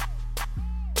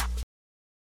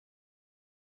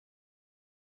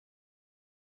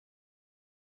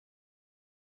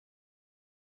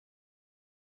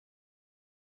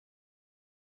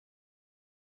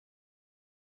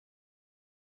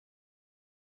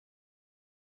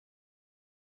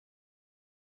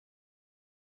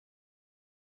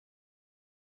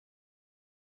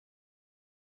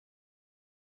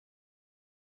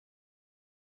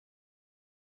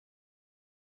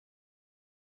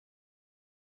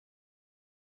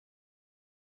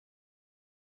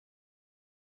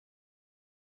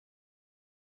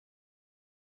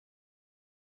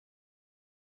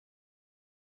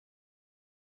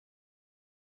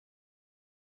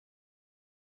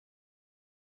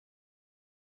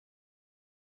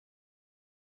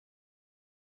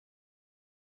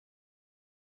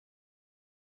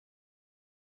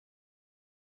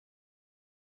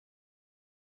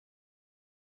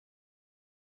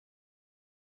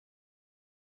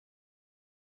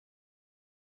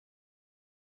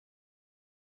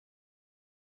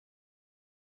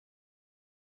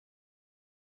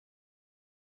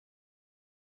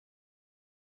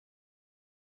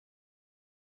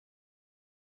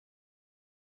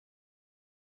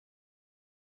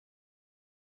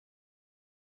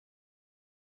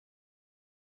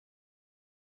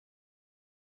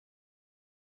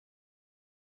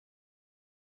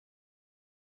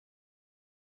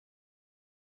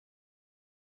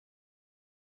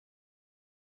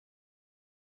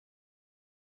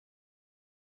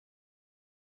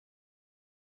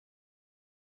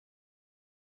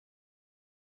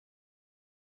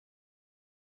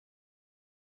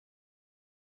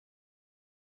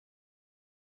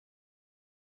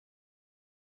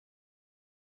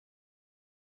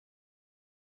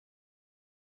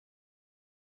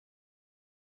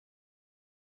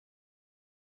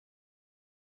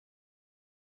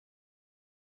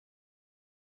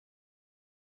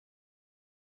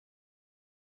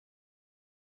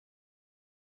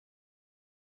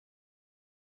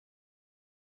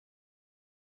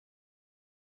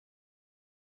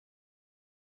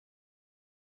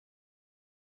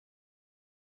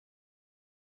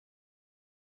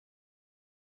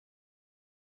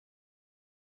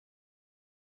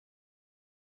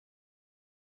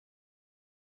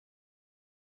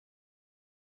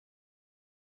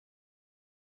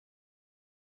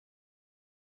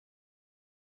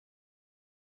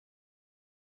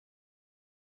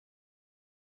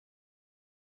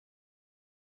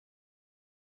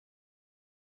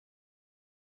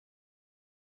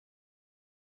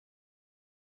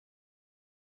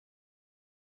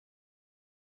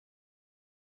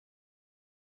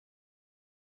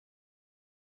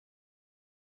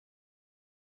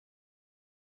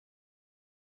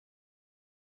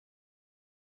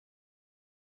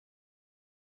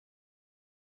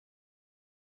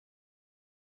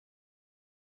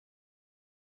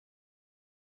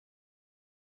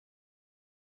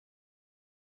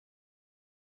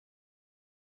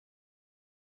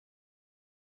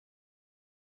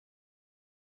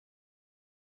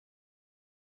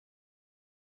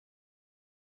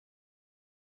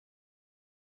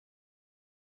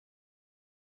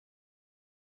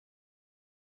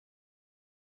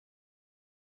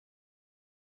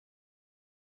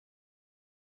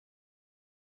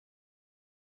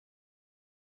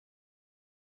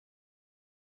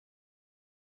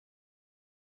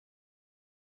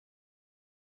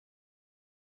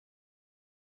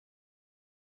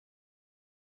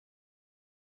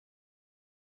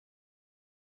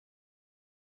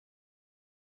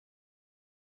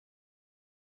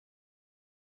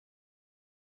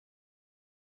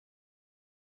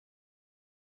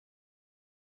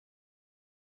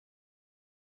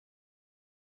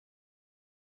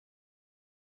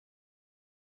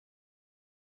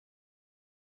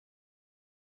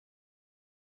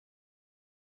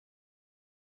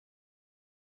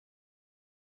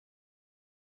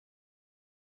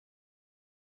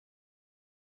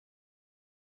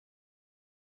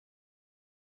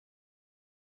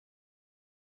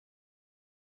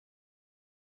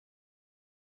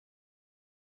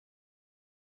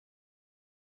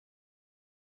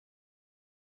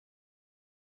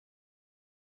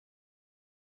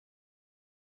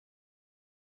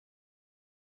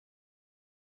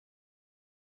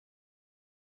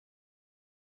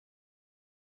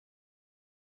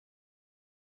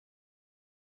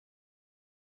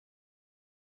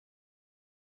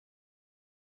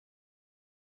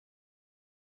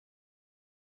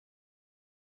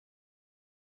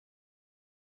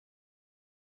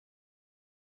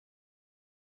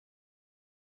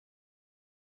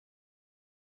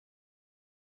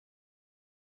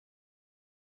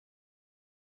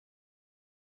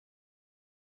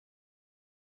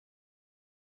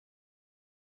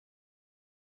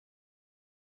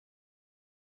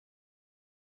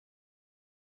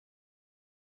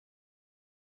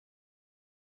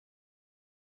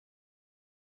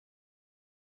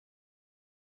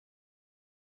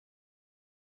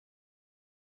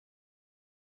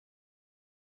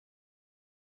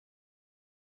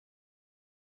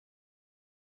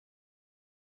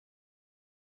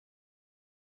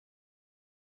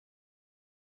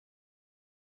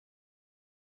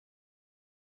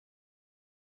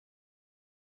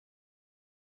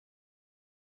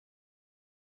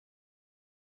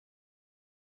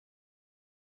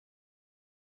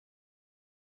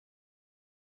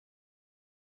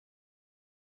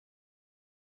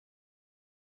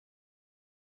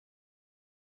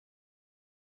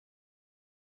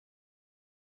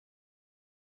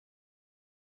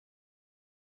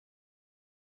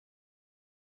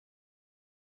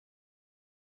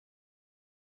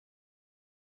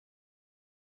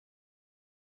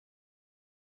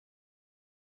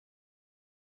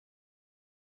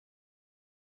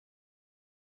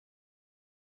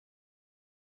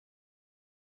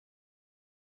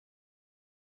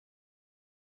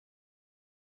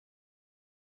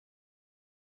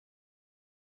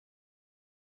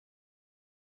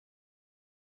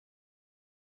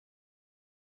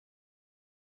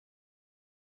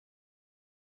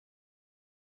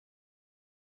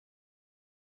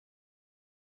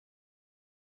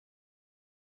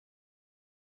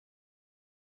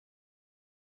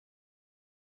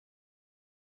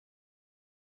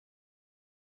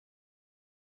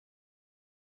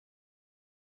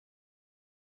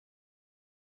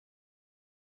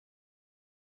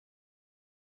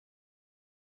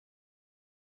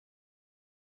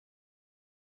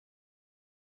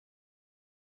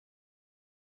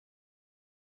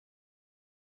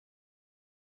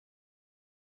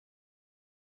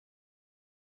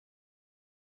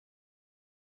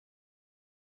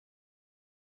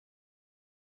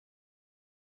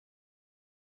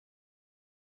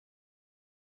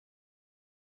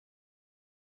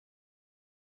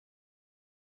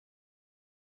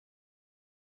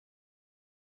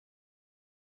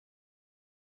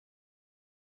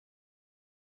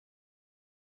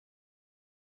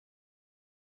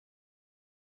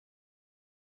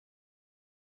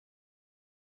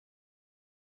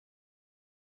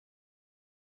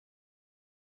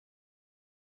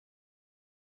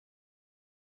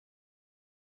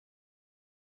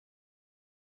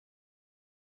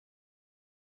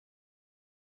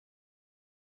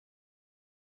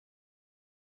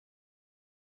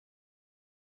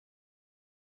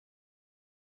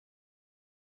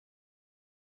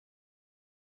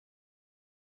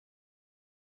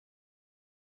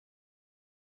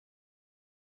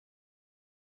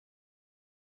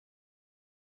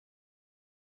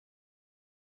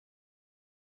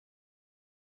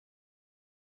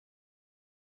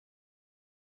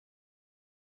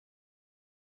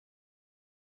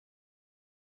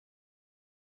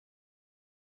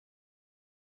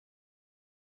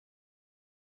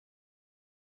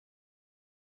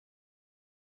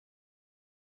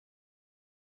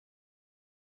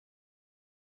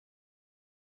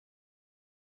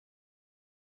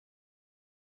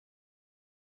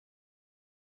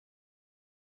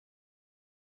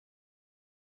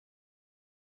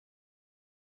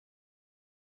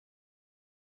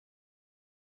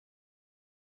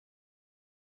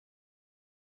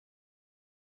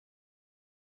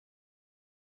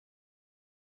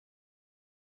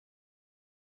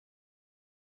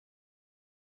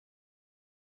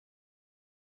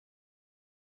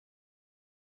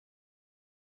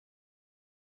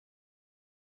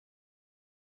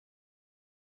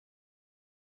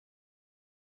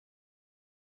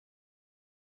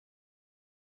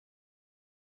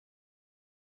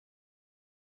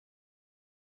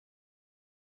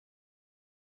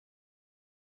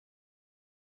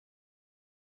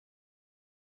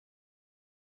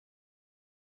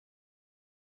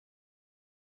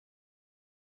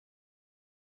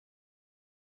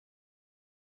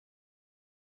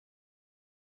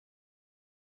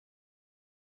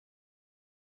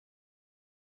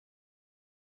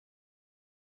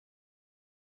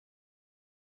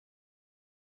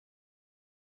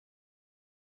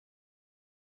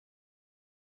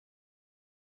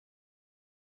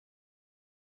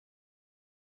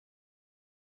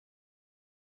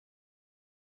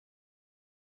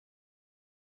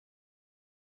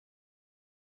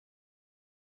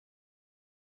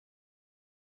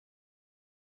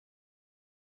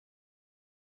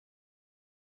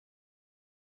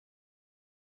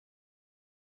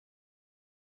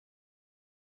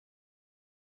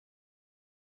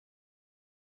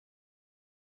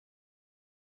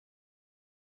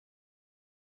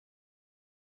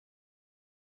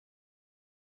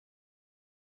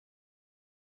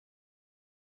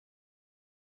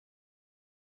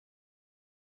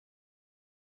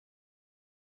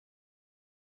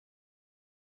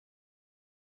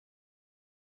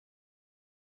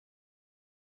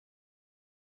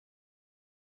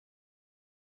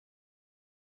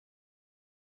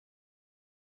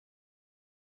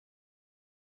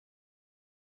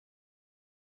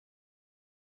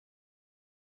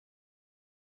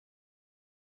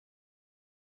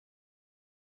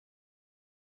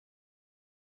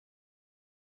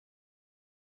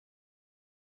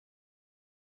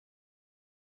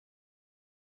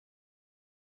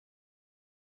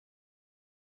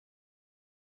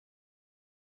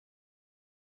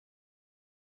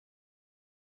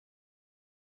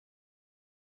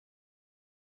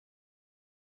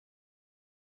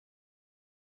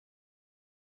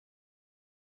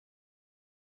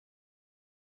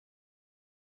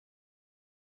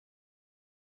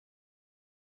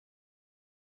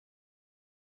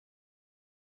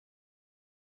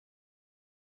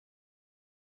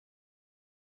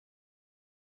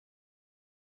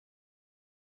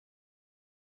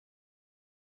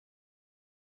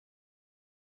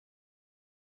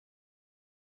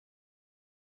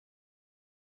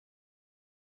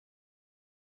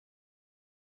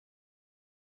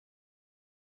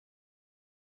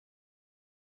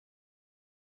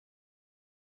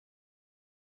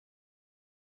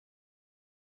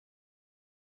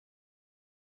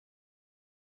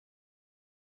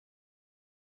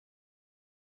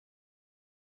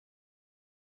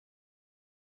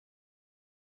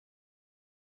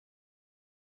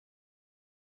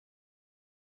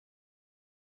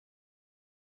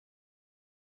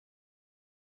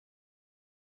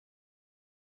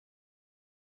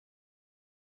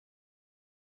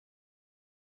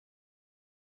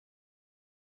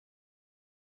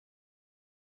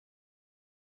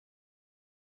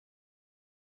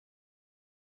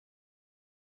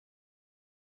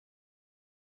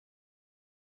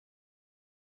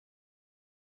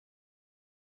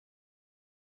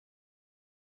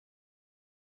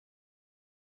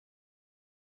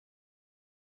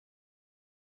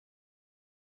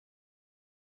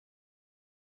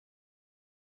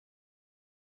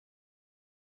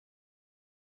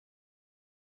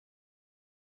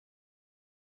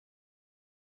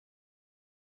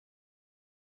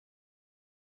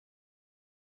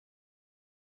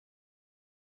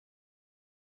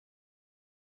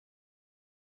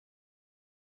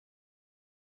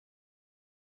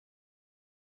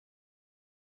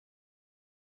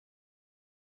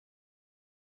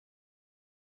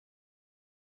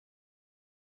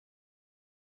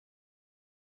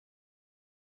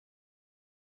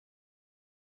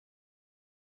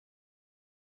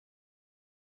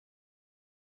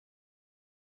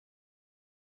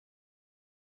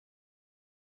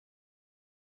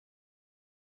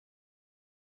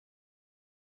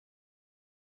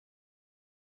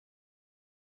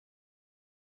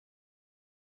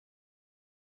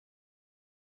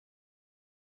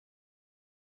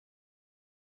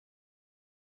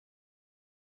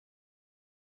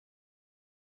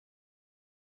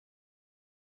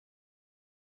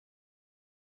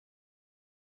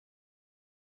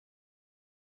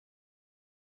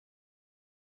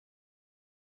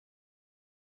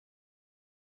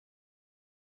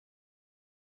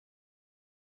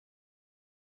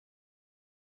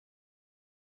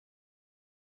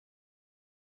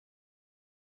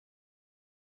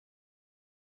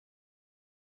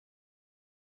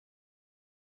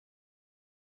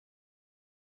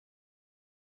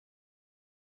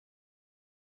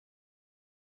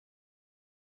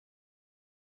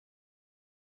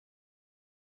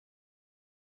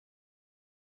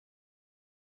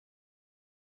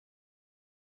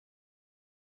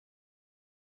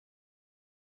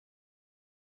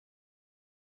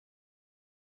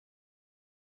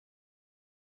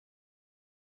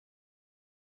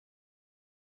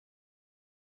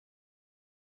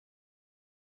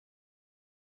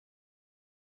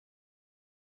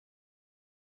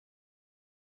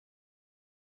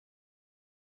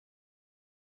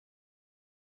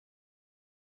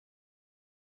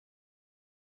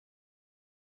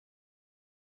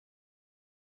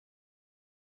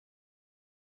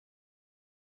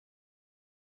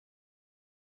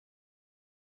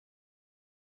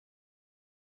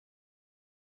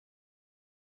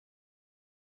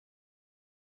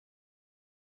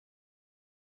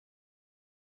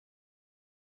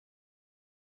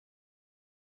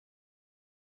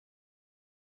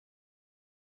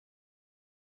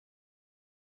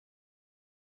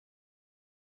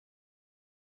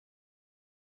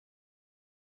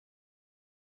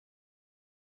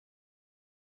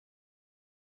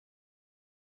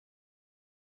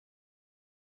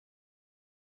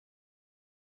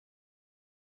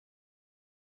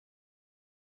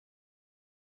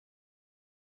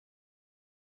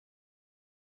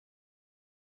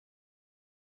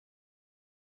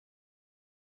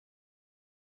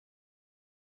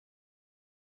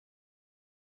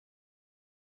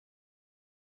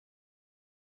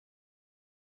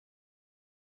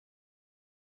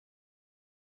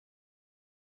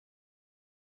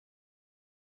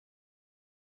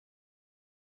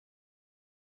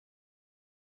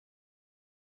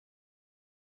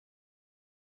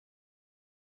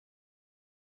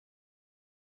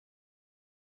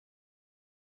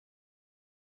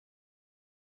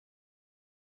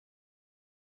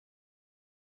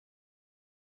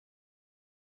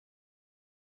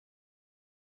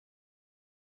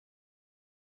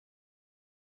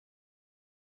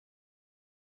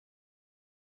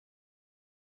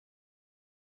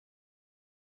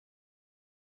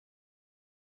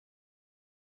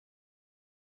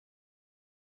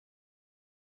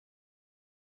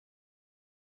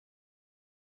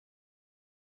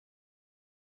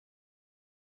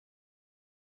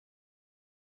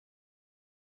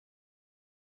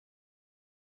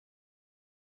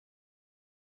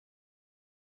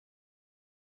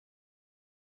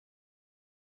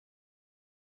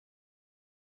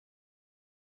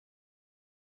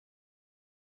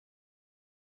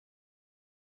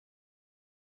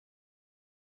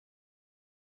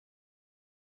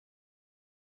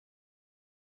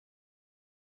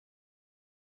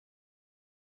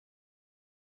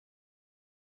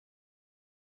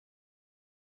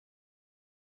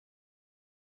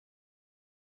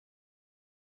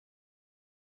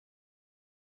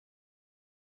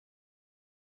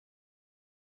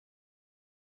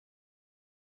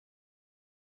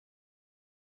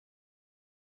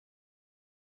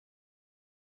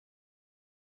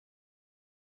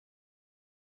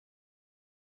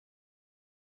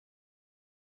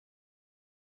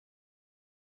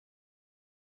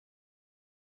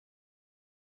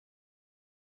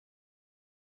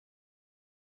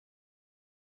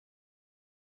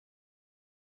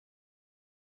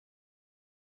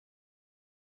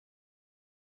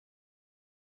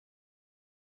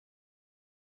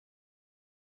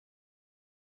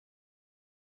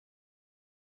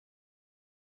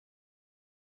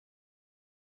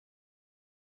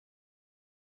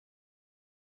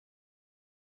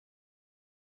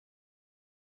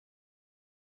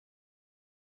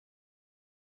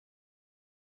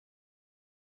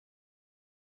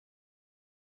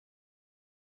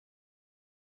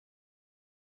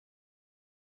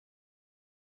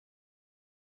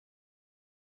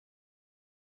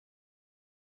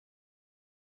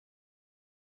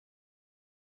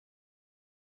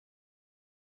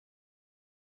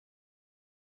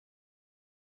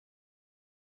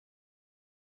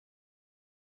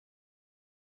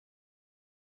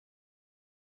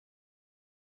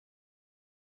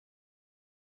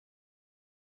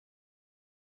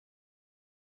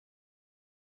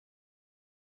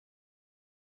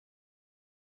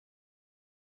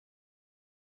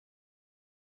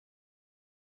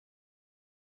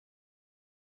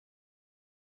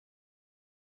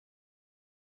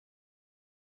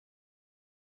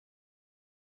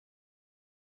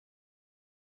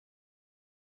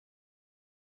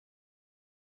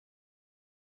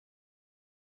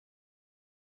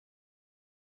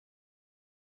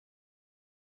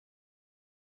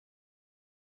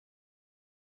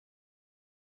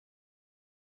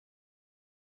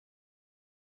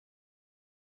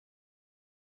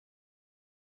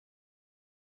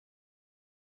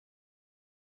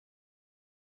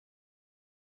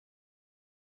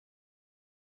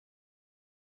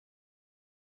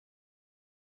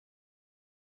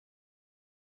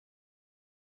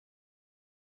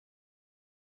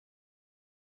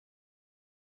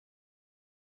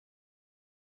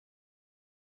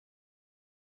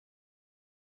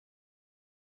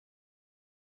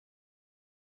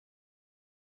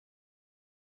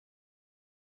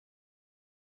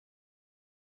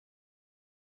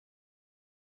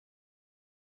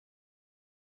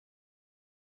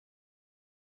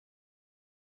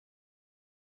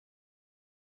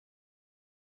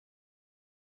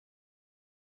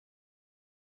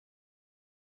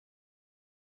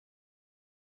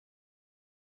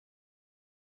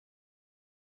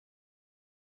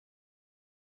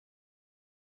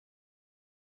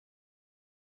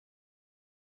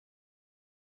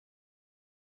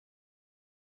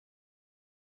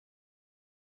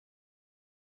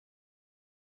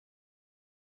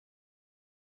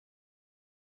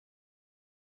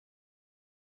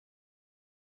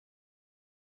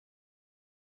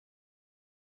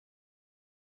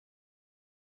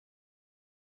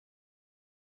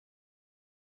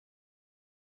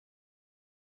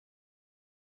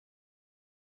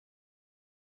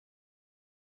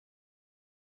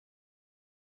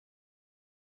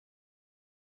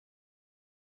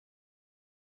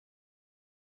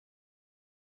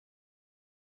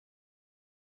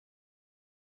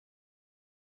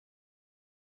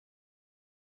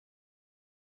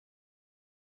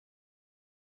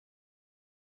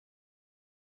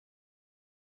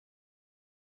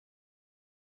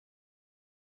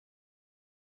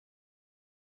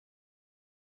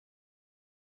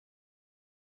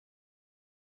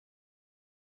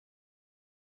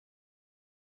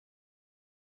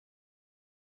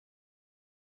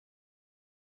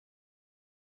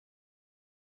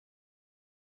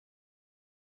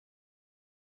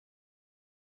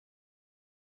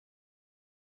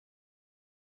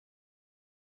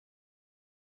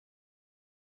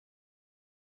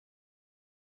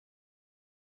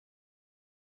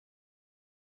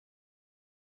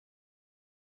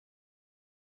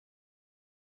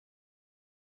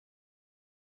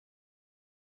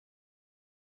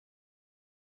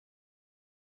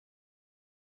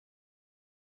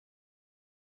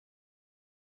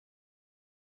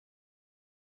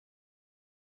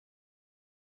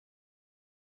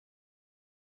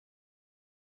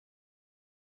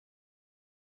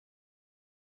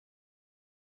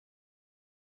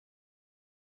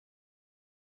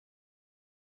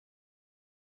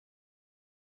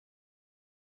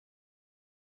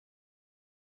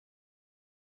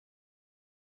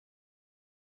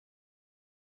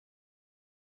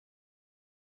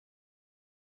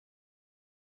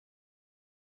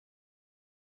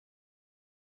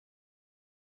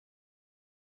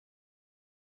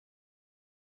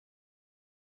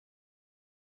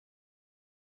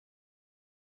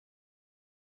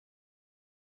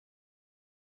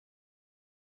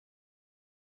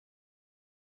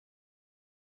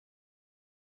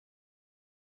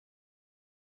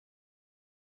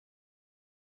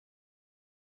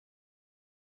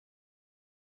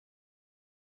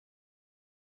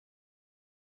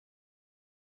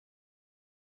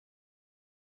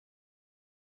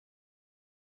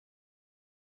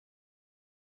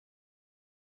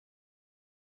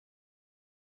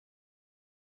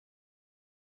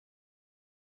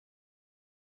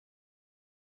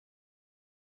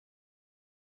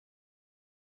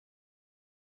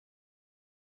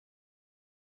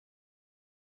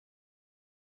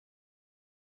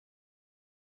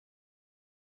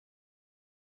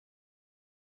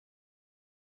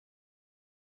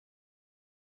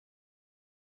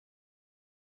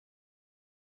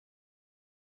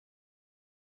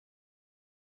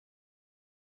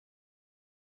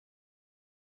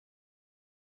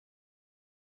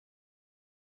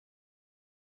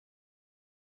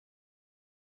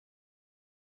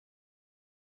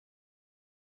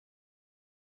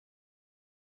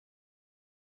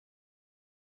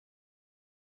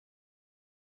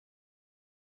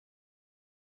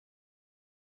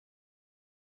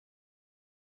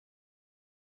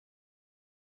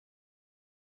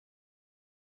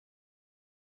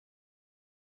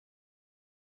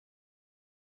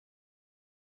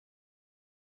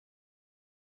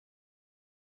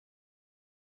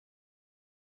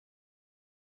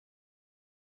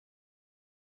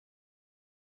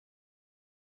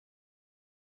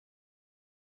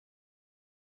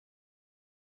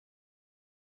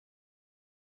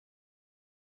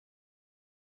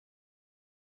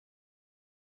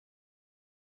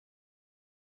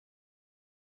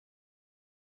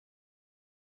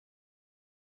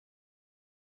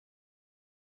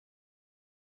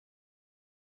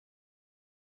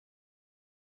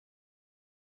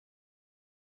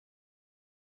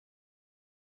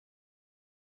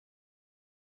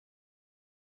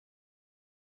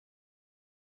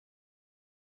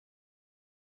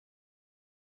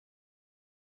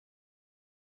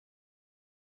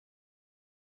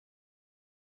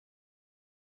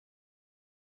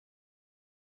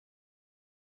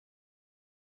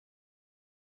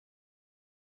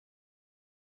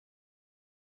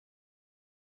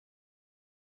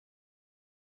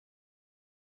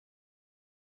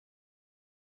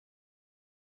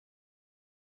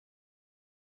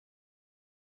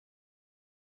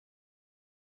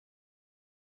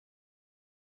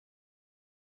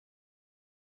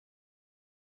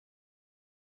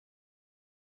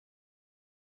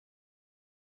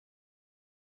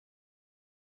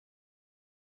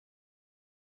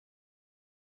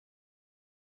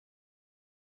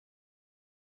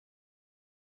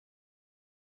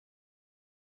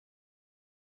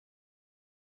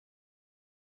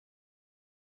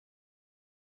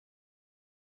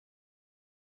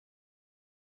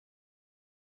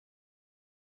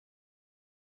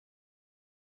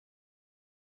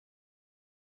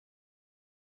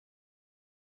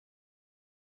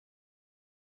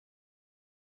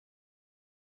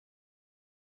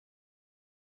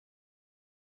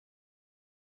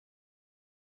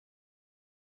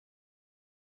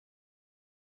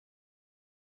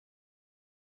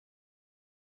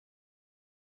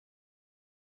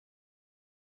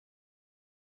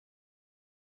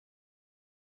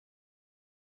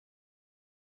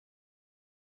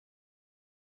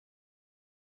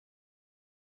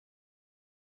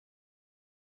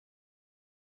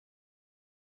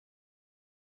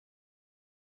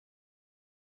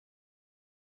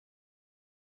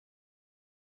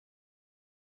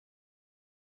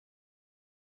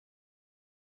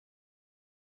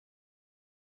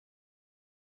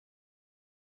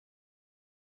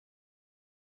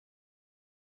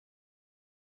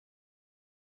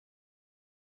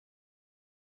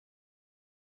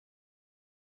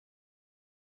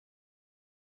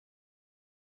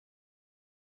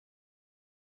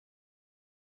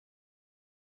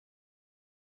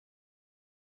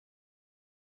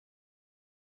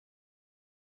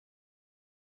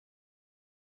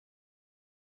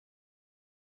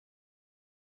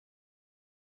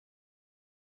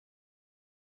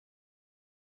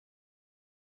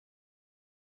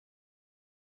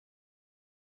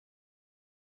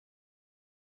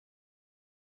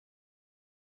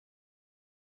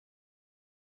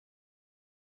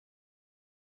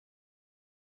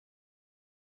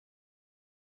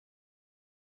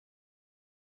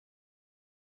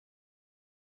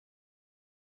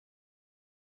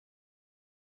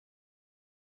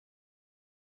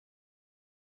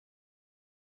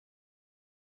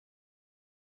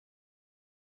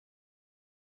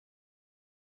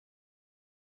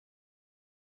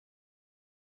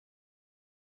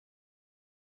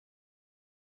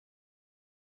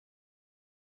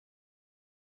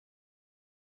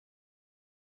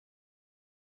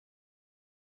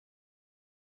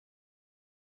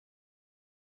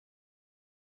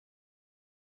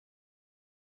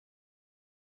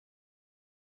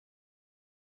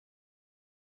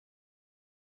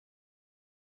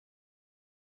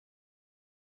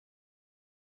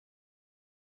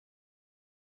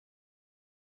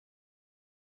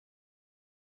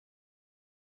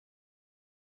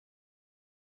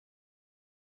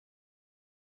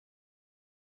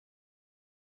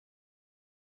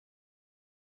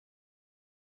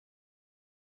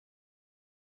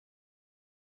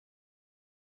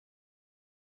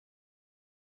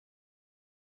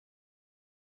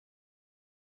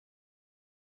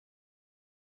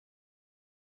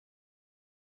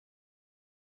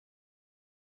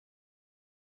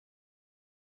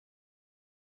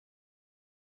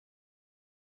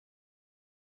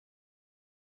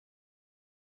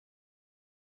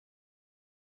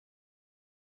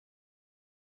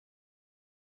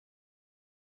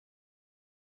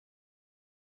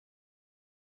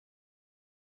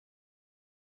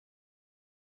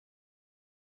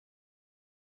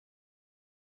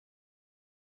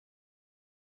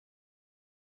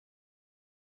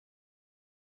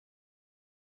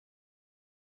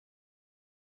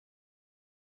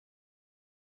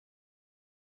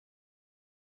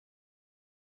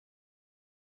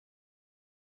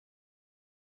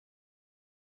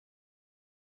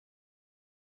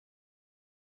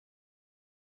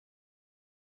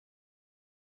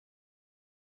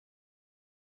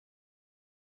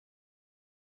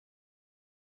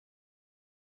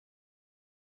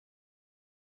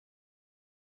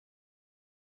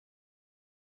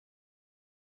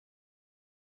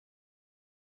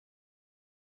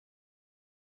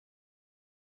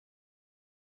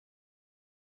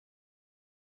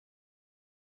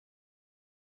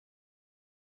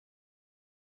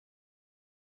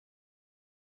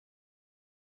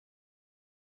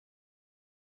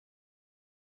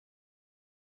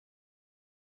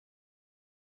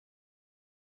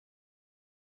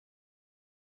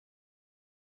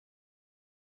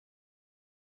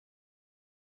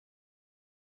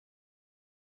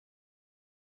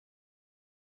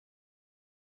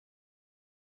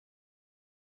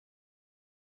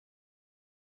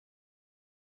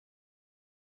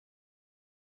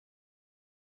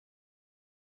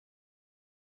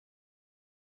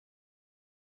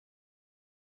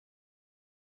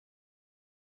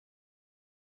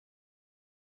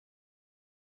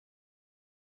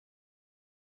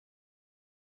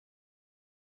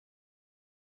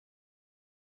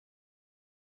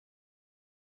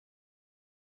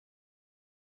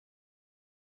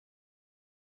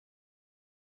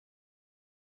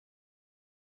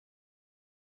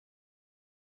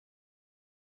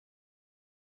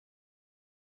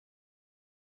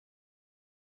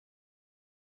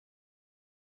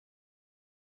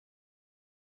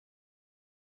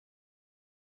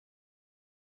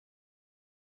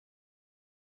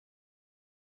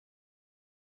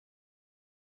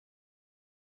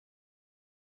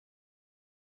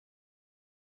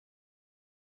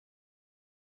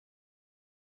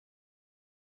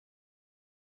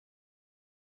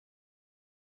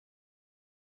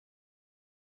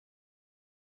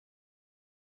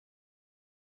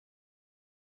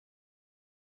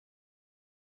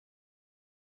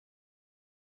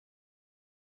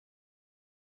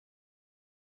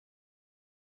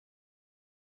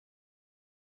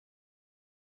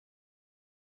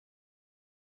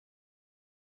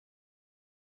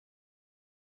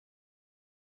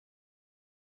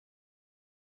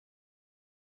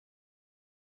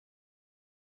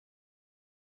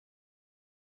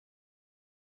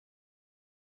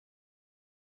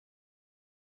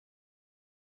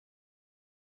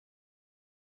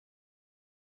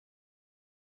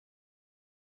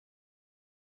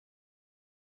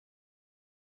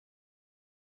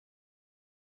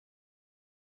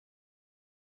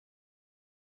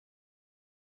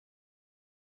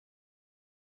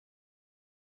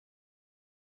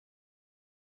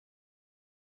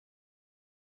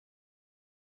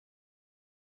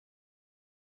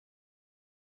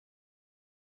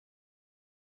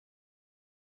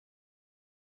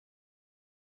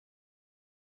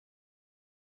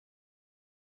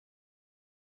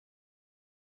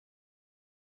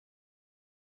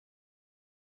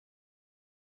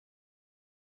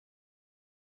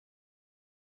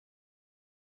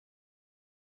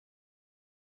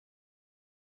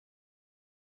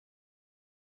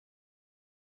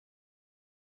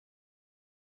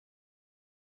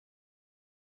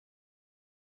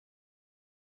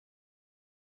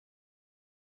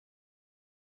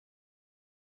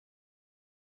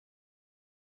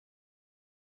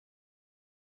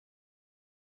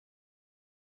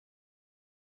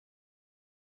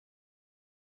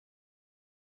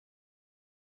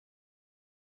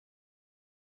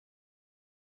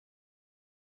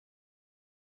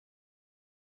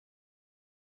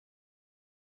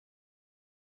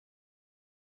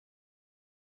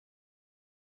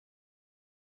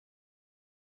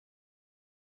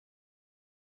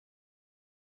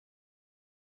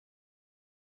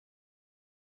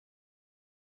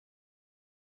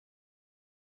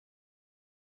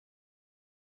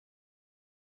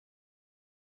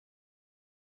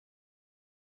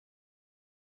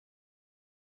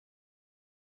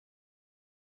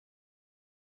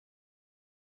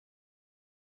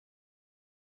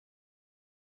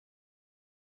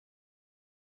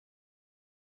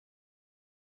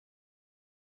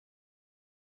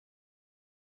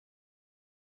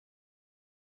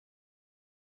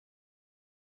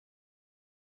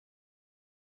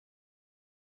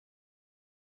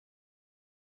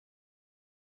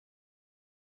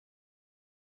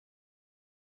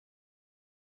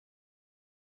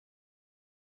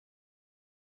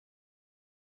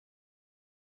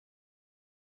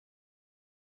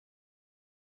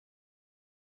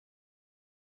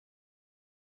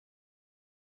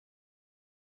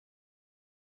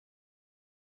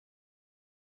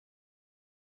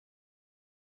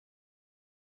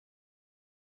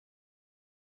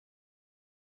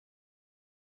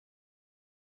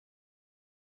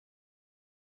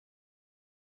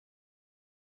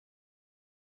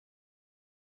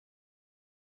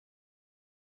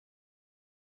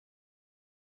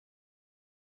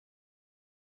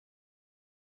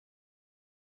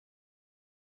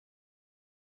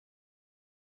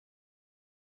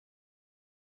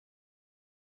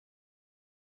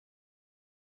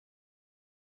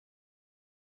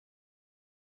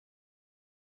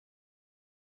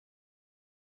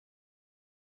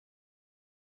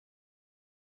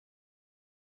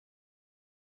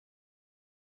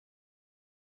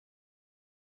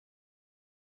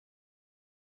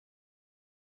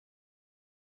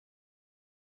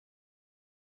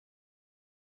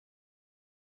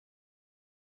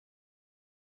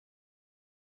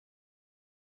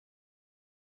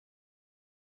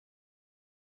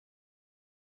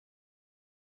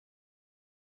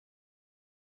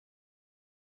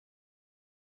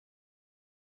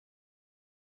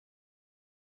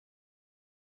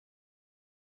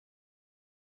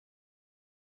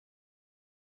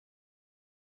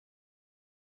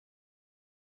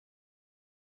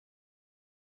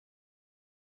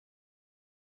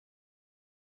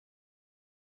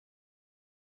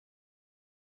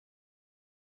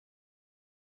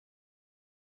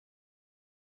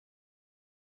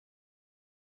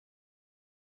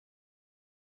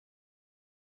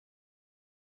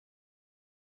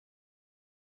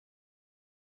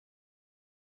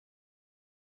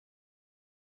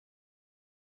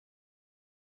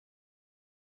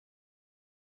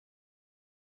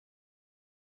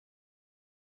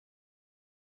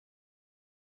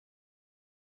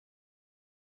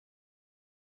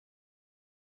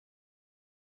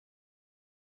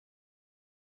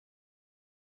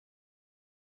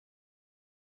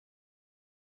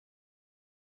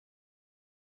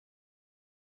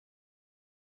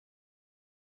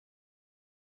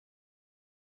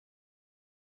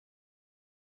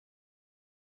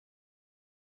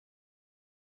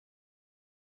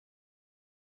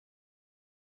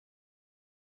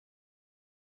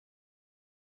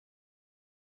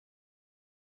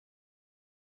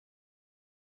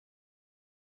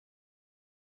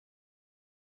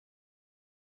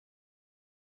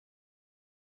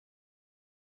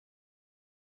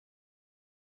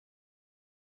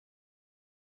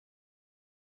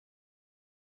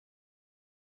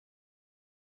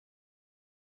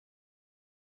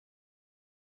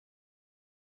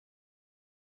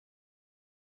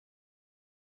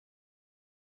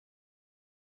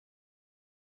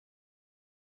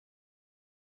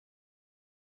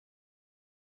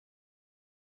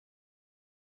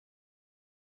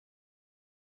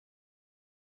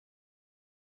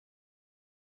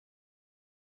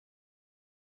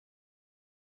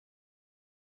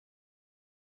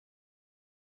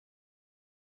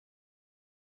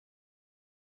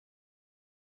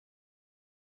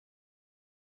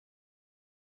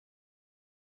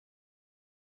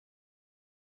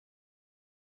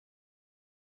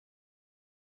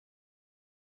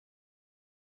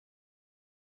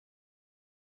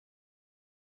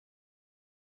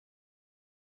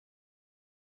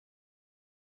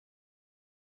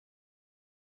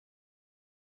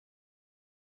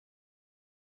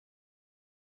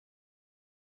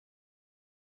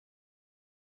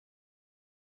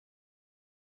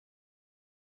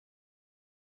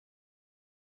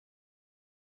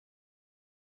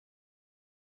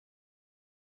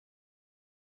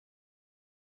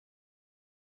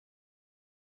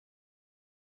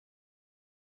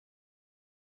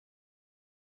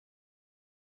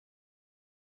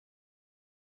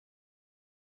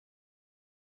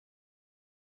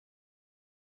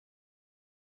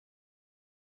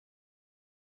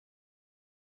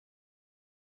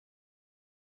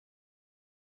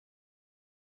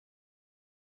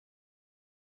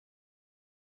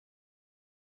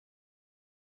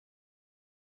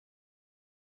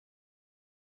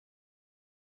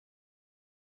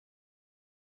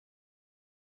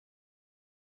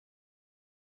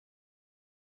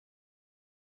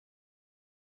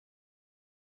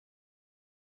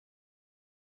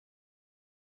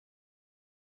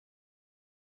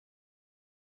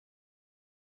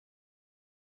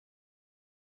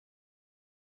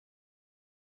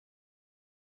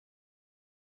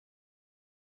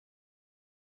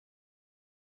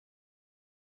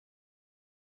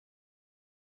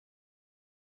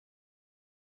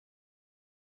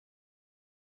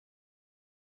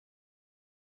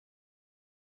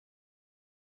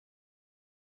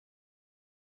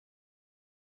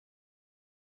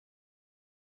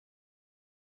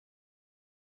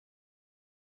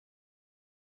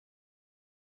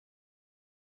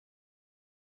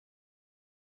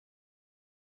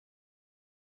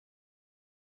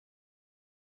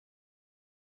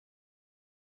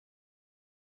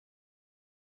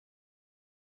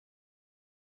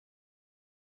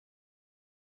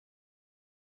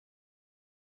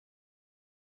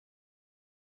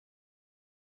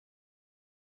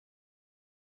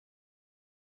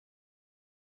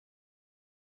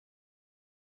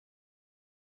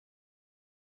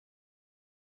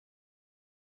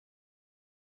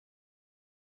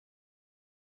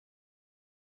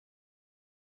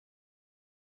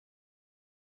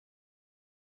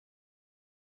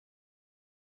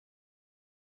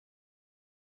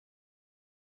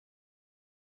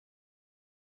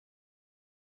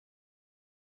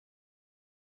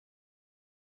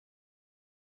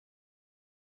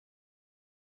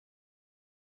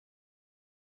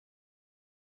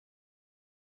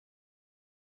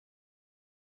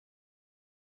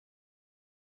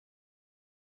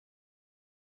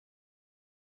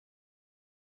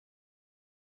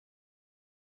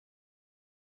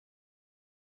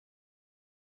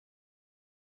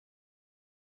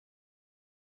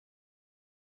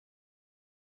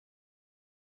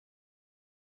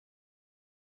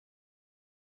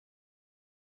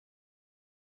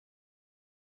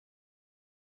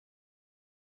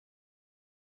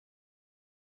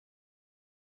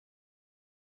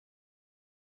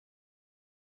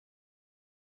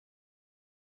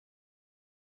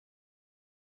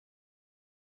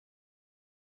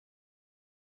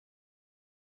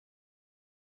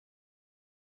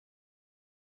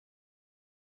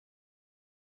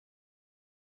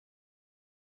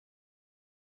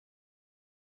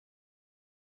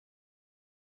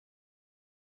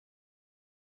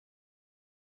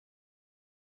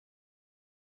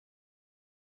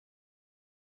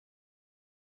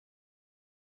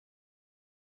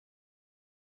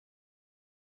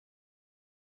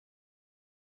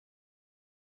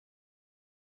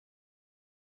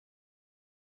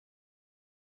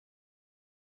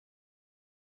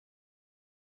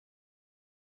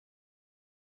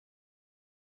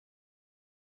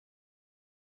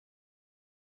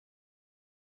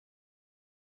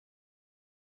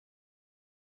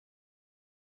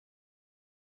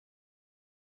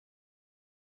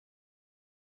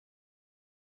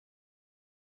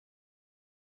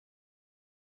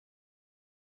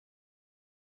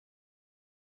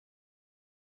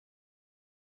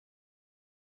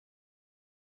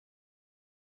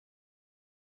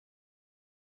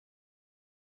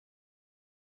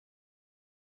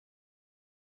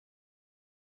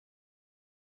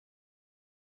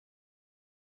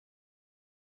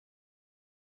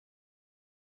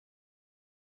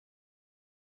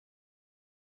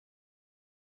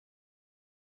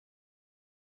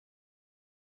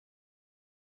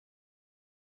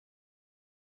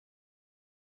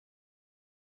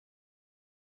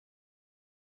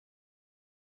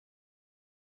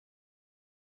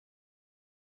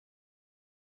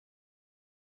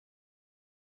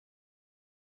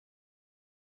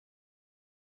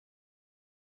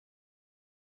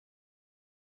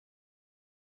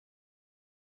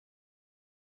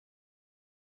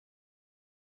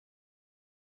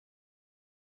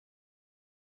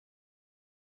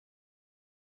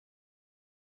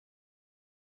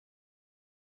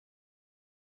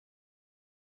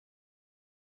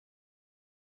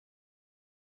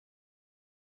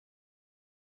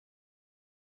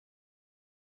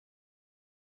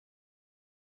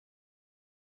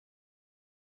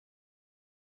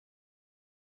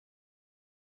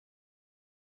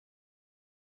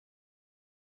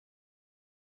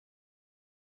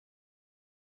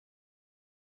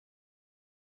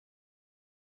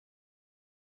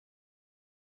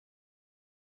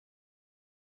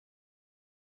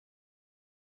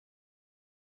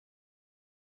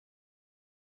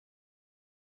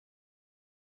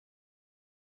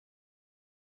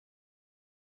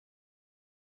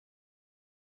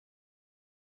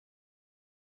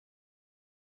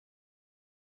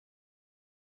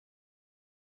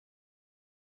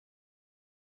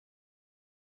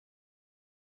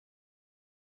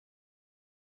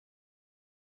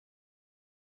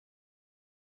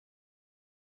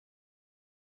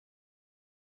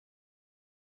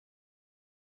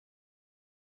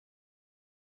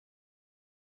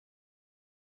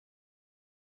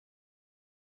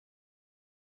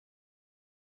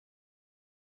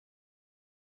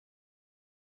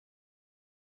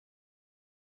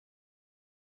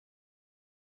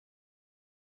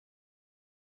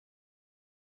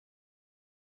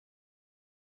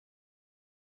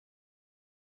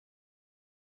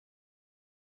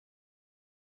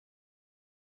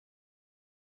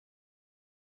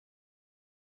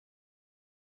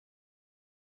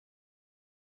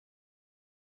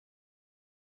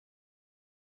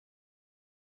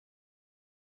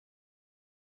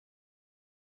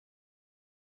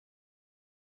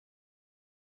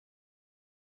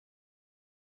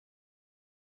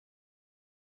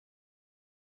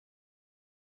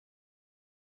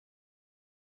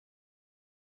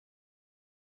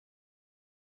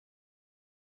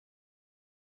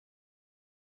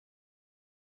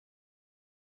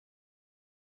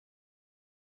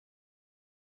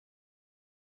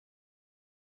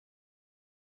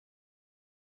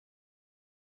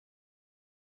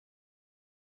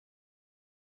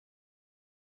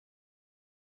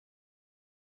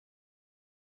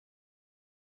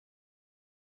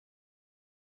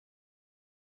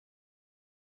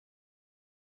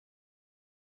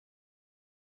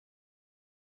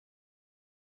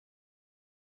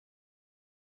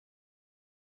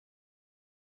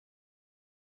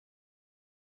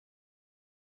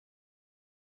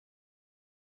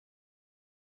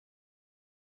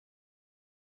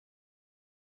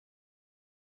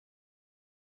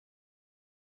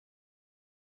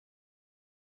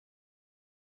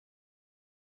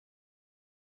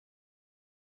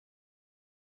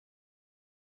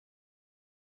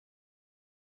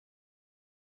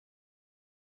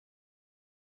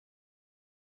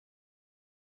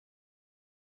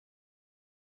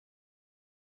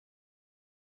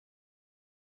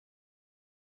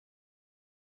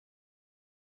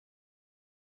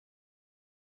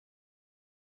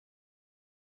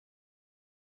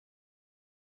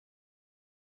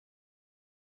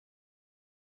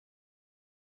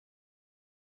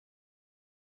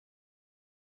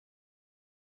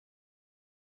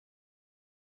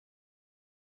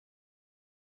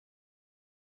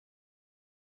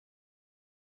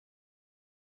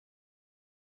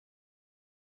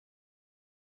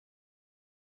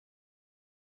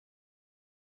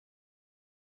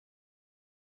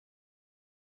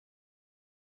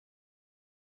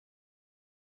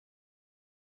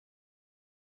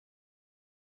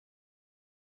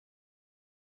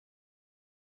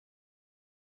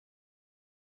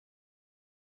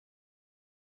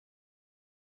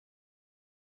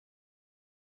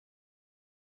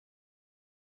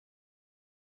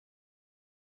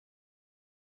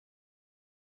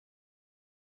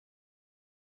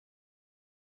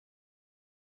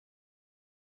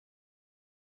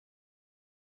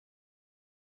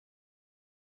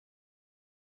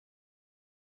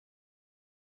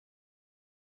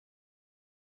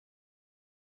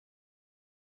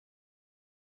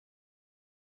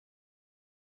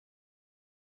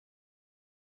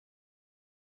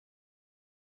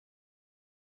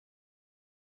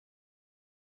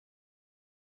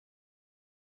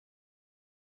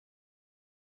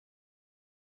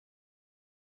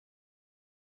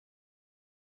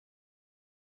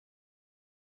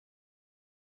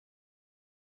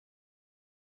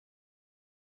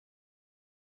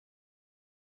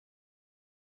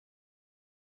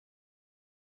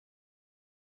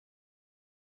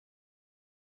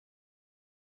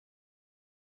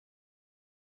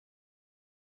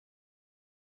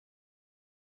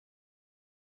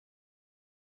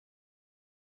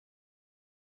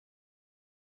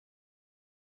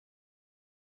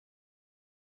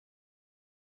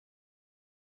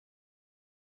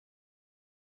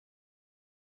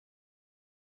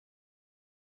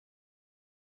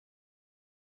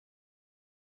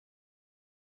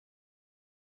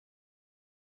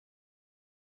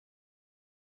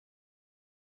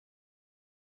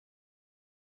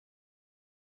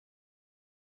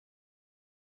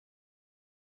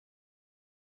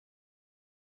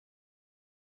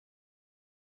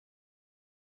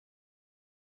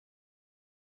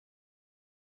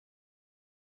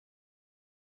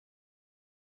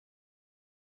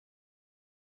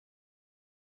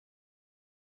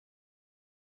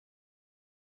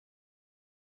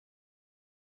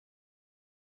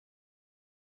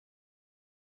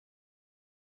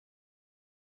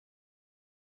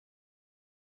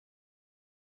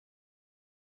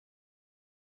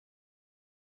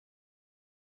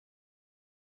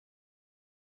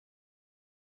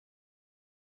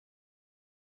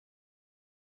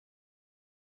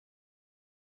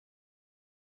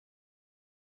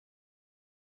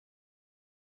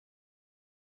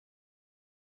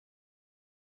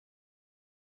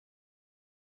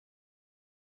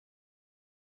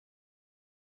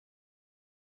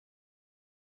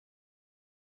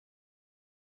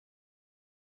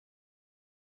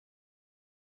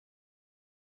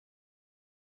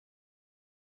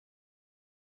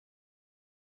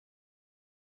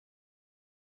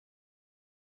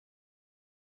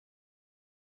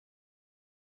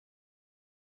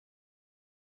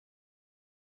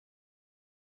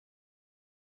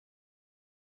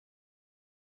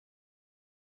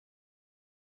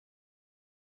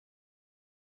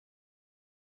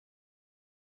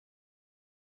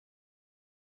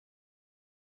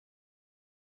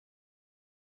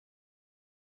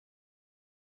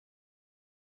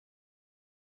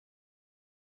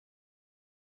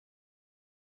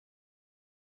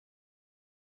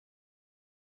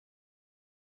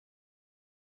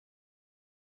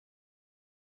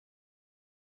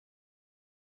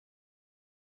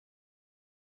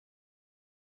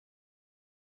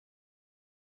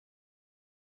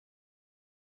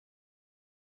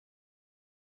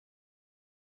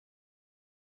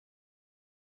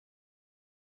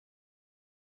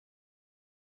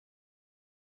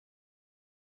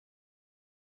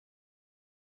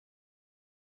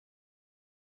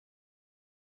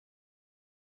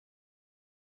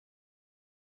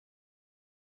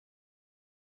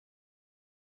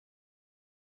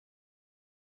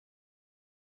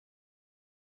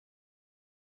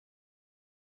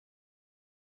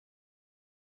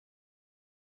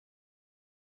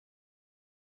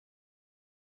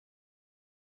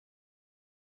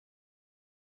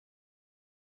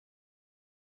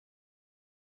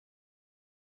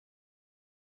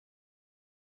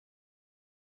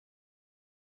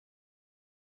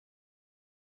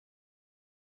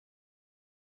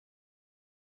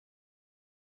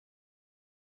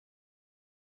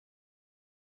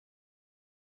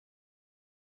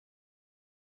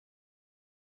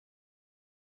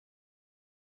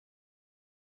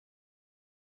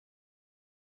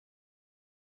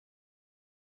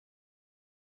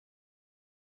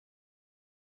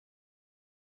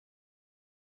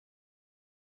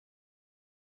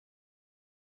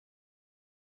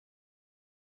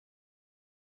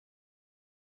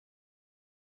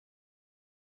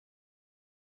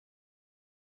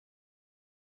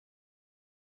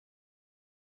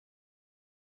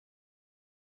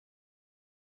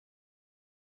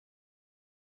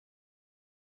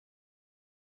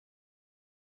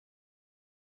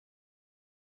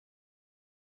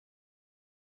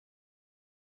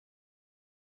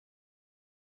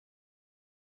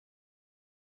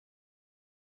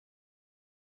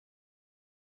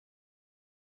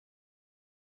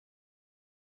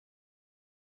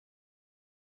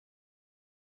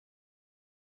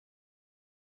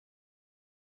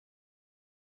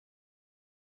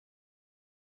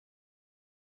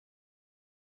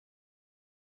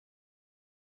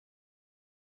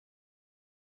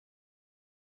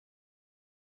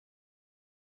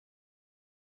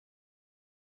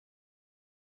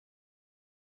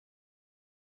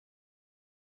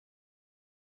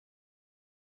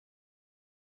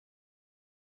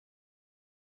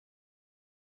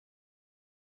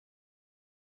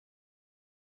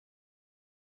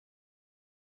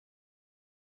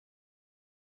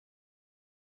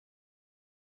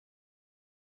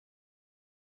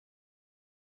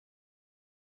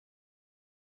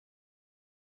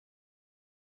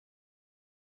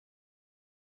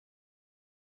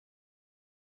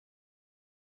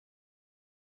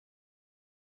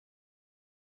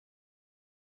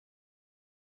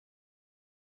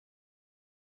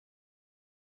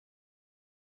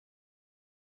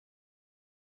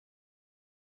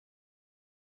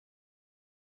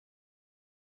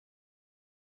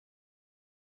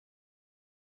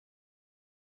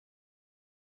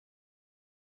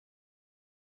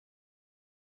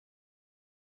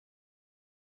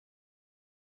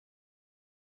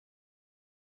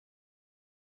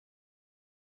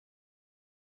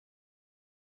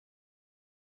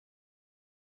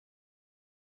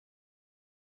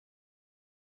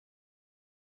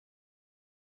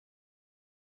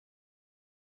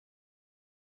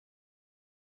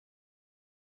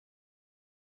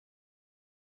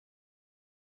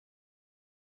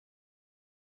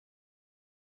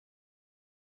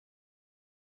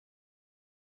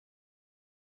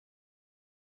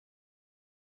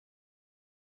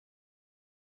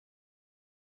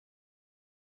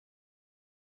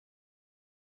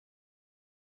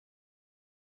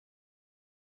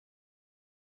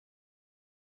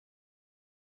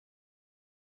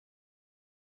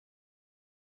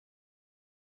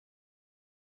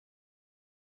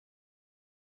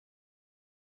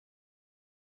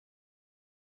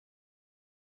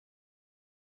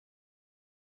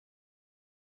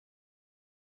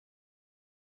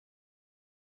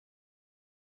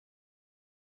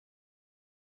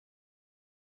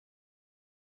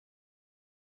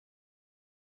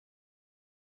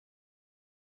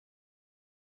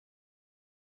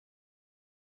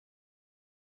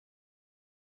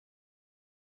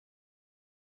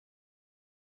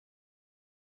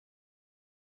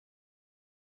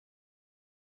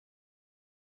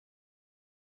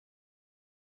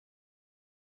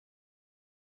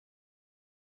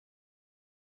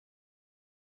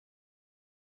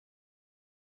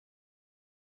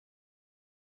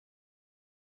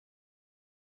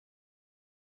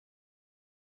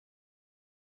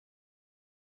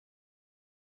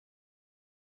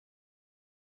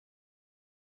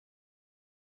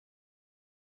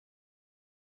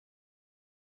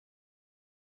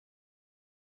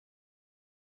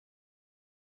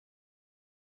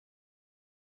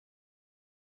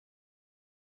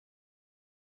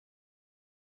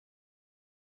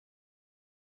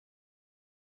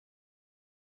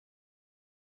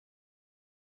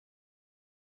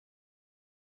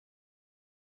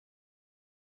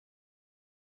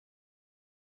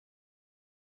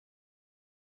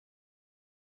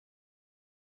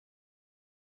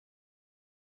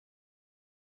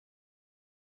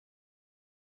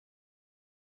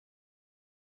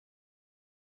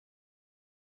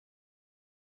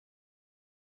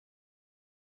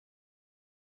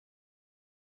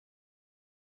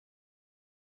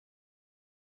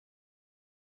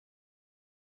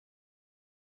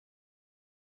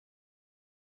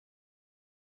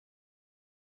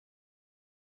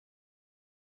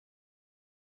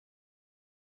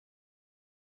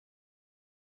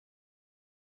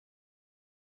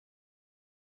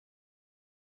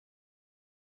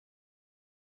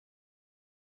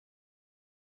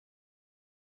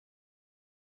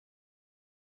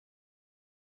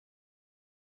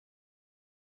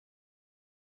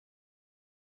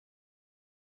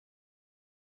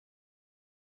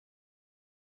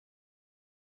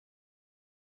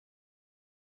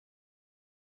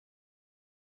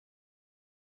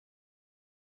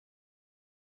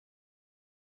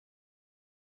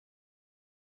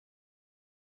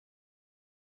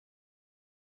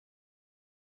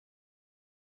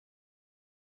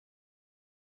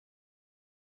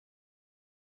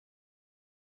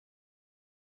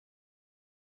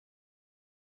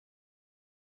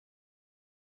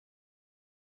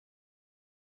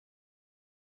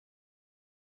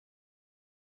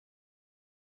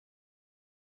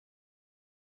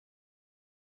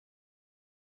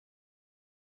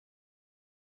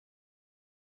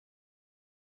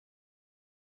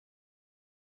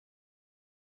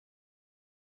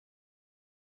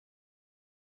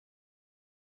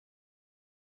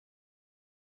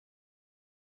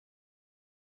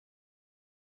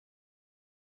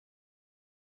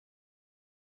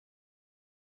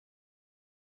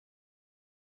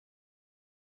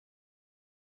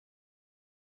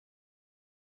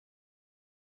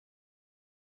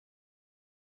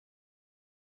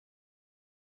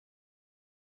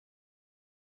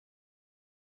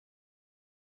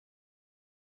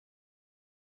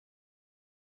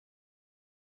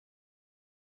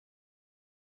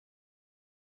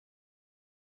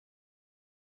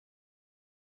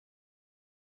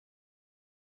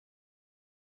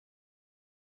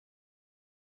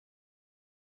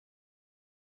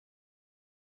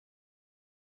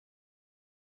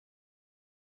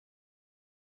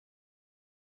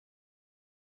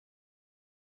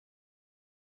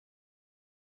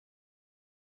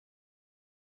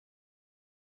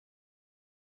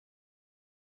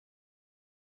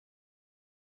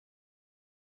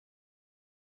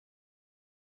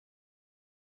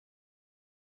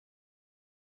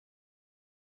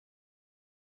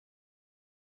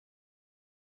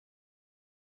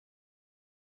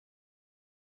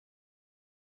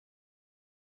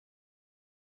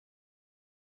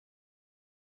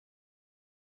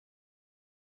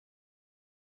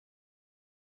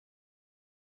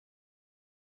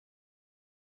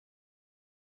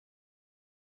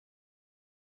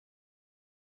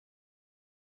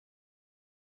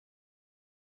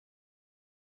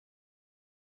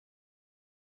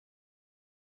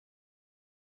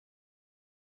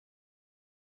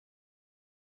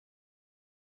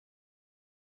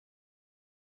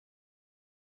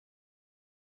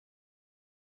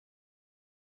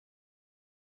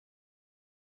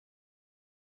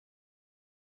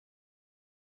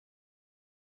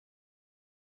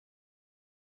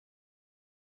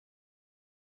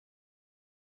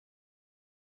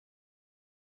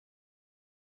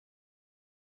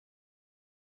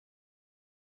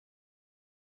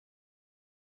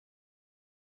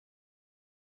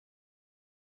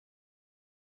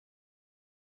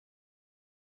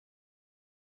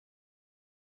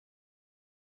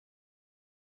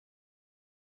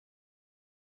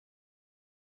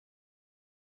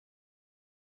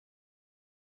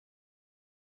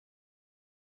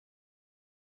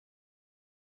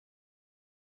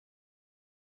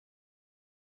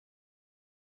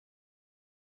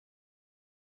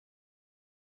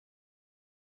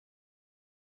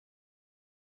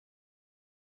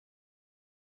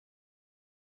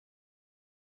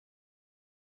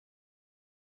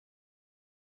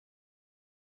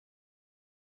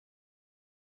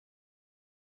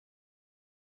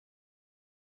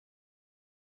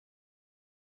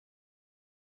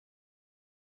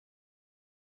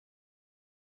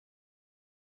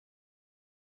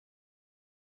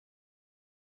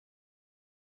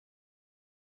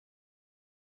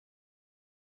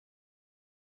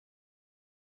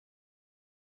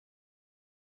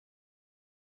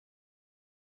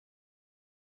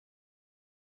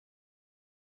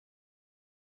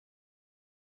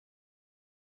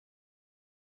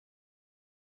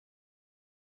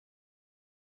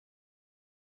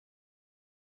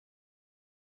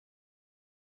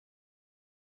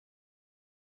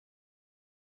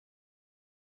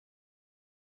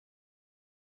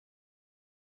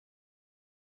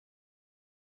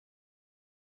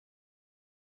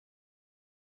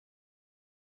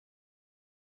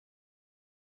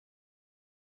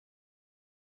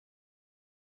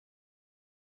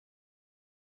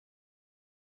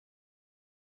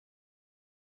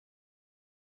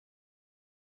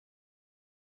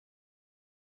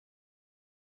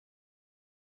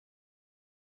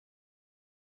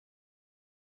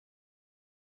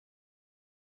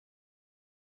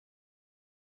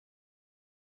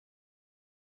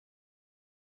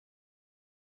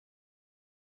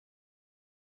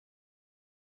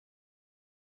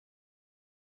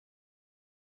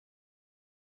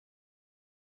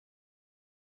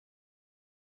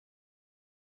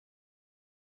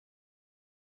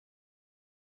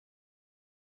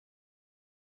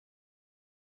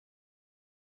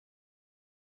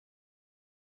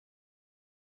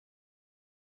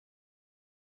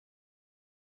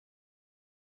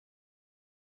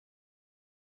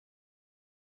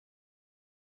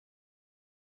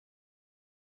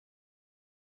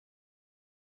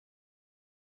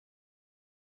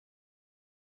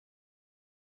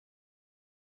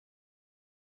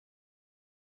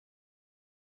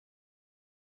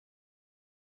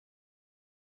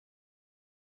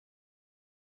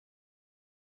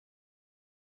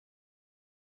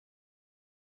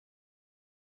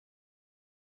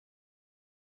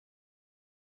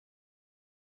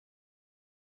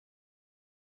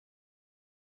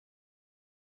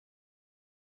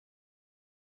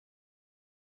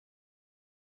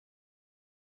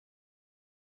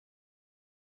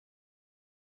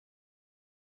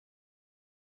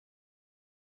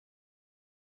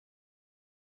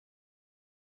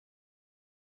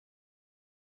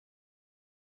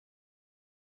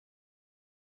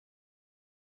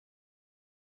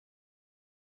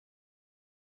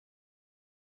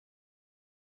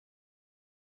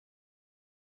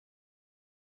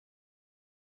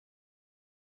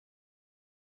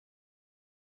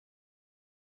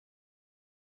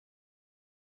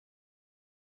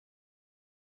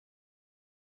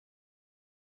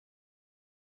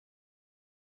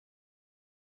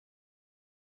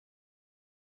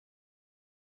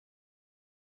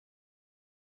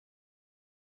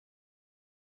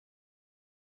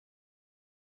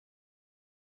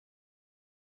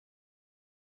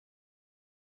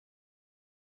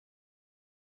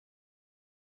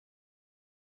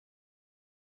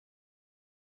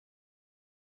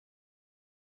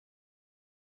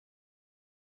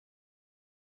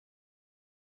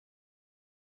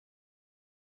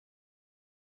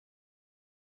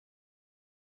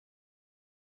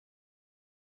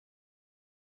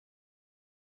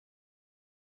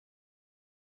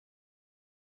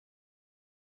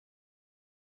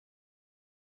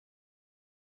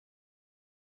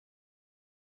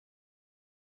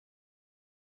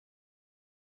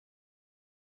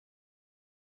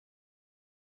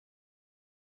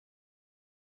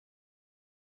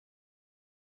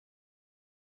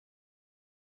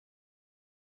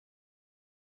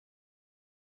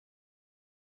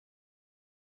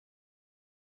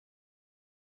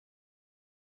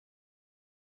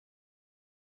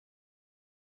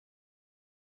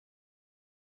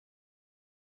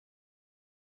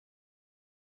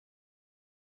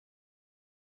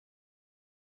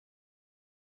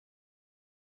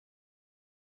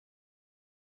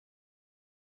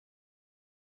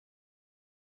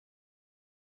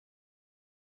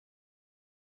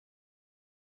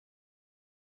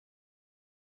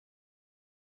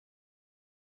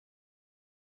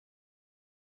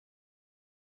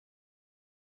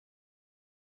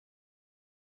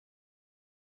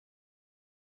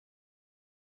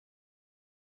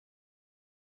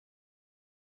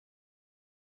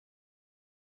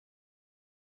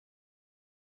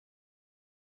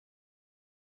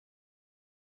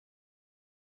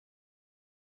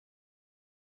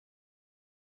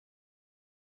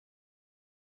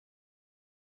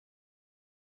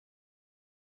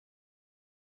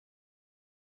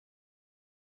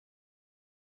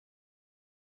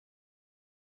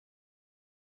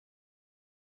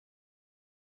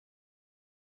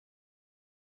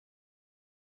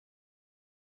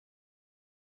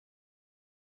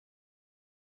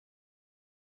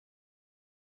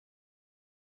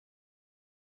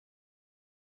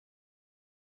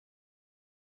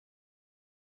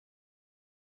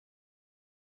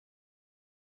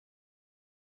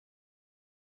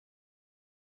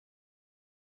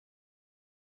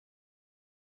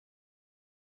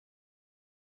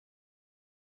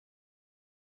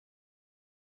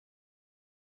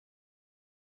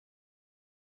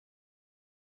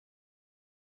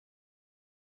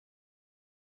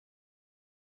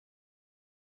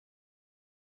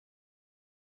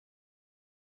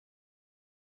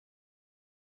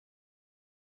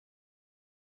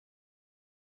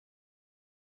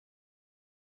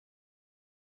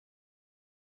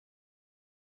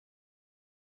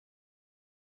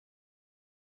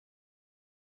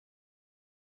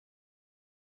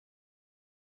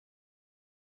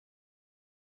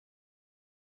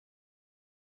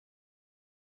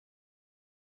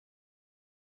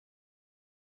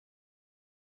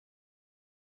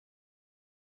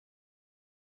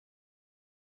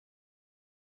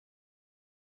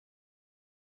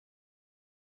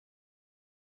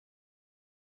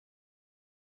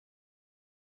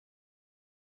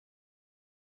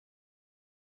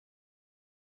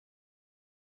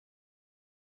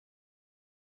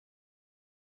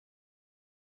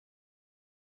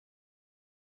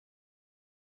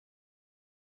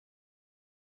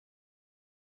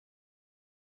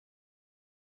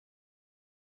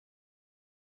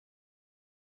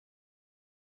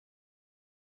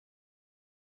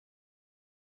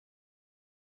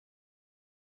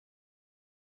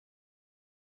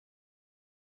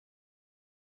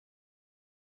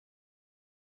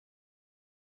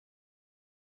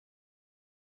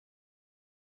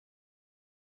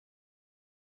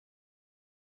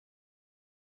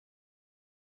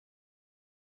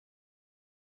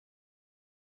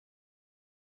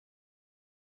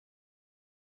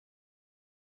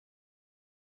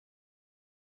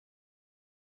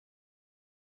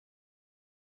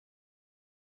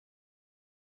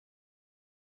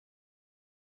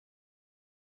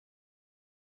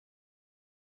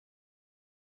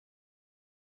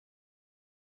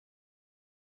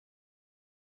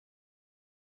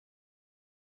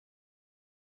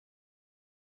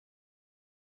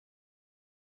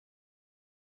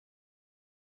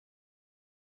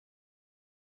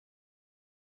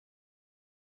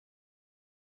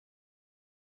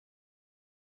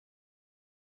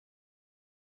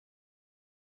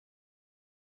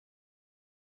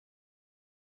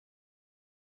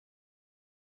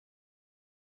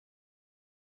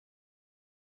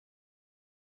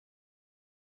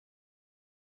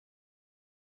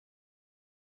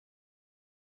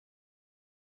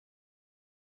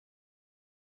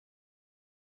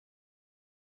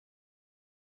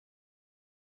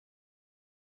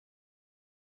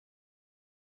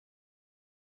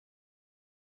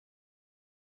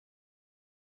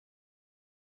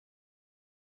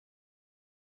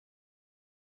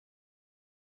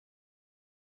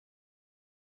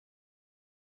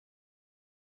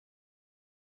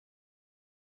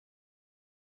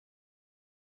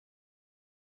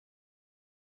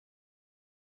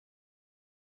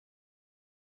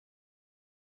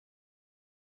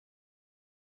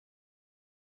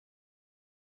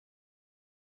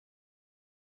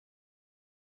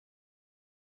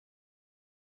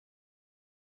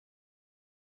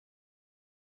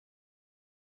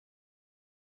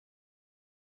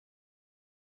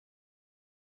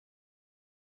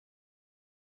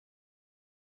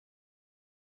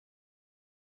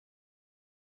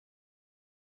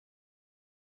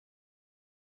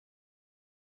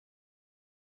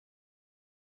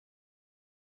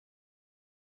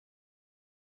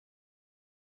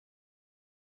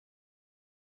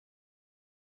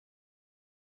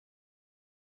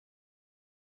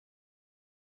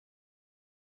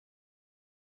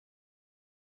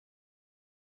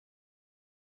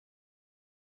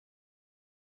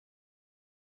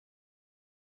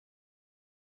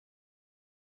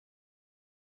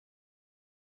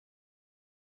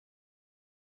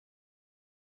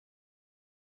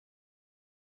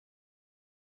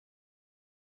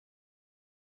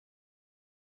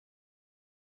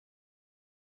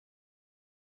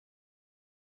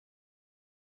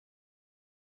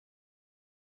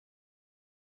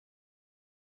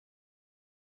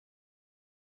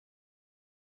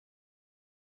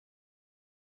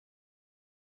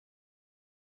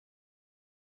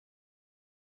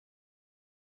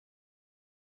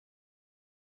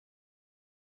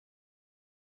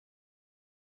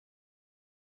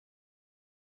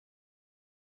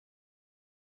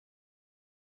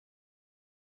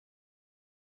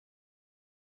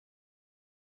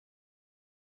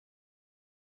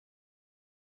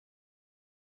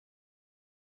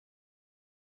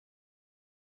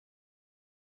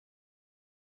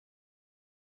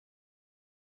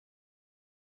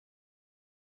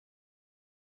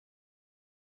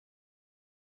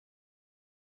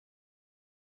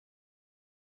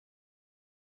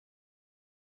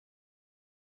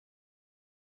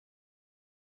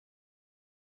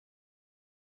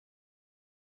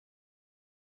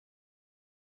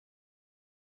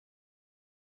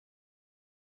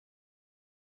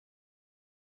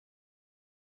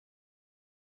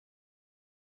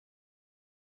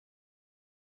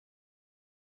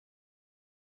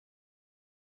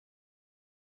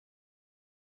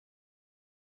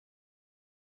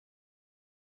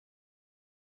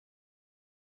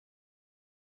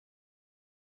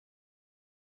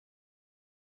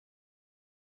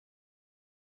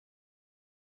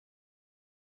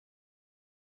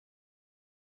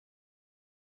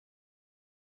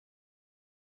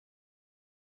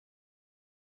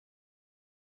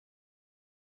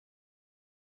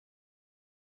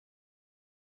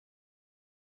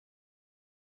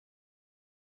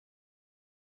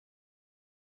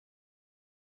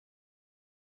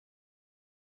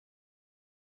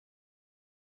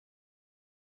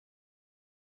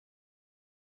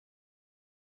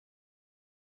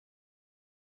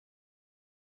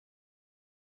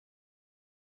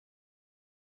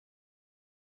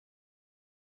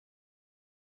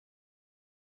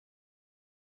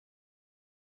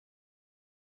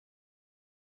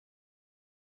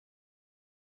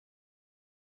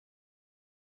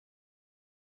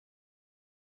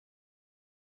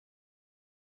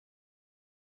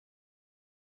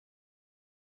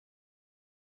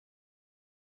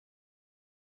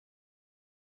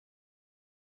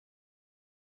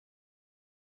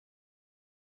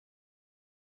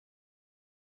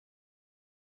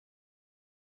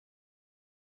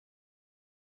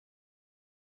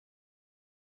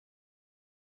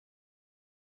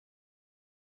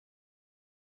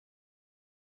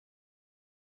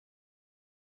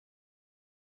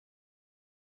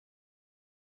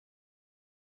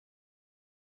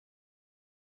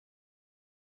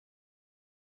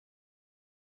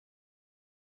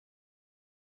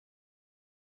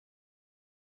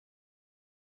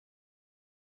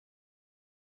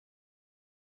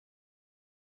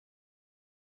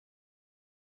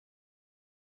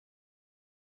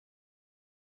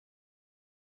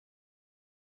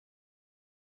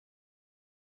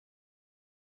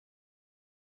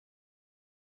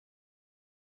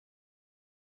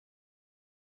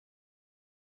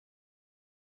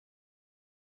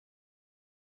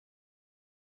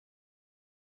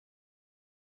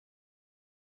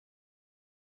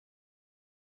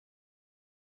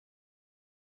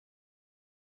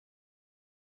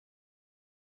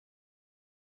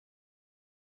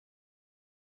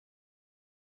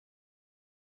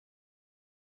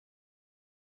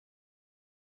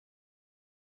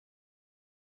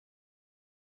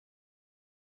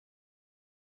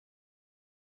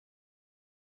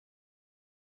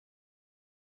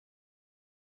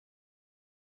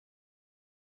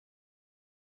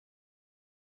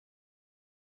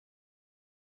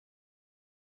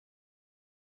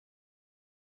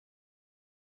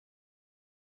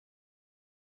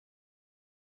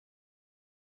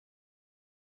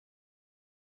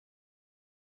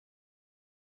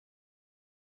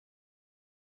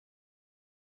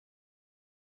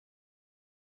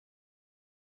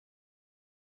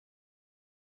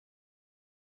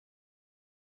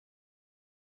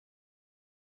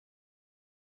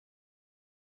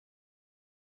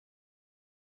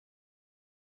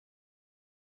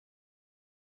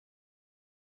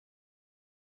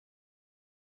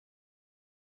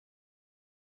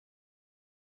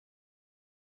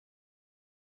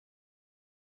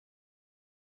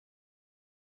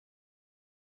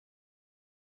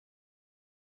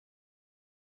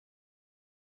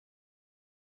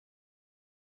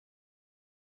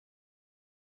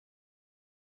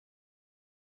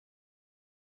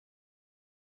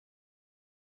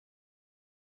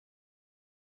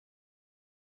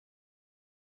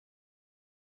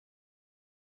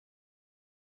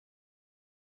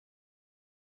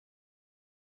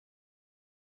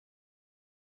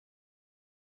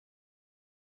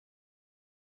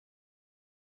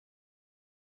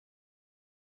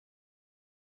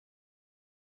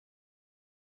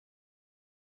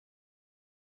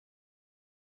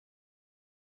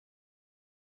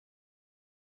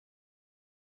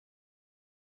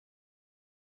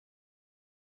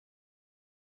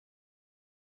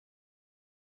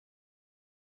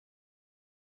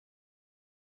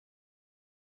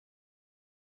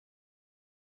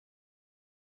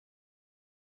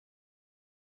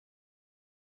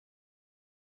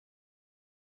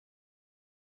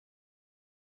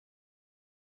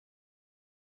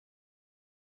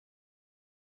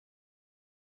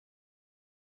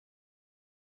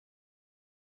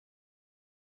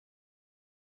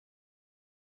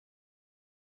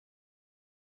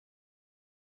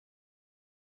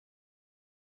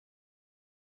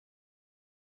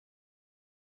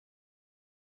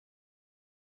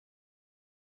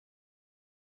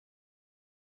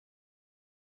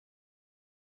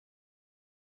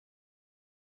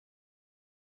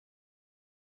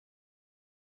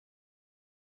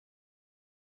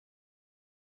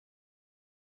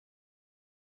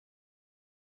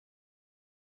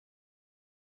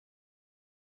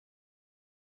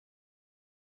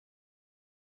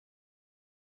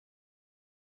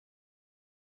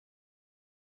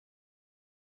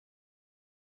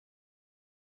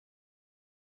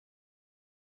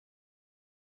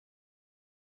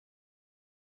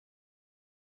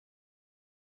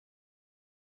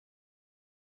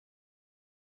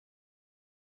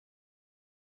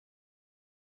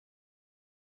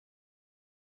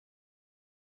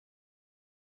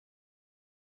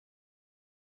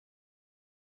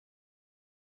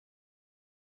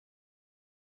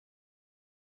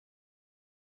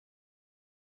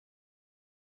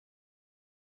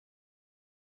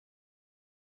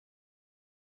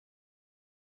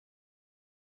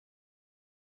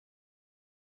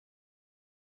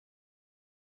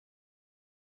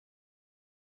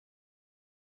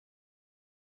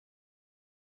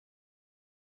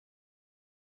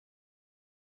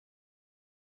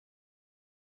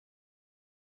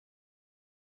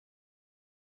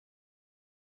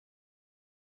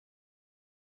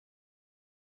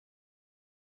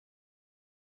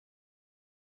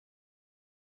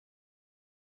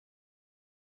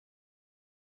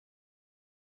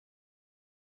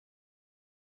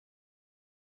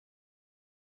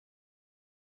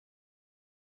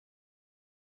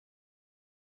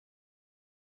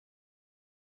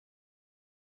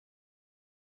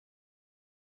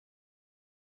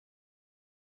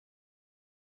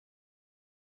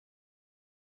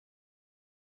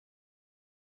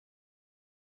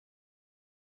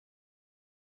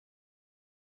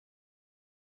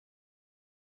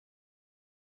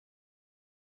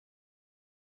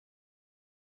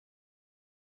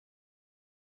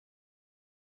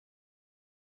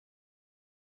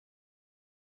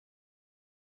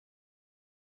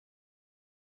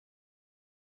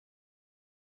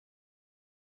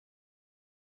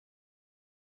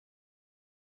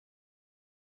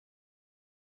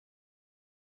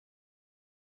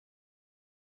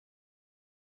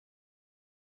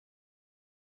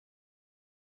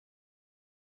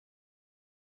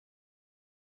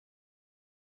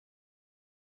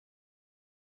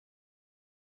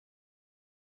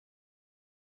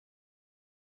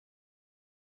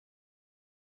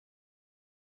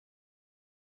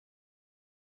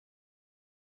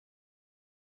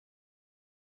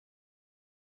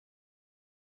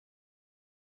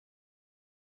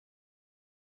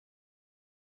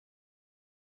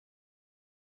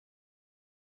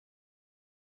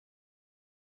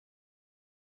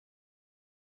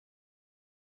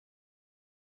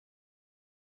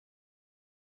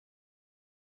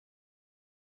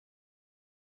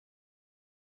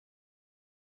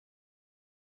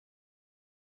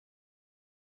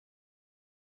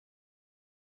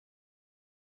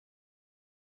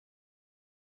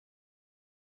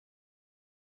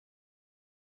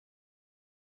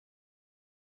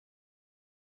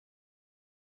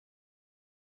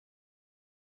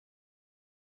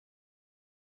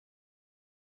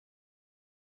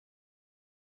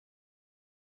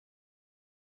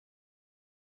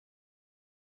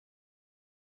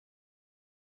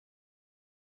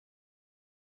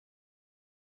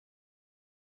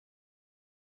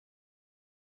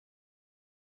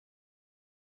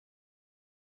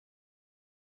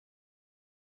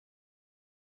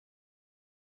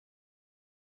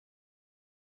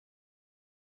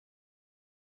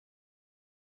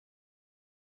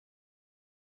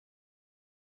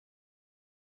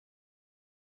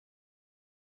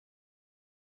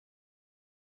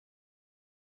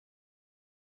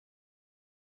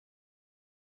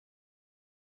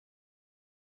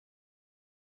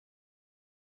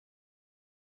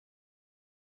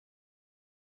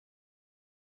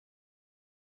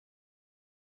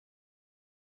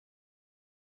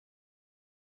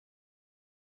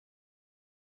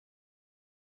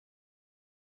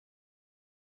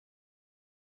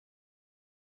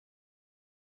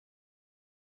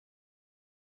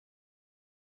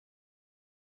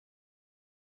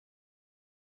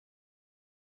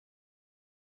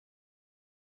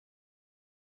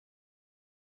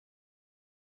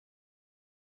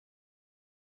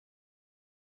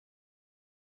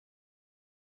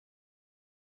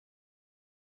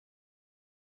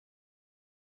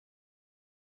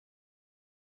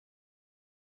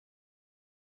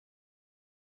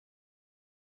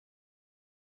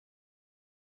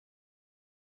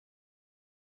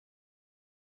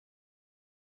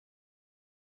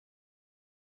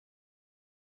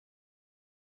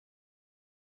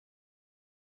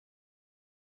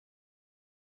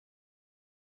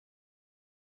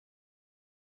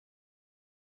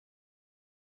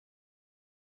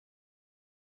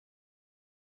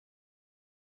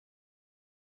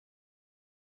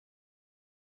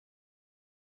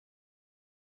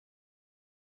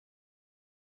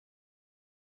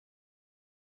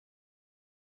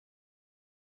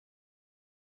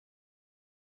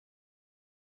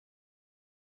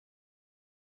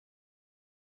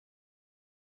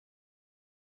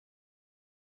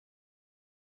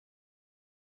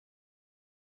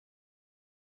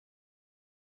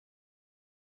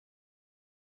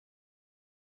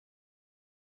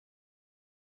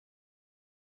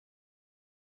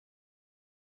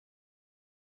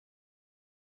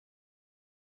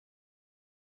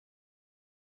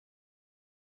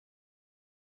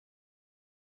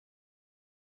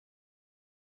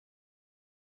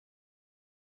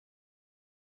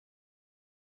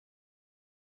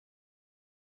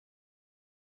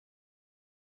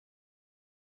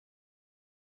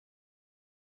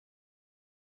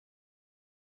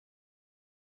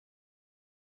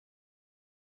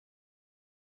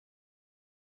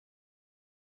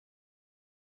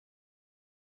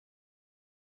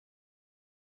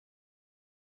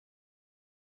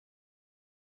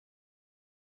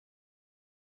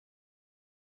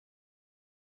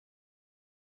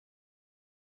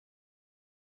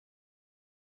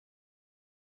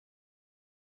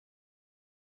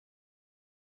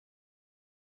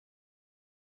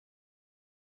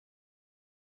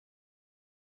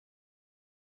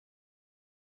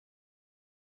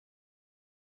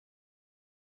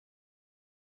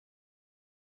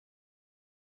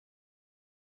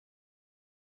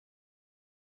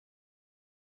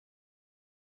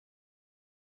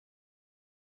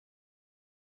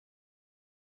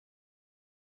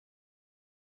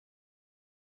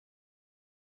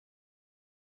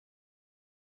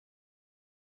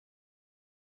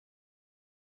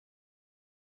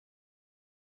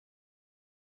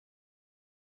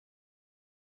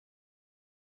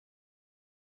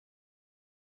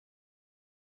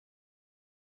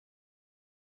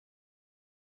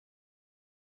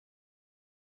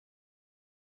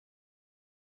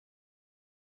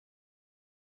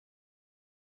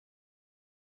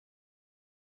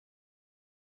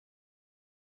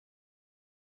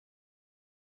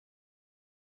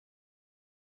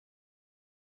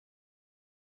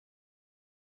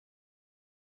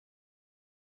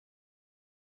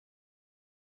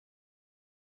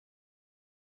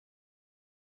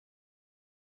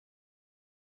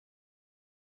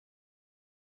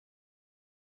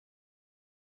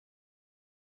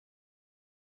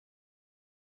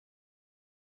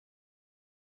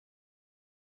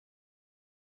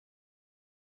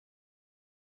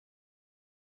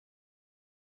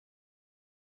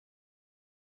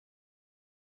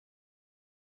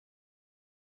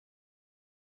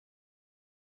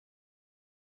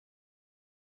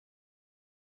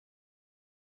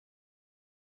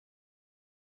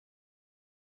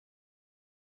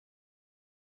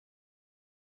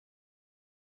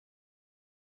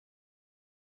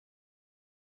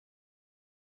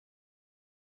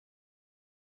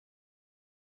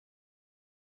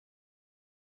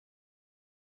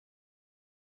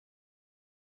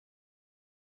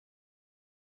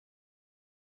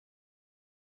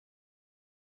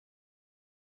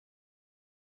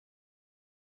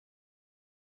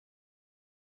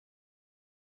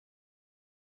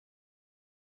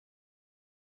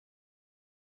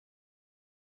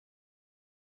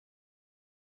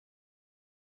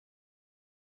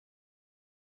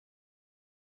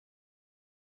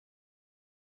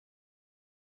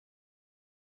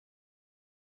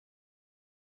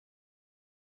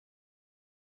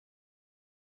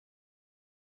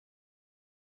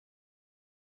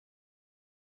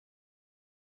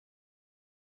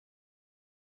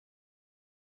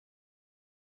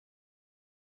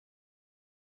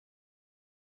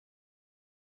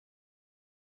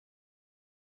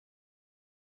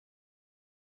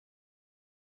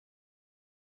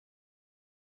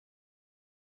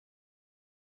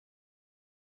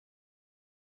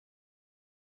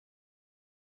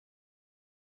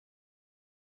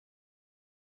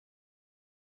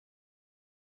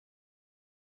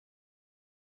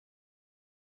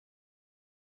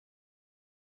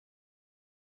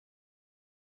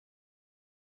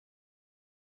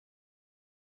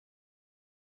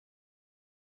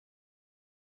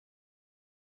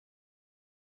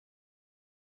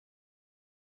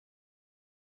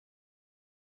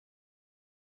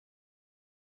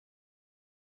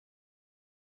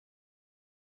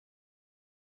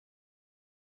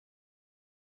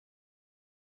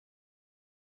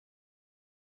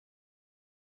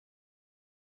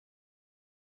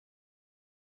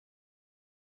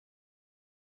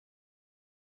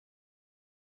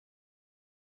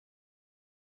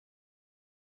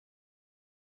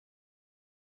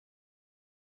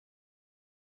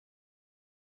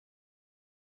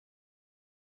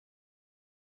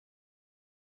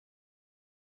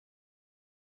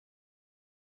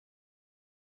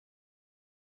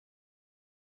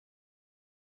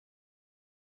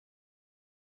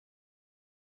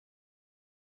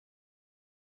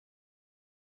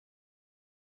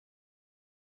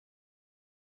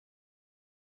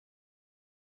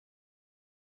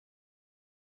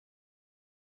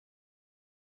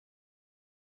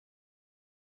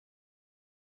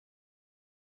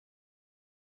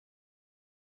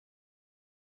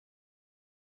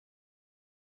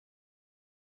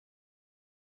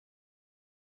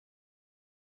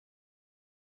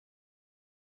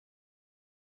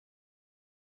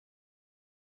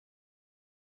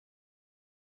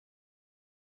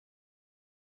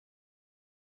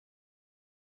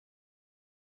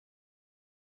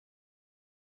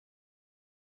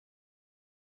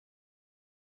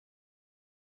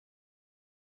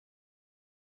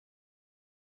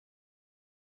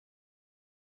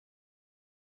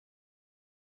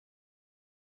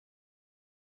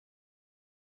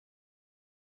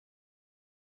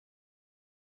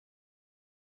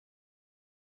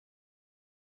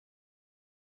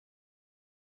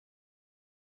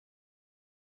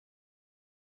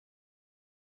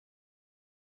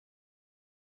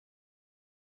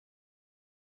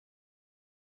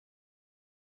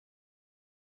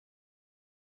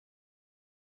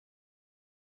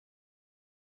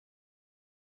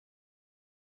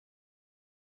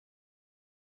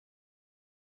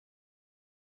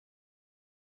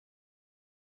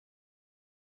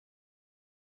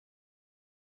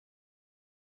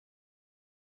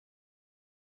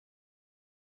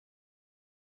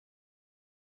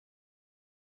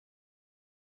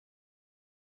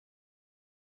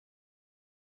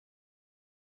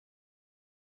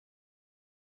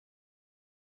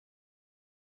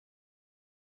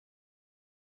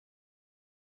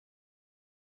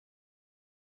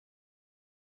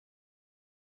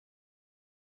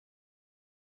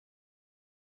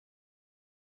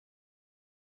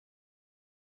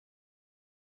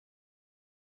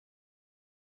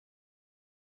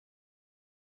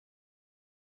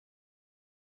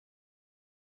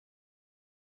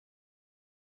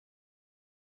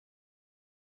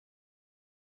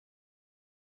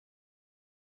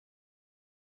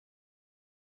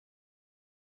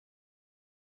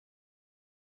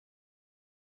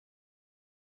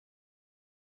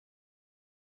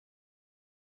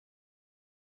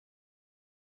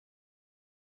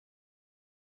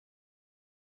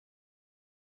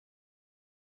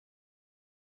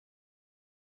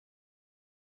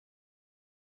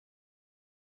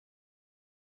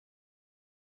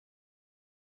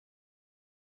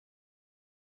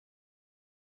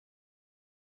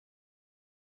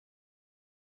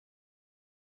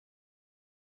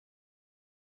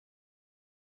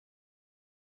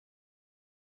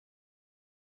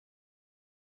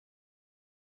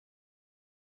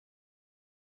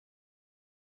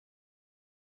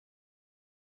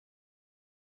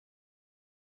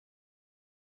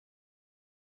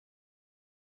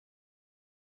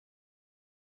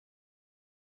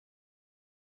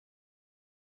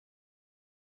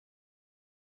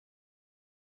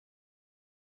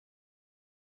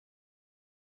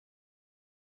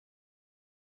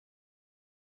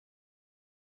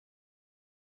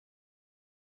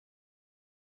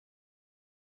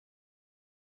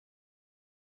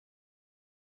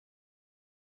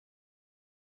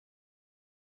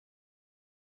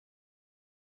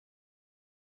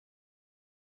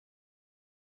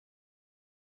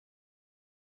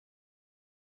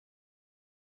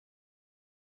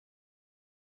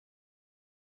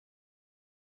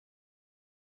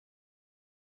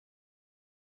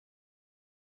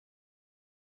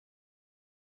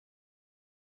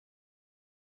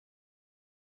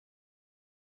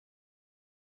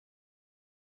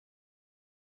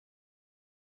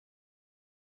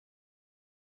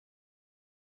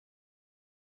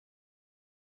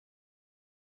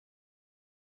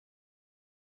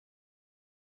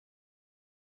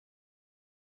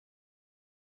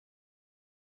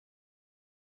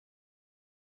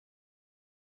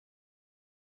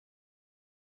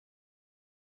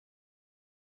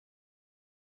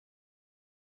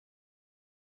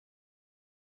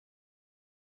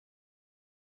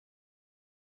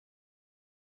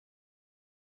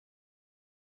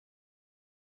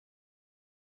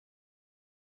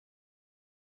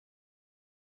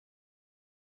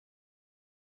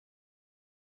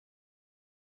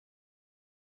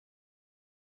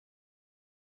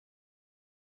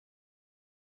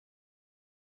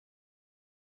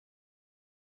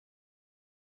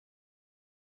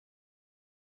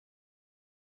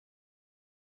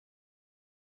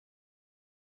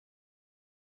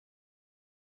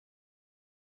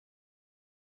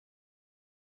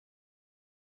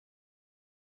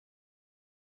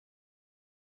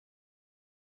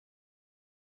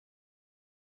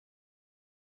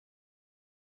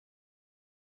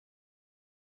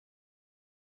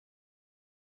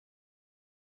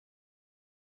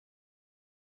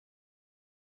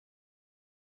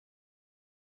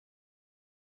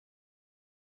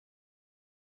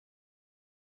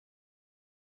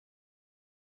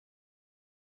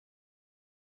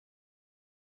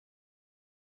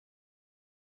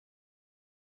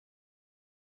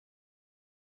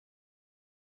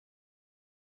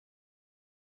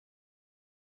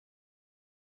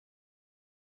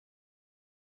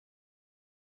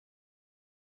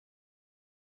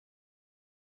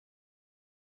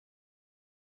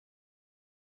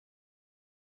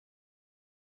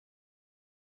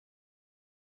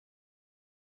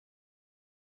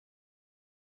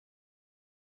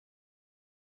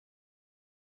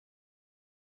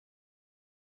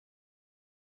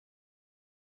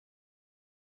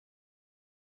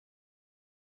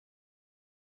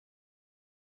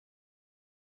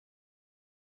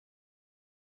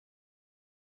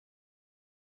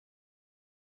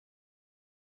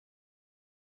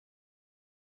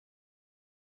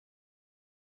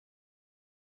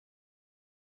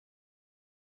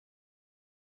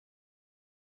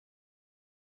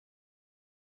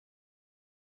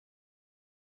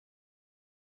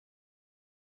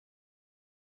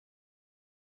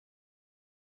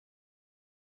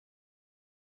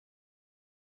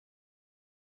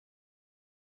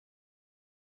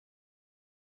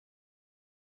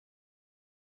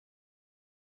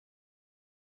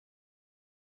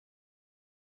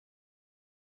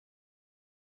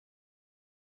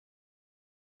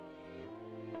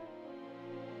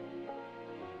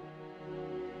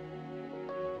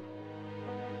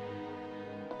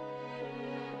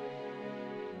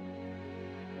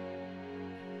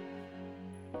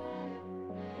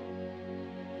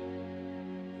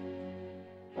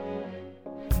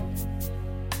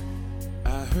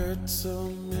 hurt so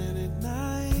many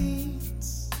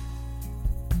nights,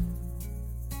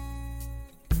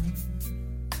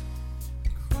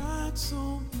 cried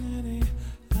so many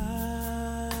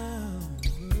hours,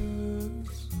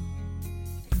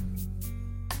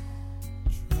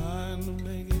 trying to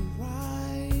make it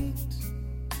right.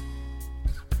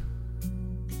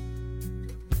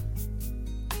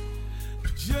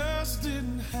 Just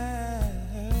didn't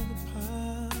have the power.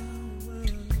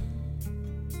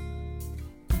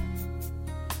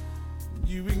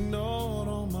 You ignored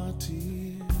all my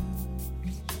tears,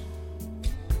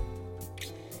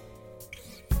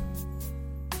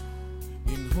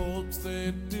 in hopes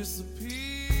they'd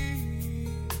disappear.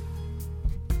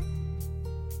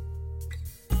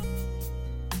 I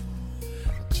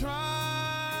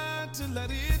tried to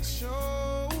let it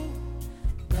show,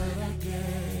 but I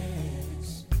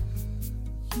guess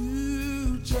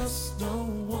you just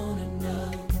don't wanna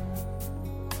know.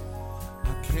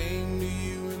 I came to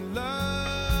you in love,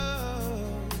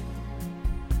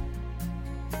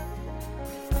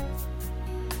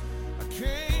 I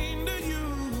came to you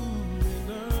in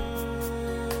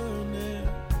earnest.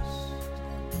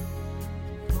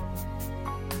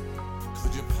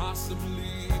 Could you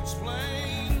possibly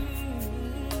explain,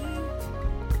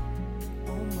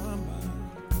 oh my mind,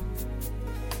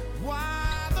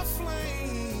 why the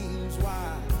flames,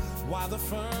 why the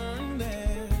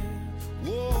furnace?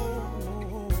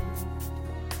 Whoa,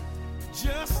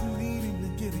 just needing to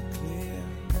get it clear.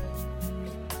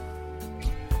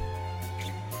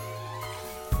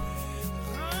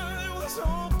 I was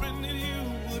hoping that you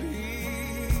would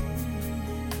hear.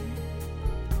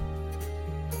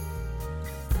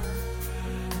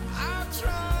 I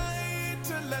tried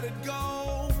to let it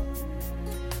go,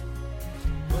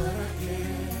 but I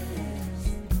guess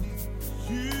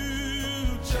you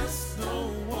just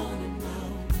don't wanna know.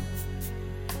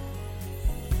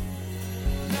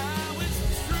 Now it's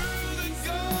true that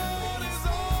God is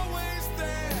always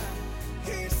there.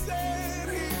 He said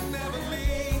he'd never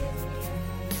leave,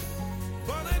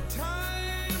 but at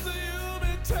times the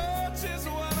human touch is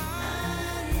what I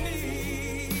need.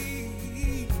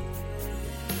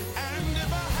 And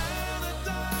if I had a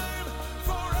dime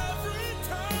for every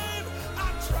time I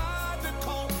tried to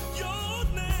call your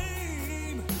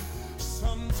name,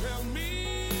 some tell me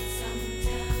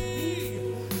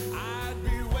I'd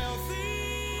be wealthy.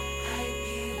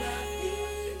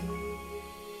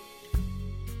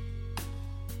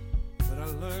 But I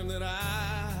learned that I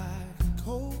could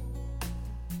cope.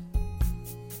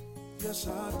 Yes, I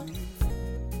did.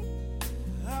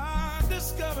 I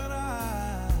discovered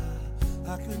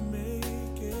I could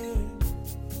make it.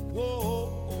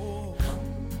 Whoa,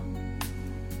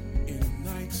 in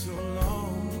nights so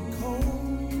long and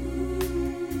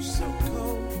cold, so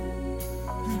cold,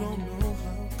 you don't know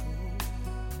how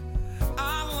cold. I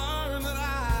learned that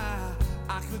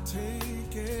I could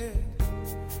take it.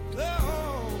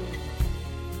 Oh,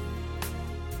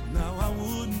 now I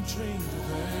wouldn't change a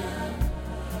thing.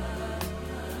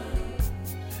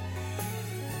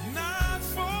 Not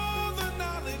for the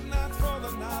knowledge, not for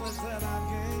the knowledge that I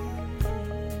gained.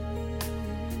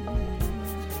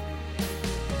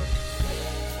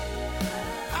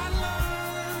 I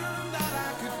learned that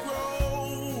I could grow.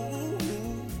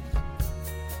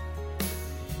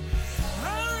 I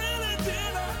really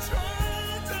did. I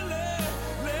tried to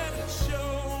let it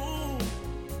show.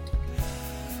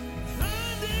 I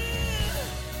did.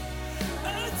 I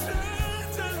tried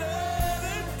to let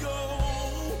it go,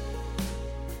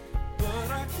 but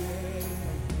I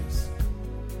guess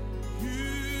you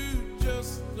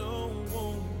just don't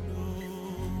want to know.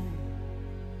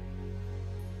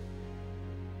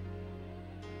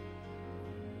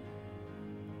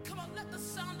 Come on, let the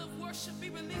sound of worship be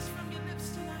released from your lips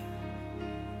tonight.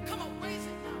 Come on, raise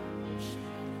it now.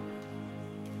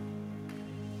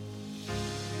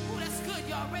 Oh, that's good,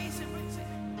 y'all. Raise it, raise it.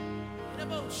 In a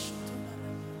boat.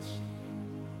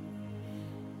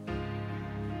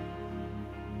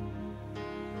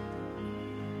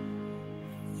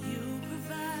 You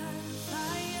provide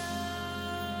fire.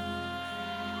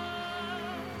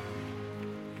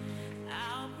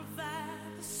 I'll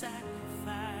provide the sacrifice.